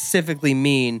specifically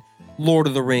mean Lord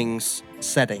of the Rings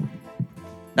setting.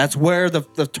 That's where the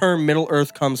term Middle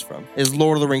Earth comes from. Is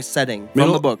Lord of the Rings setting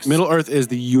from the books. Middle Earth is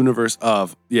the universe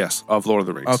of Lord of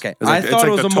the Rings. Okay, It's like- I it's thought like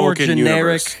it was the a more Tolkien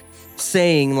generic universe.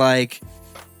 saying, like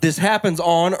this happens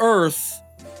on Earth,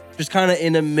 just kind of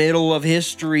in the middle of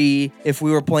history. If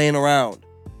we were playing around,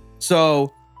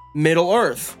 so Middle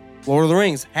Earth, Lord of the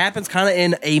Rings happens kind of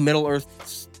in a Middle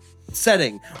Earth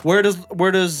setting. Where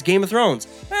does Game of Thrones?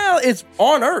 Well, it's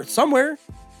on Earth somewhere,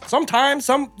 sometime,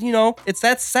 it's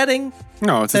that setting.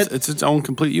 No, it's its own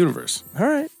complete universe. All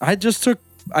right, I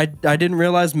didn't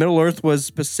realize Middle Earth was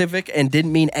specific and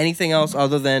didn't mean anything else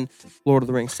other than Lord of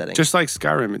the Rings setting. Just like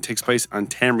Skyrim, it takes place on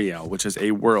Tamriel, which is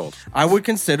a world. I would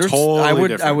consider Totally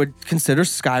different. I would consider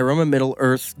Skyrim a Middle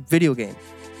Earth video game.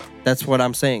 That's what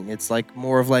I'm saying. It's like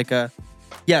more of like a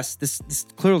yes, this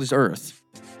clearly is Earth.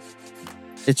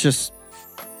 It's just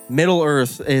Middle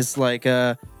Earth is like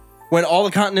when all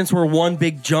the continents were one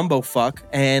big jumbo fuck,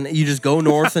 and you just go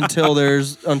north until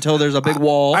there's a big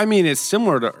wall. I mean, it's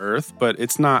similar to Earth, but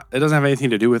it's not. It doesn't have anything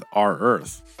to do with our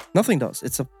Earth. Nothing does.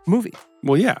 It's a movie.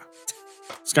 Well, yeah.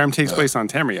 Skyrim takes place on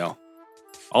Tamriel.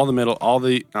 Not Middle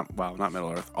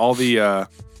Earth. All the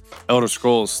Elder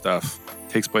Scrolls stuff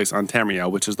takes place on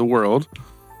Tamriel, which is the world,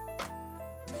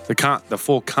 the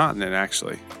full continent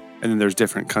actually. And then there's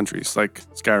different countries. Like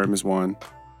Skyrim is one,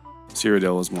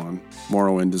 Cyrodiil is one,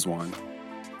 Morrowind is one,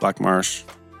 Black Marsh,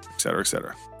 etc.,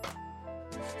 etc.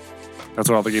 That's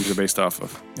what all the games are based off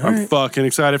of. I'm right. fucking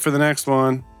excited for the next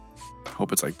one.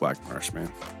 Hope it's like Black Marsh,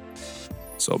 man.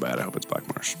 So bad. I hope it's Black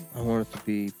Marsh. I want it to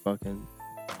be fucking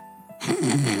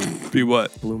Be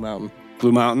what? Blue Mountain.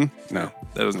 Blue Mountain? No,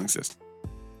 that doesn't exist.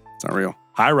 It's not real.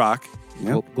 High Rock.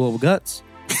 Yeah. Global Guts.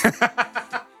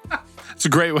 It's a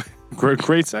great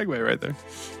segue right there.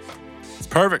 It's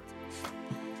perfect.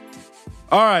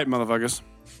 All right, motherfuckers.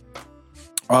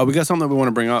 We got something that we want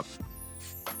to bring up.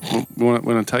 We want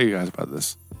to tell you guys about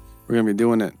this. We're going to be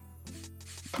doing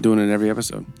it every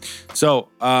episode. So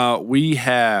we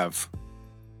have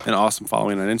an awesome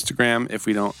following on Instagram, if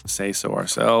we don't say so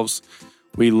ourselves.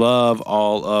 We love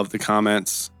all of the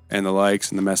comments and the likes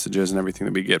and the messages and everything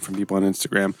that we get from people on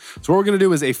Instagram. So what we're going to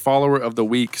do is a follower of the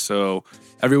week. So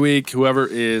every week, whoever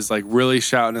is like really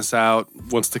shouting us out,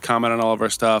 wants to comment on all of our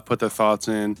stuff, put their thoughts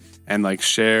in, and like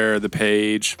share the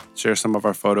page, share some of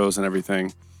our photos and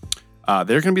everything.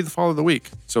 They're going to be the follower of the week.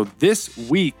 So this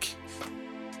week,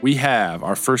 we have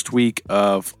our first week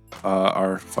of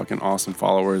our fucking awesome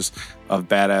followers of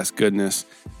badass goodness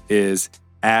is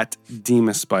at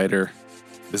Dima Spider.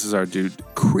 This is our dude,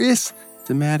 Chris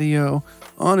DiMatteo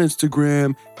on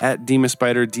Instagram at Dima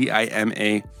Spider,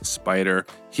 Dima Spider.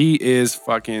 He is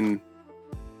fucking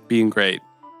being great.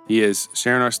 He is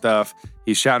sharing our stuff.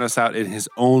 He's shouting us out in his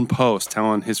own post,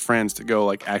 telling his friends to go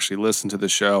like actually listen to the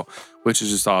show, which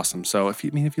is just awesome. So if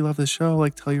you love this show,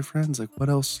 like tell your friends, like what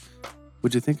else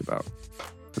would you think about?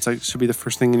 It's like, it should be the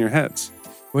first thing in your heads.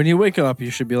 When you wake up, you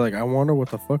should be like, I wonder what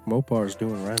the fuck Mopar is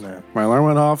doing right now. My alarm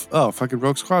went off. Oh, fucking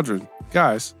Rogue Squadron.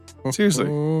 Guys, seriously.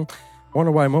 I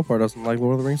wonder why Mopar doesn't like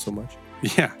Lord of the Rings so much.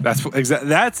 Yeah, that's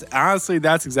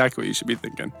exactly what you should be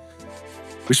thinking.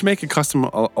 We should make a custom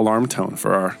alarm tone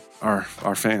for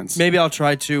our fans. Maybe I'll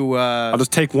try to... I'll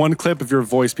just take one clip of your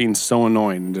voice being so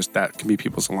annoying and just that can be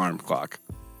people's alarm clock.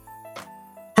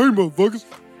 Hey, motherfuckers.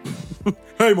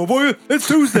 Hey, my boy, it's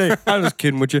Tuesday. I'm just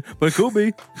kidding with you, but it could be.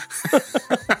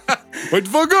 Wake the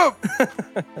fuck up.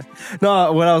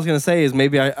 No, what I was going to say is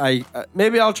maybe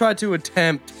maybe I'll try to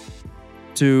attempt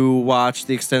to watch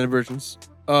the extended versions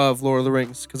of Lord of the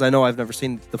Rings, because I know I've never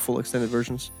seen the full extended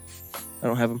versions. I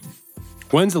don't have them.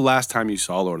 When's the last time you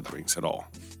saw Lord of the Rings at all?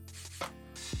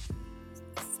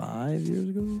 5 years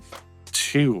ago?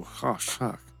 2. Oh,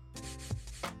 fuck.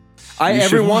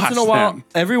 Every once in a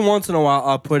while,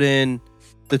 I'll put in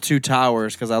the Two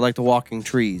Towers because I like the walking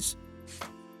trees,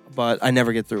 but I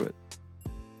never get through it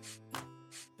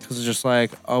because it's just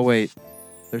like, oh wait,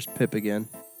 there's Pip again.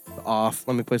 Off.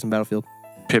 Let me play some Battlefield.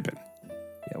 Pippin.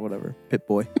 Yeah, whatever. Pip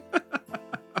boy.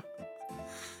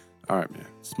 All right, man.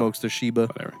 Smokes the Sheba.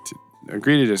 Whatever.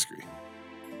 Agree to disagree.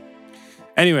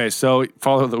 Anyway, so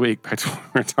follow the week. Back to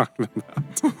what we're talking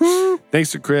about.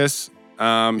 Thanks to Chris.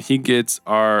 He gets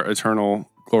our eternal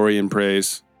glory and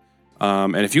praise.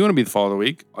 And if you want to be the follow of the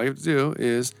week, all you have to do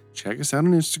is check us out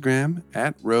on Instagram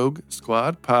at Rogue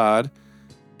Squad Pod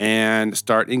and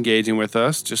start engaging with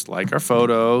us. Just like our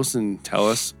photos and tell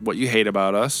us what you hate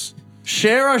about us.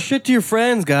 Share our shit to your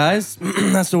friends, guys.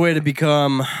 That's the way to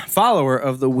become follower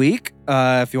of the week.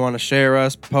 If you want to share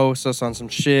us, post us on some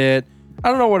shit. I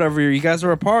don't know, whatever you guys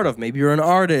are a part of. Maybe you're an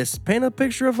artist. Paint a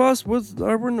picture of us with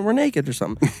we're naked or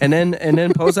something, and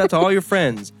then post that to all your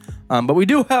friends. But we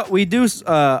do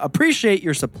appreciate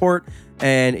your support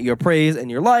and your praise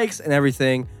and your likes and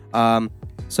everything.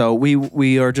 So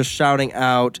we are just shouting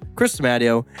out Chris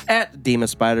DiMatteo at Dima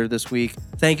Spider this week.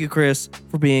 Thank you, Chris,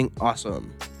 for being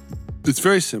awesome. It's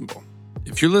very simple.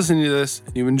 If you're listening to this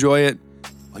and you enjoy it,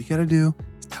 all you gotta do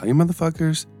is tell your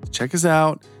motherfuckers, check us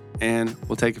out, and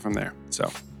we'll take it from there.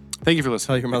 So, thank you for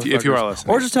listening. Tell your motherfuckers. If you are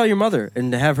listening. Or just tell your mother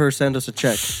and have her send us a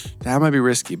check. That might be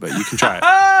risky, but you can try it.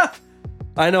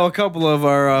 I know a couple of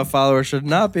our followers should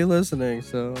not be listening,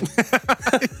 so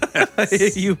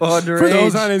you underage. For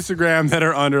those on Instagram that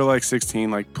are under like 16,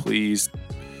 like please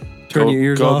turn your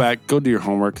ears off. Go back, go do your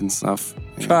homework and stuff.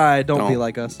 Try, don't be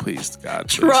like us. Please, God.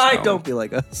 Try, don't be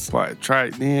like us.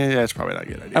 Try. Yeah, it's probably not a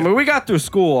good idea. I mean, we got through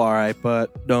school all right,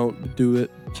 but don't do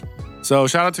it. So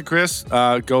shout out to Chris.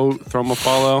 Go throw him a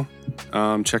follow.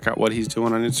 Check out what he's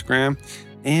doing on Instagram.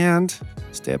 And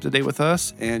stay up to date with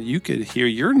us. And you could hear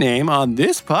your name on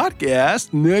this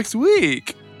podcast next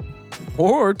week.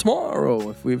 Or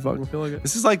tomorrow, if we fucking feel like it.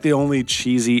 This is like the only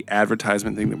cheesy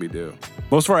advertisement thing that we do.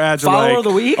 Most of our ads are Follower like, of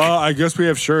the week? I guess we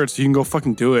have shirts. You can go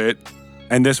fucking do it.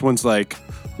 And this one's like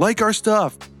our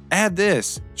stuff. Add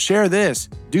this. Share this.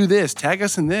 Do this. Tag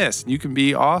us in this. You can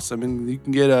be awesome and you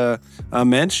can get a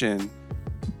mention.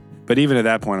 But even at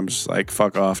that point, I'm just like,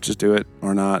 fuck off. Just do it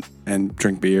or not and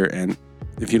drink beer. And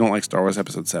if you don't like Star Wars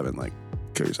Episode 7, like,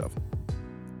 kill yourself.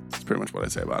 That's pretty much what I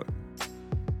say about it.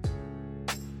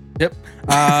 Yep.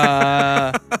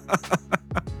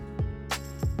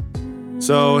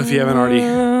 So if you haven't already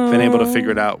been able to figure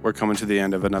it out, we're coming to the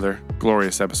end of another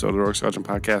glorious episode of the Rogue Squadron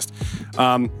podcast.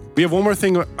 We have one more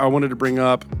thing I wanted to bring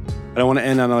up. I don't want to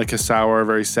end on like a sour,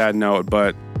 very sad note,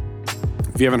 but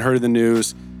if you haven't heard of the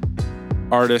news,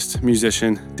 artist,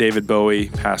 musician David Bowie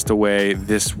passed away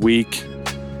this week.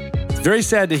 It's very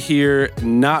sad to hear,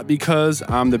 not because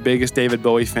I'm the biggest David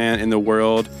Bowie fan in the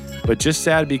world, but just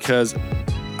sad because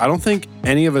I don't think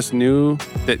any of us knew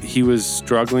that he was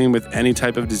struggling with any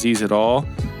type of disease at all.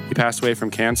 He passed away from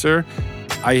cancer.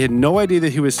 I had no idea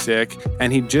that he was sick,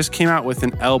 and he just came out with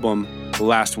an album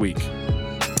last week.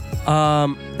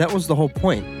 That was the whole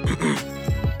point.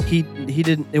 he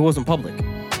didn't. It wasn't public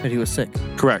that he was sick.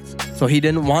 Correct. So he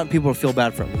didn't want people to feel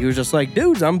bad for him. He was just like,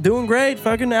 dudes, I'm doing great.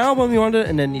 Fucking album, you want to?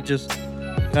 And then he just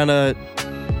kind of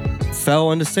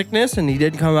fell into sickness, and he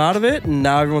didn't come out of it. And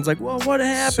now everyone's like, well, what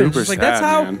happened? Super Just like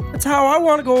sad, that's how I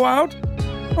want to go out.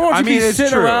 I want you to be it's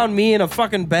sitting true. around me in a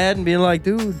fucking bed and being like,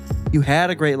 dude, you had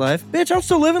a great life. Bitch, I'm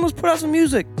still living. Let's put out some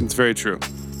music. It's very true.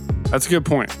 That's a good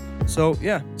point. So,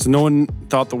 yeah, So no one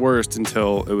thought the worst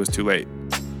until it was too late.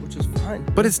 which is fine.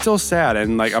 But it's still sad,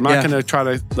 and like I'm not Yeah. gonna try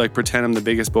to like pretend I'm the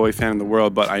biggest Bowie fan in the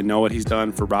world, but I know what he's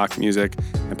done for rock music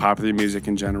and popular music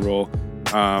in general.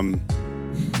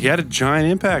 He had a giant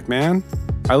impact, man.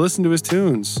 I listen to his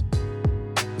tunes.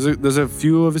 There's a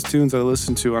few of his tunes that I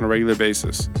listen to on a regular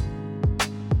basis.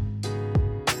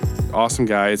 Awesome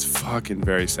guy. It's fucking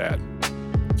very sad.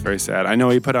 It's very sad. I know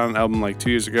he put out an album like 2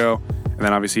 years ago, and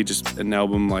then obviously just an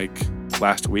album like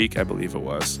last week, I believe it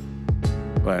was.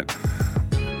 But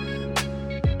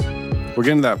we're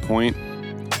getting to that point.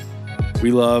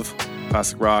 We love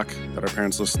classic rock that our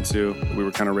parents listened to, that we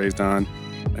were kind of raised on.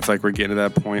 I feel like we're getting to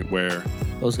that point where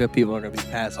Those good people are going to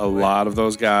be passing a away. lot of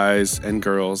those guys and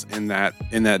girls in that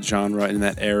genre, in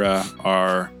that era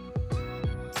are,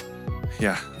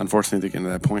 unfortunately they're getting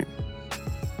to that point.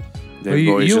 Well, David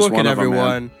Bowie's you just look one at of them, man.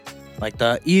 everyone,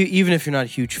 like even if you're not a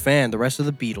huge fan, the rest of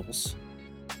the Beatles,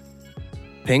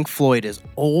 Pink Floyd is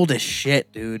old as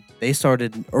shit, dude. They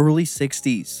started in early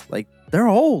 60s. Like, they're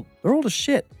old. They're old as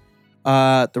shit.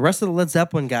 The rest of the Led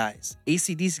Zeppelin guys,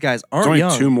 AC/DC guys There's aren't only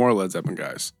young. 2 more Led Zeppelin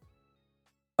guys.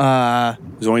 Uh,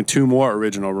 There's only 2 more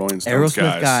original Rolling Stones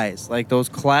Aerosmith guys, like those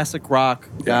classic rock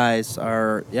guys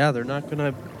are, they're not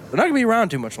gonna be around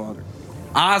too much longer.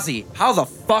 Ozzy, how the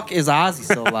fuck is Ozzy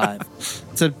still alive?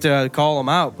 to call him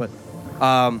out, but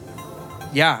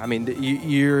I mean,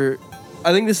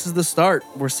 I think this is the start.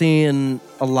 We're seeing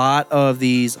a lot of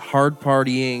these hard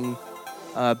partying,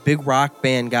 big rock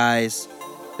band guys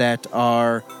that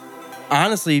are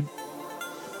honestly,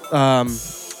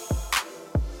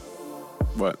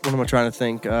 What? am I trying to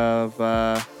think of?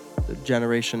 The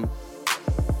generation.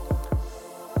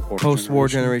 Post-war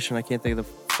generation. I can't think of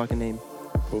the fucking name.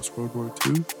 Post-World War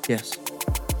II? Yes.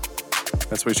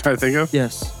 That's what you're trying to think of?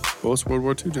 Yes. Post-World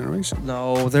War II generation.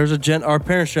 No, there's our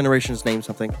parents' generation is named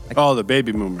something. Oh, the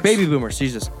baby boomers. Baby boomers,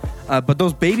 Jesus. But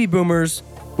those baby boomers,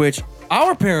 which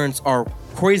our parents are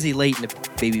crazy late in the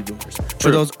baby boomers. True.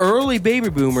 But those early baby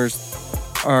boomers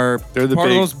are They're the part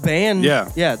big- of those band,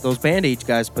 Yeah. those band age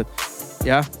guys. But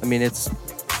yeah, I mean, it's,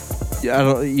 I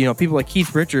don't, people like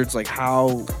Keith Richards, like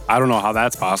how, I don't know how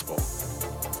that's possible,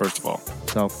 first of all.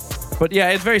 so, but yeah,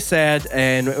 it's very sad,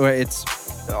 and it's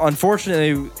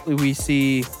unfortunately we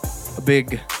see a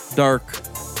big dark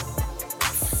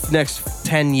next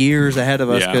 10 years ahead of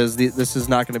us, Yeah. because this is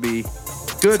not going to be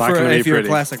good not for gonna be if you're pretty.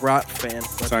 a classic rock fan.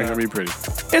 But, It's not going to be pretty.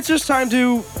 it's just time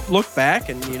to look back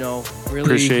and really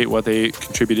Appreciate what they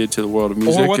contributed to the world of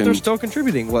music. or what and they're still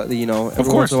contributing. What every course.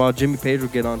 once in a while, Jimmy Page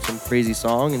would get on some crazy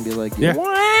song and be like, Yeah.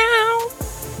 wow,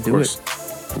 do it.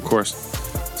 Of course.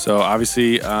 So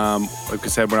obviously, like I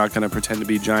said, we're not going to pretend to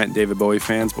be giant David Bowie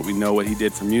fans, but we know what he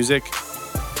did for music.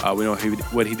 We know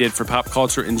what he did for pop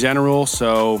culture in general.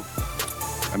 So,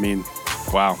 I mean,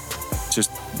 wow. Just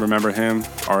remember him.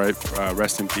 All right,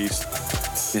 rest in peace,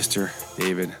 Mr.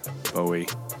 David Bowie.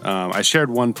 I shared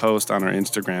one post on our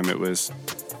Instagram. It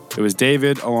was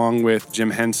David along with Jim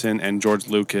Henson and George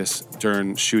Lucas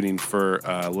during shooting for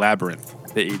Labyrinth,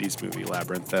 the 80s movie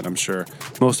Labyrinth that I'm sure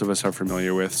most of us are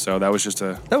familiar with. So that was just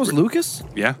That was Lucas?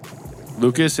 yeah,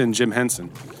 Lucas and Jim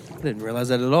Henson. I didn't realize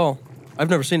that at all. I've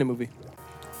never seen a movie.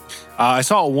 I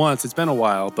saw it once. It's been a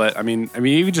while, but I mean,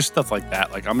 even just stuff like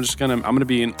that. Like I'm gonna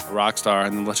be a rock star,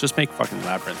 and then let's just make fucking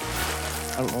Labyrinth.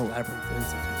 I don't know what Labyrinth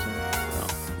is. That's what I'm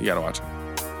saying. You gotta watch it.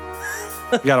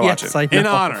 You gotta watch Yes, it. I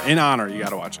know. In honor, you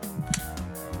gotta watch it.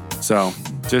 So,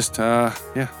 just yeah.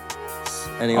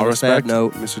 Ending All on a sad respect,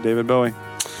 note. Mr. David Bowie.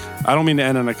 I don't mean to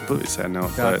end on a completely sad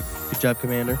note, Good job,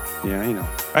 Commander. but yeah,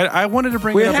 I wanted to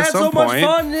bring We it up had at some so point. much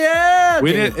fun, yeah.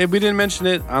 We David. didn't mention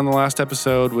it on the last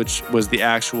episode, which was the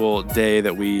actual day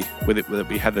that we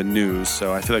had the news.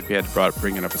 So I feel like we had to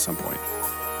bring it up at some point.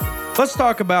 Let's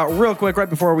talk about real quick right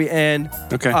before we end.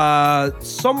 Okay.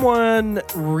 Someone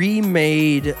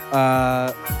remade the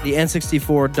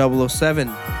N64 007.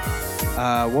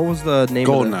 What was the name?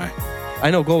 GoldenEye. I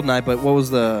know GoldenEye, but what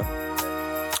was the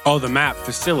Oh, the map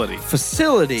facility.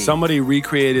 facility? Somebody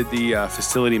recreated the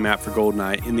facility map for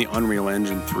GoldenEye in the Unreal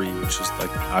Engine 3, which is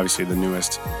like obviously the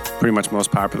newest, pretty much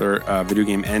most popular video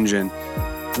game engine.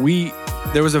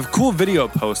 There was a cool video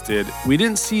posted. We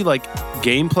didn't see like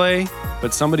gameplay,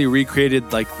 but somebody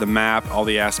recreated like the map, all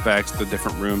the aspects, the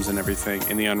different rooms and everything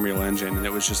in the Unreal Engine. And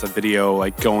it was just a video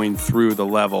like going through the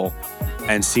level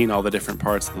and seeing all the different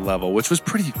parts of the level, which was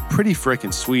pretty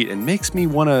freaking sweet and makes me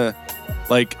want to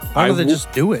like, Why don't they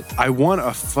just do it? I want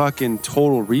a fucking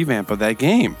total revamp of that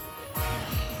game.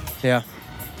 Yeah.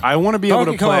 I want to be able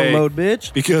to play mode,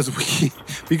 bitch.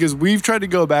 because we've tried to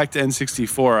go back to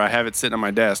N64. I have it sitting on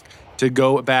my desk to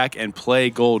go back and play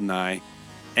GoldenEye.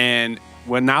 And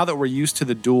now that we're used to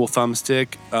the dual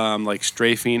thumbstick, like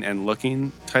strafing and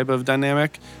looking type of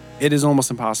dynamic, it is almost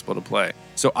impossible to play.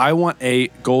 So I want a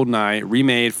GoldenEye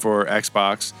remade for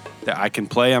Xbox that I can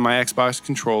play on my Xbox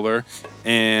controller,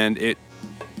 and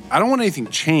I don't want anything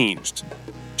changed,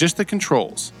 just the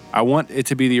controls. I want it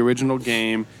to be the original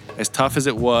game, as tough as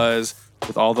it was,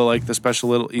 with all the special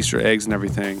little Easter eggs and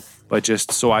everything, but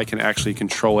just so I can actually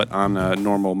control it on a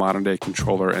normal modern day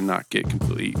controller and not get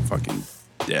completely fucking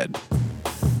dead.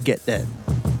 Get dead.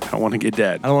 I don't want to get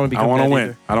dead. I don't want to be. I want to win.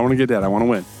 Either. I don't want to get dead. I want to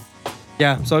win.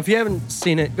 Yeah. So if you haven't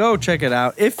seen it, go check it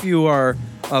out. If you are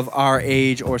of our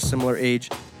age or similar age,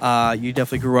 you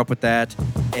definitely grew up with that,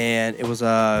 and it was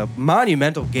a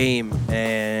monumental game,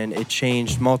 and it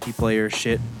changed multiplayer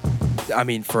shit. I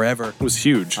mean, forever. It was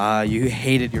huge. You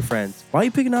hated your friends. Why are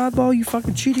you picking Oddball, you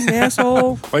fucking cheating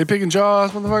asshole? Why are you picking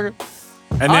Jaws, motherfucker?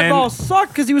 And Oddball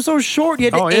sucked because he was so short.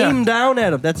 You had to aim down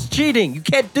at him. That's cheating. You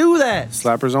can't do that.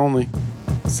 Slappers only.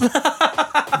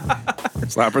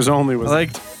 Slappers only was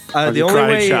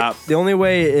the only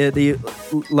way they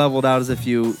leveled out is if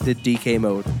you did DK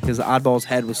mode, because Oddball's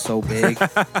head was so big.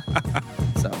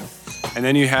 So. And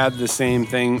then you had the same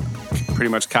thing pretty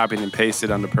much copied and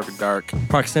pasted onto Perfect Dark.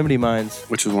 Proximity mines.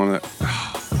 Which was one of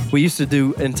the... We used to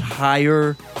do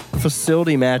entire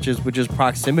facility matches with just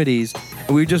proximities.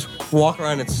 And we just walk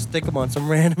around and stick them on some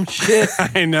random shit.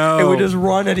 I know. And we just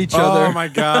run at each other. Oh my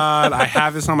God. I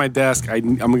have this on my desk.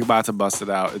 I'm about to bust it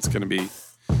out. It's going to be...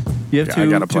 You have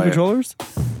two controllers?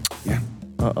 Yeah.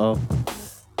 Uh-oh.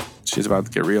 She's about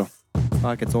to get real.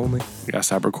 Pockets only. We gotta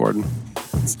stop recording.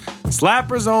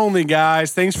 Slappers only,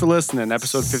 guys. Thanks for listening.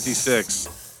 Episode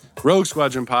 56. Rogue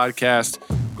Squadron Podcast.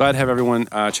 Glad to have everyone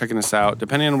checking us out.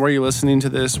 Depending on where you're listening to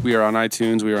this, we are on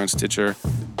iTunes, we are on Stitcher,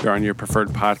 we are on your preferred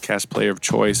podcast player of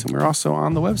choice, and we're also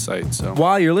on the website. So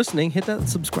while you're listening, hit that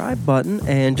subscribe button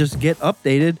and just get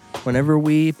updated whenever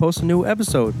we post a new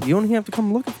episode. You don't even have to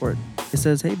come looking for it. It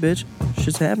says, hey, bitch,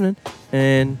 shit's happening.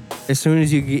 And as soon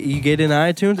as you get in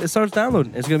iTunes, it starts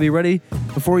downloading. It's going to be ready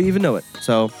before you even know it.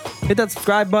 So hit that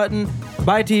subscribe button,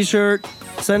 buy a t-shirt,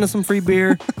 send us some free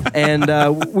beer.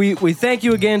 And we thank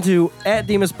you again to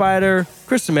 @Demon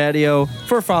Chris Amadio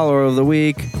for Follower of the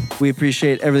Week. We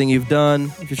appreciate everything you've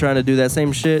done. If you're trying to do that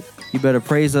same shit, you better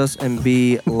praise us and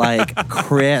be like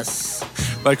Chris.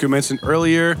 Like we mentioned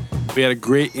earlier, we had a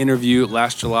great interview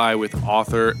last July with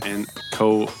author and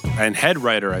head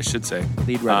writer, I should say.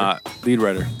 Lead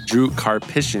writer. Drew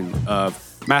Karpyshyn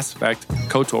of Mass Effect,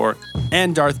 KOTOR,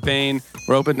 and Darth Bane.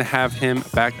 We're hoping to have him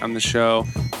back on the show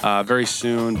very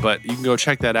soon, but you can go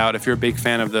check that out. If you're a big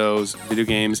fan of those video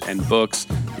games and books,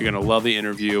 you're going to love the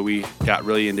interview. We got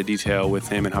really into detail with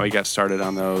him and how he got started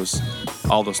on those,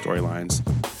 all those storylines.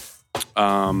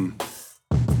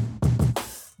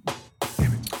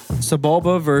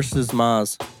 Sebulba versus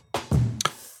Maz.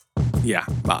 Yeah,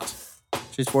 Maz.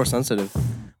 She's force sensitive.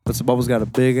 But Sebulba's got a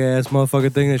big ass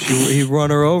motherfucking thing that he'd run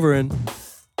her over in.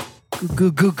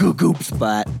 Goop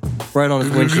spot. Right on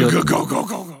his windshield.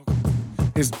 Go.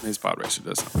 His pod racer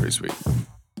does sound pretty sweet.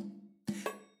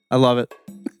 I love it.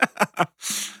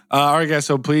 All right, guys.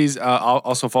 So please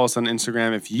also follow us on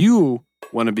Instagram if you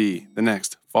want to be the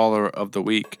next follower of the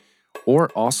week. Or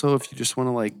also, if you just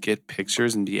want to get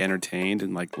pictures and be entertained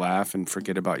and laugh and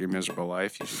forget about your miserable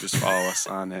life, you should just follow us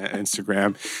on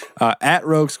Instagram at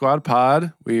Rogue Squad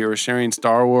Pod. We are sharing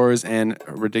Star Wars and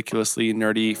ridiculously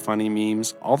nerdy, funny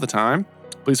memes all the time.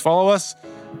 Please follow us.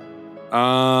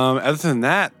 Other than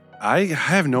that, I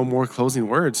have no more closing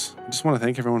words. I just want to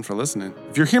thank everyone for listening.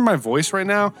 If you're hearing my voice right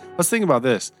now, let's think about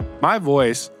this. My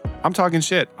voice. I'm talking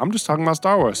shit. I'm just talking about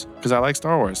Star Wars because I like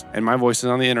Star Wars and my voice is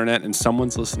on the internet and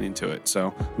someone's listening to it.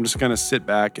 So I'm just going to sit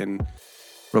back and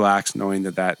relax knowing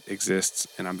that exists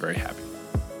and I'm very happy.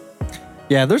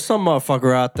 Yeah, there's some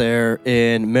motherfucker out there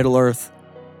in Middle Earth,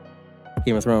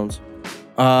 Game of Thrones.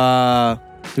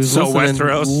 Who's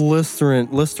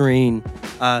Listerine.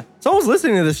 Someone's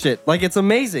listening to this shit. It's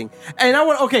amazing. And I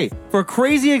want, for a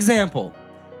crazy example,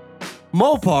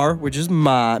 Mopar, which is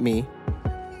me,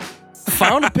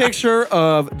 found a picture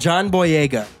of John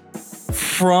Boyega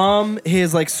from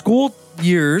his school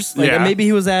years. Maybe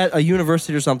he was at a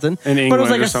university or something. In England, but it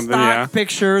was or a something, stock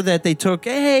picture that they took.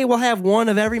 Hey, we'll have one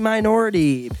of every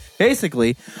minority.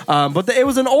 basically. But it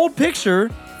was an old picture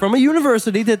from a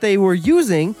university that they were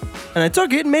using, and I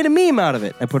took it and made a meme out of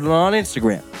it. I put it on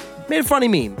Instagram. Made a funny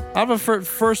meme out of a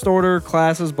first order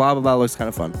classes, blah, blah, blah. Looks kind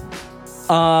of fun.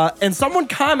 And someone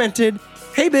commented,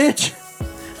 "Hey, bitch,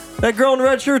 that girl in the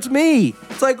red shirt's me."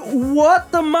 It's like,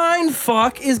 what the mind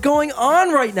fuck is going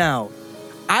on right now?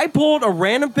 I pulled a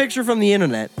random picture from the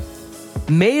internet,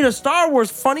 made a Star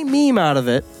Wars funny meme out of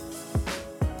it,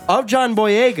 of John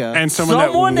Boyega. And someone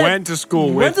that went to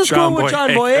school with John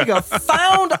Boyega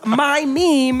found my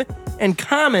meme and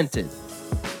commented.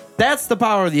 That's the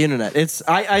power of the internet.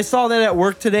 I saw that at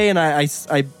work today, and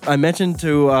I mentioned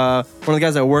to one of the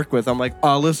guys I work with, I'm like,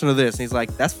 "Oh, listen to this." And he's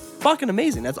like, "That's fucking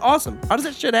amazing. That's awesome. How does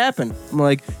that shit happen?" I'm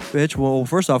like, "Bitch, well,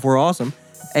 first off, we're awesome."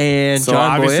 And so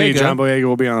John obviously Boyega, John Boyega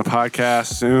will be on the podcast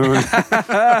soon.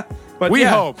 but we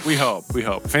yeah. hope.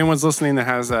 If anyone's listening that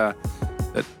has that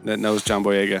knows John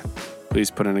Boyega, please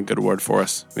put in a good word for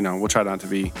us. We'll try not to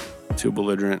be too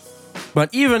belligerent. But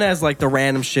even as like the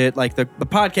random shit, like the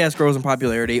podcast grows in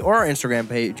popularity or our Instagram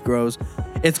page grows,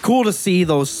 it's cool to see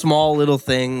those small little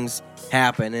things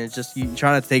happen. And it's just, you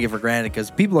try not to take it for granted because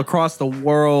people across the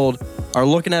world are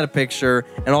looking at a picture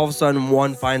and all of a sudden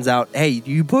one finds out, "Hey,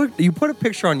 you put a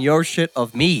picture on your shit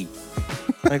of me."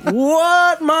 Like,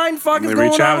 what mind fuck is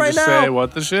going on right now? They reach out and just say,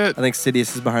 "What the shit?" I think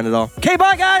Sidious is behind it all. Okay,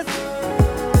 bye guys.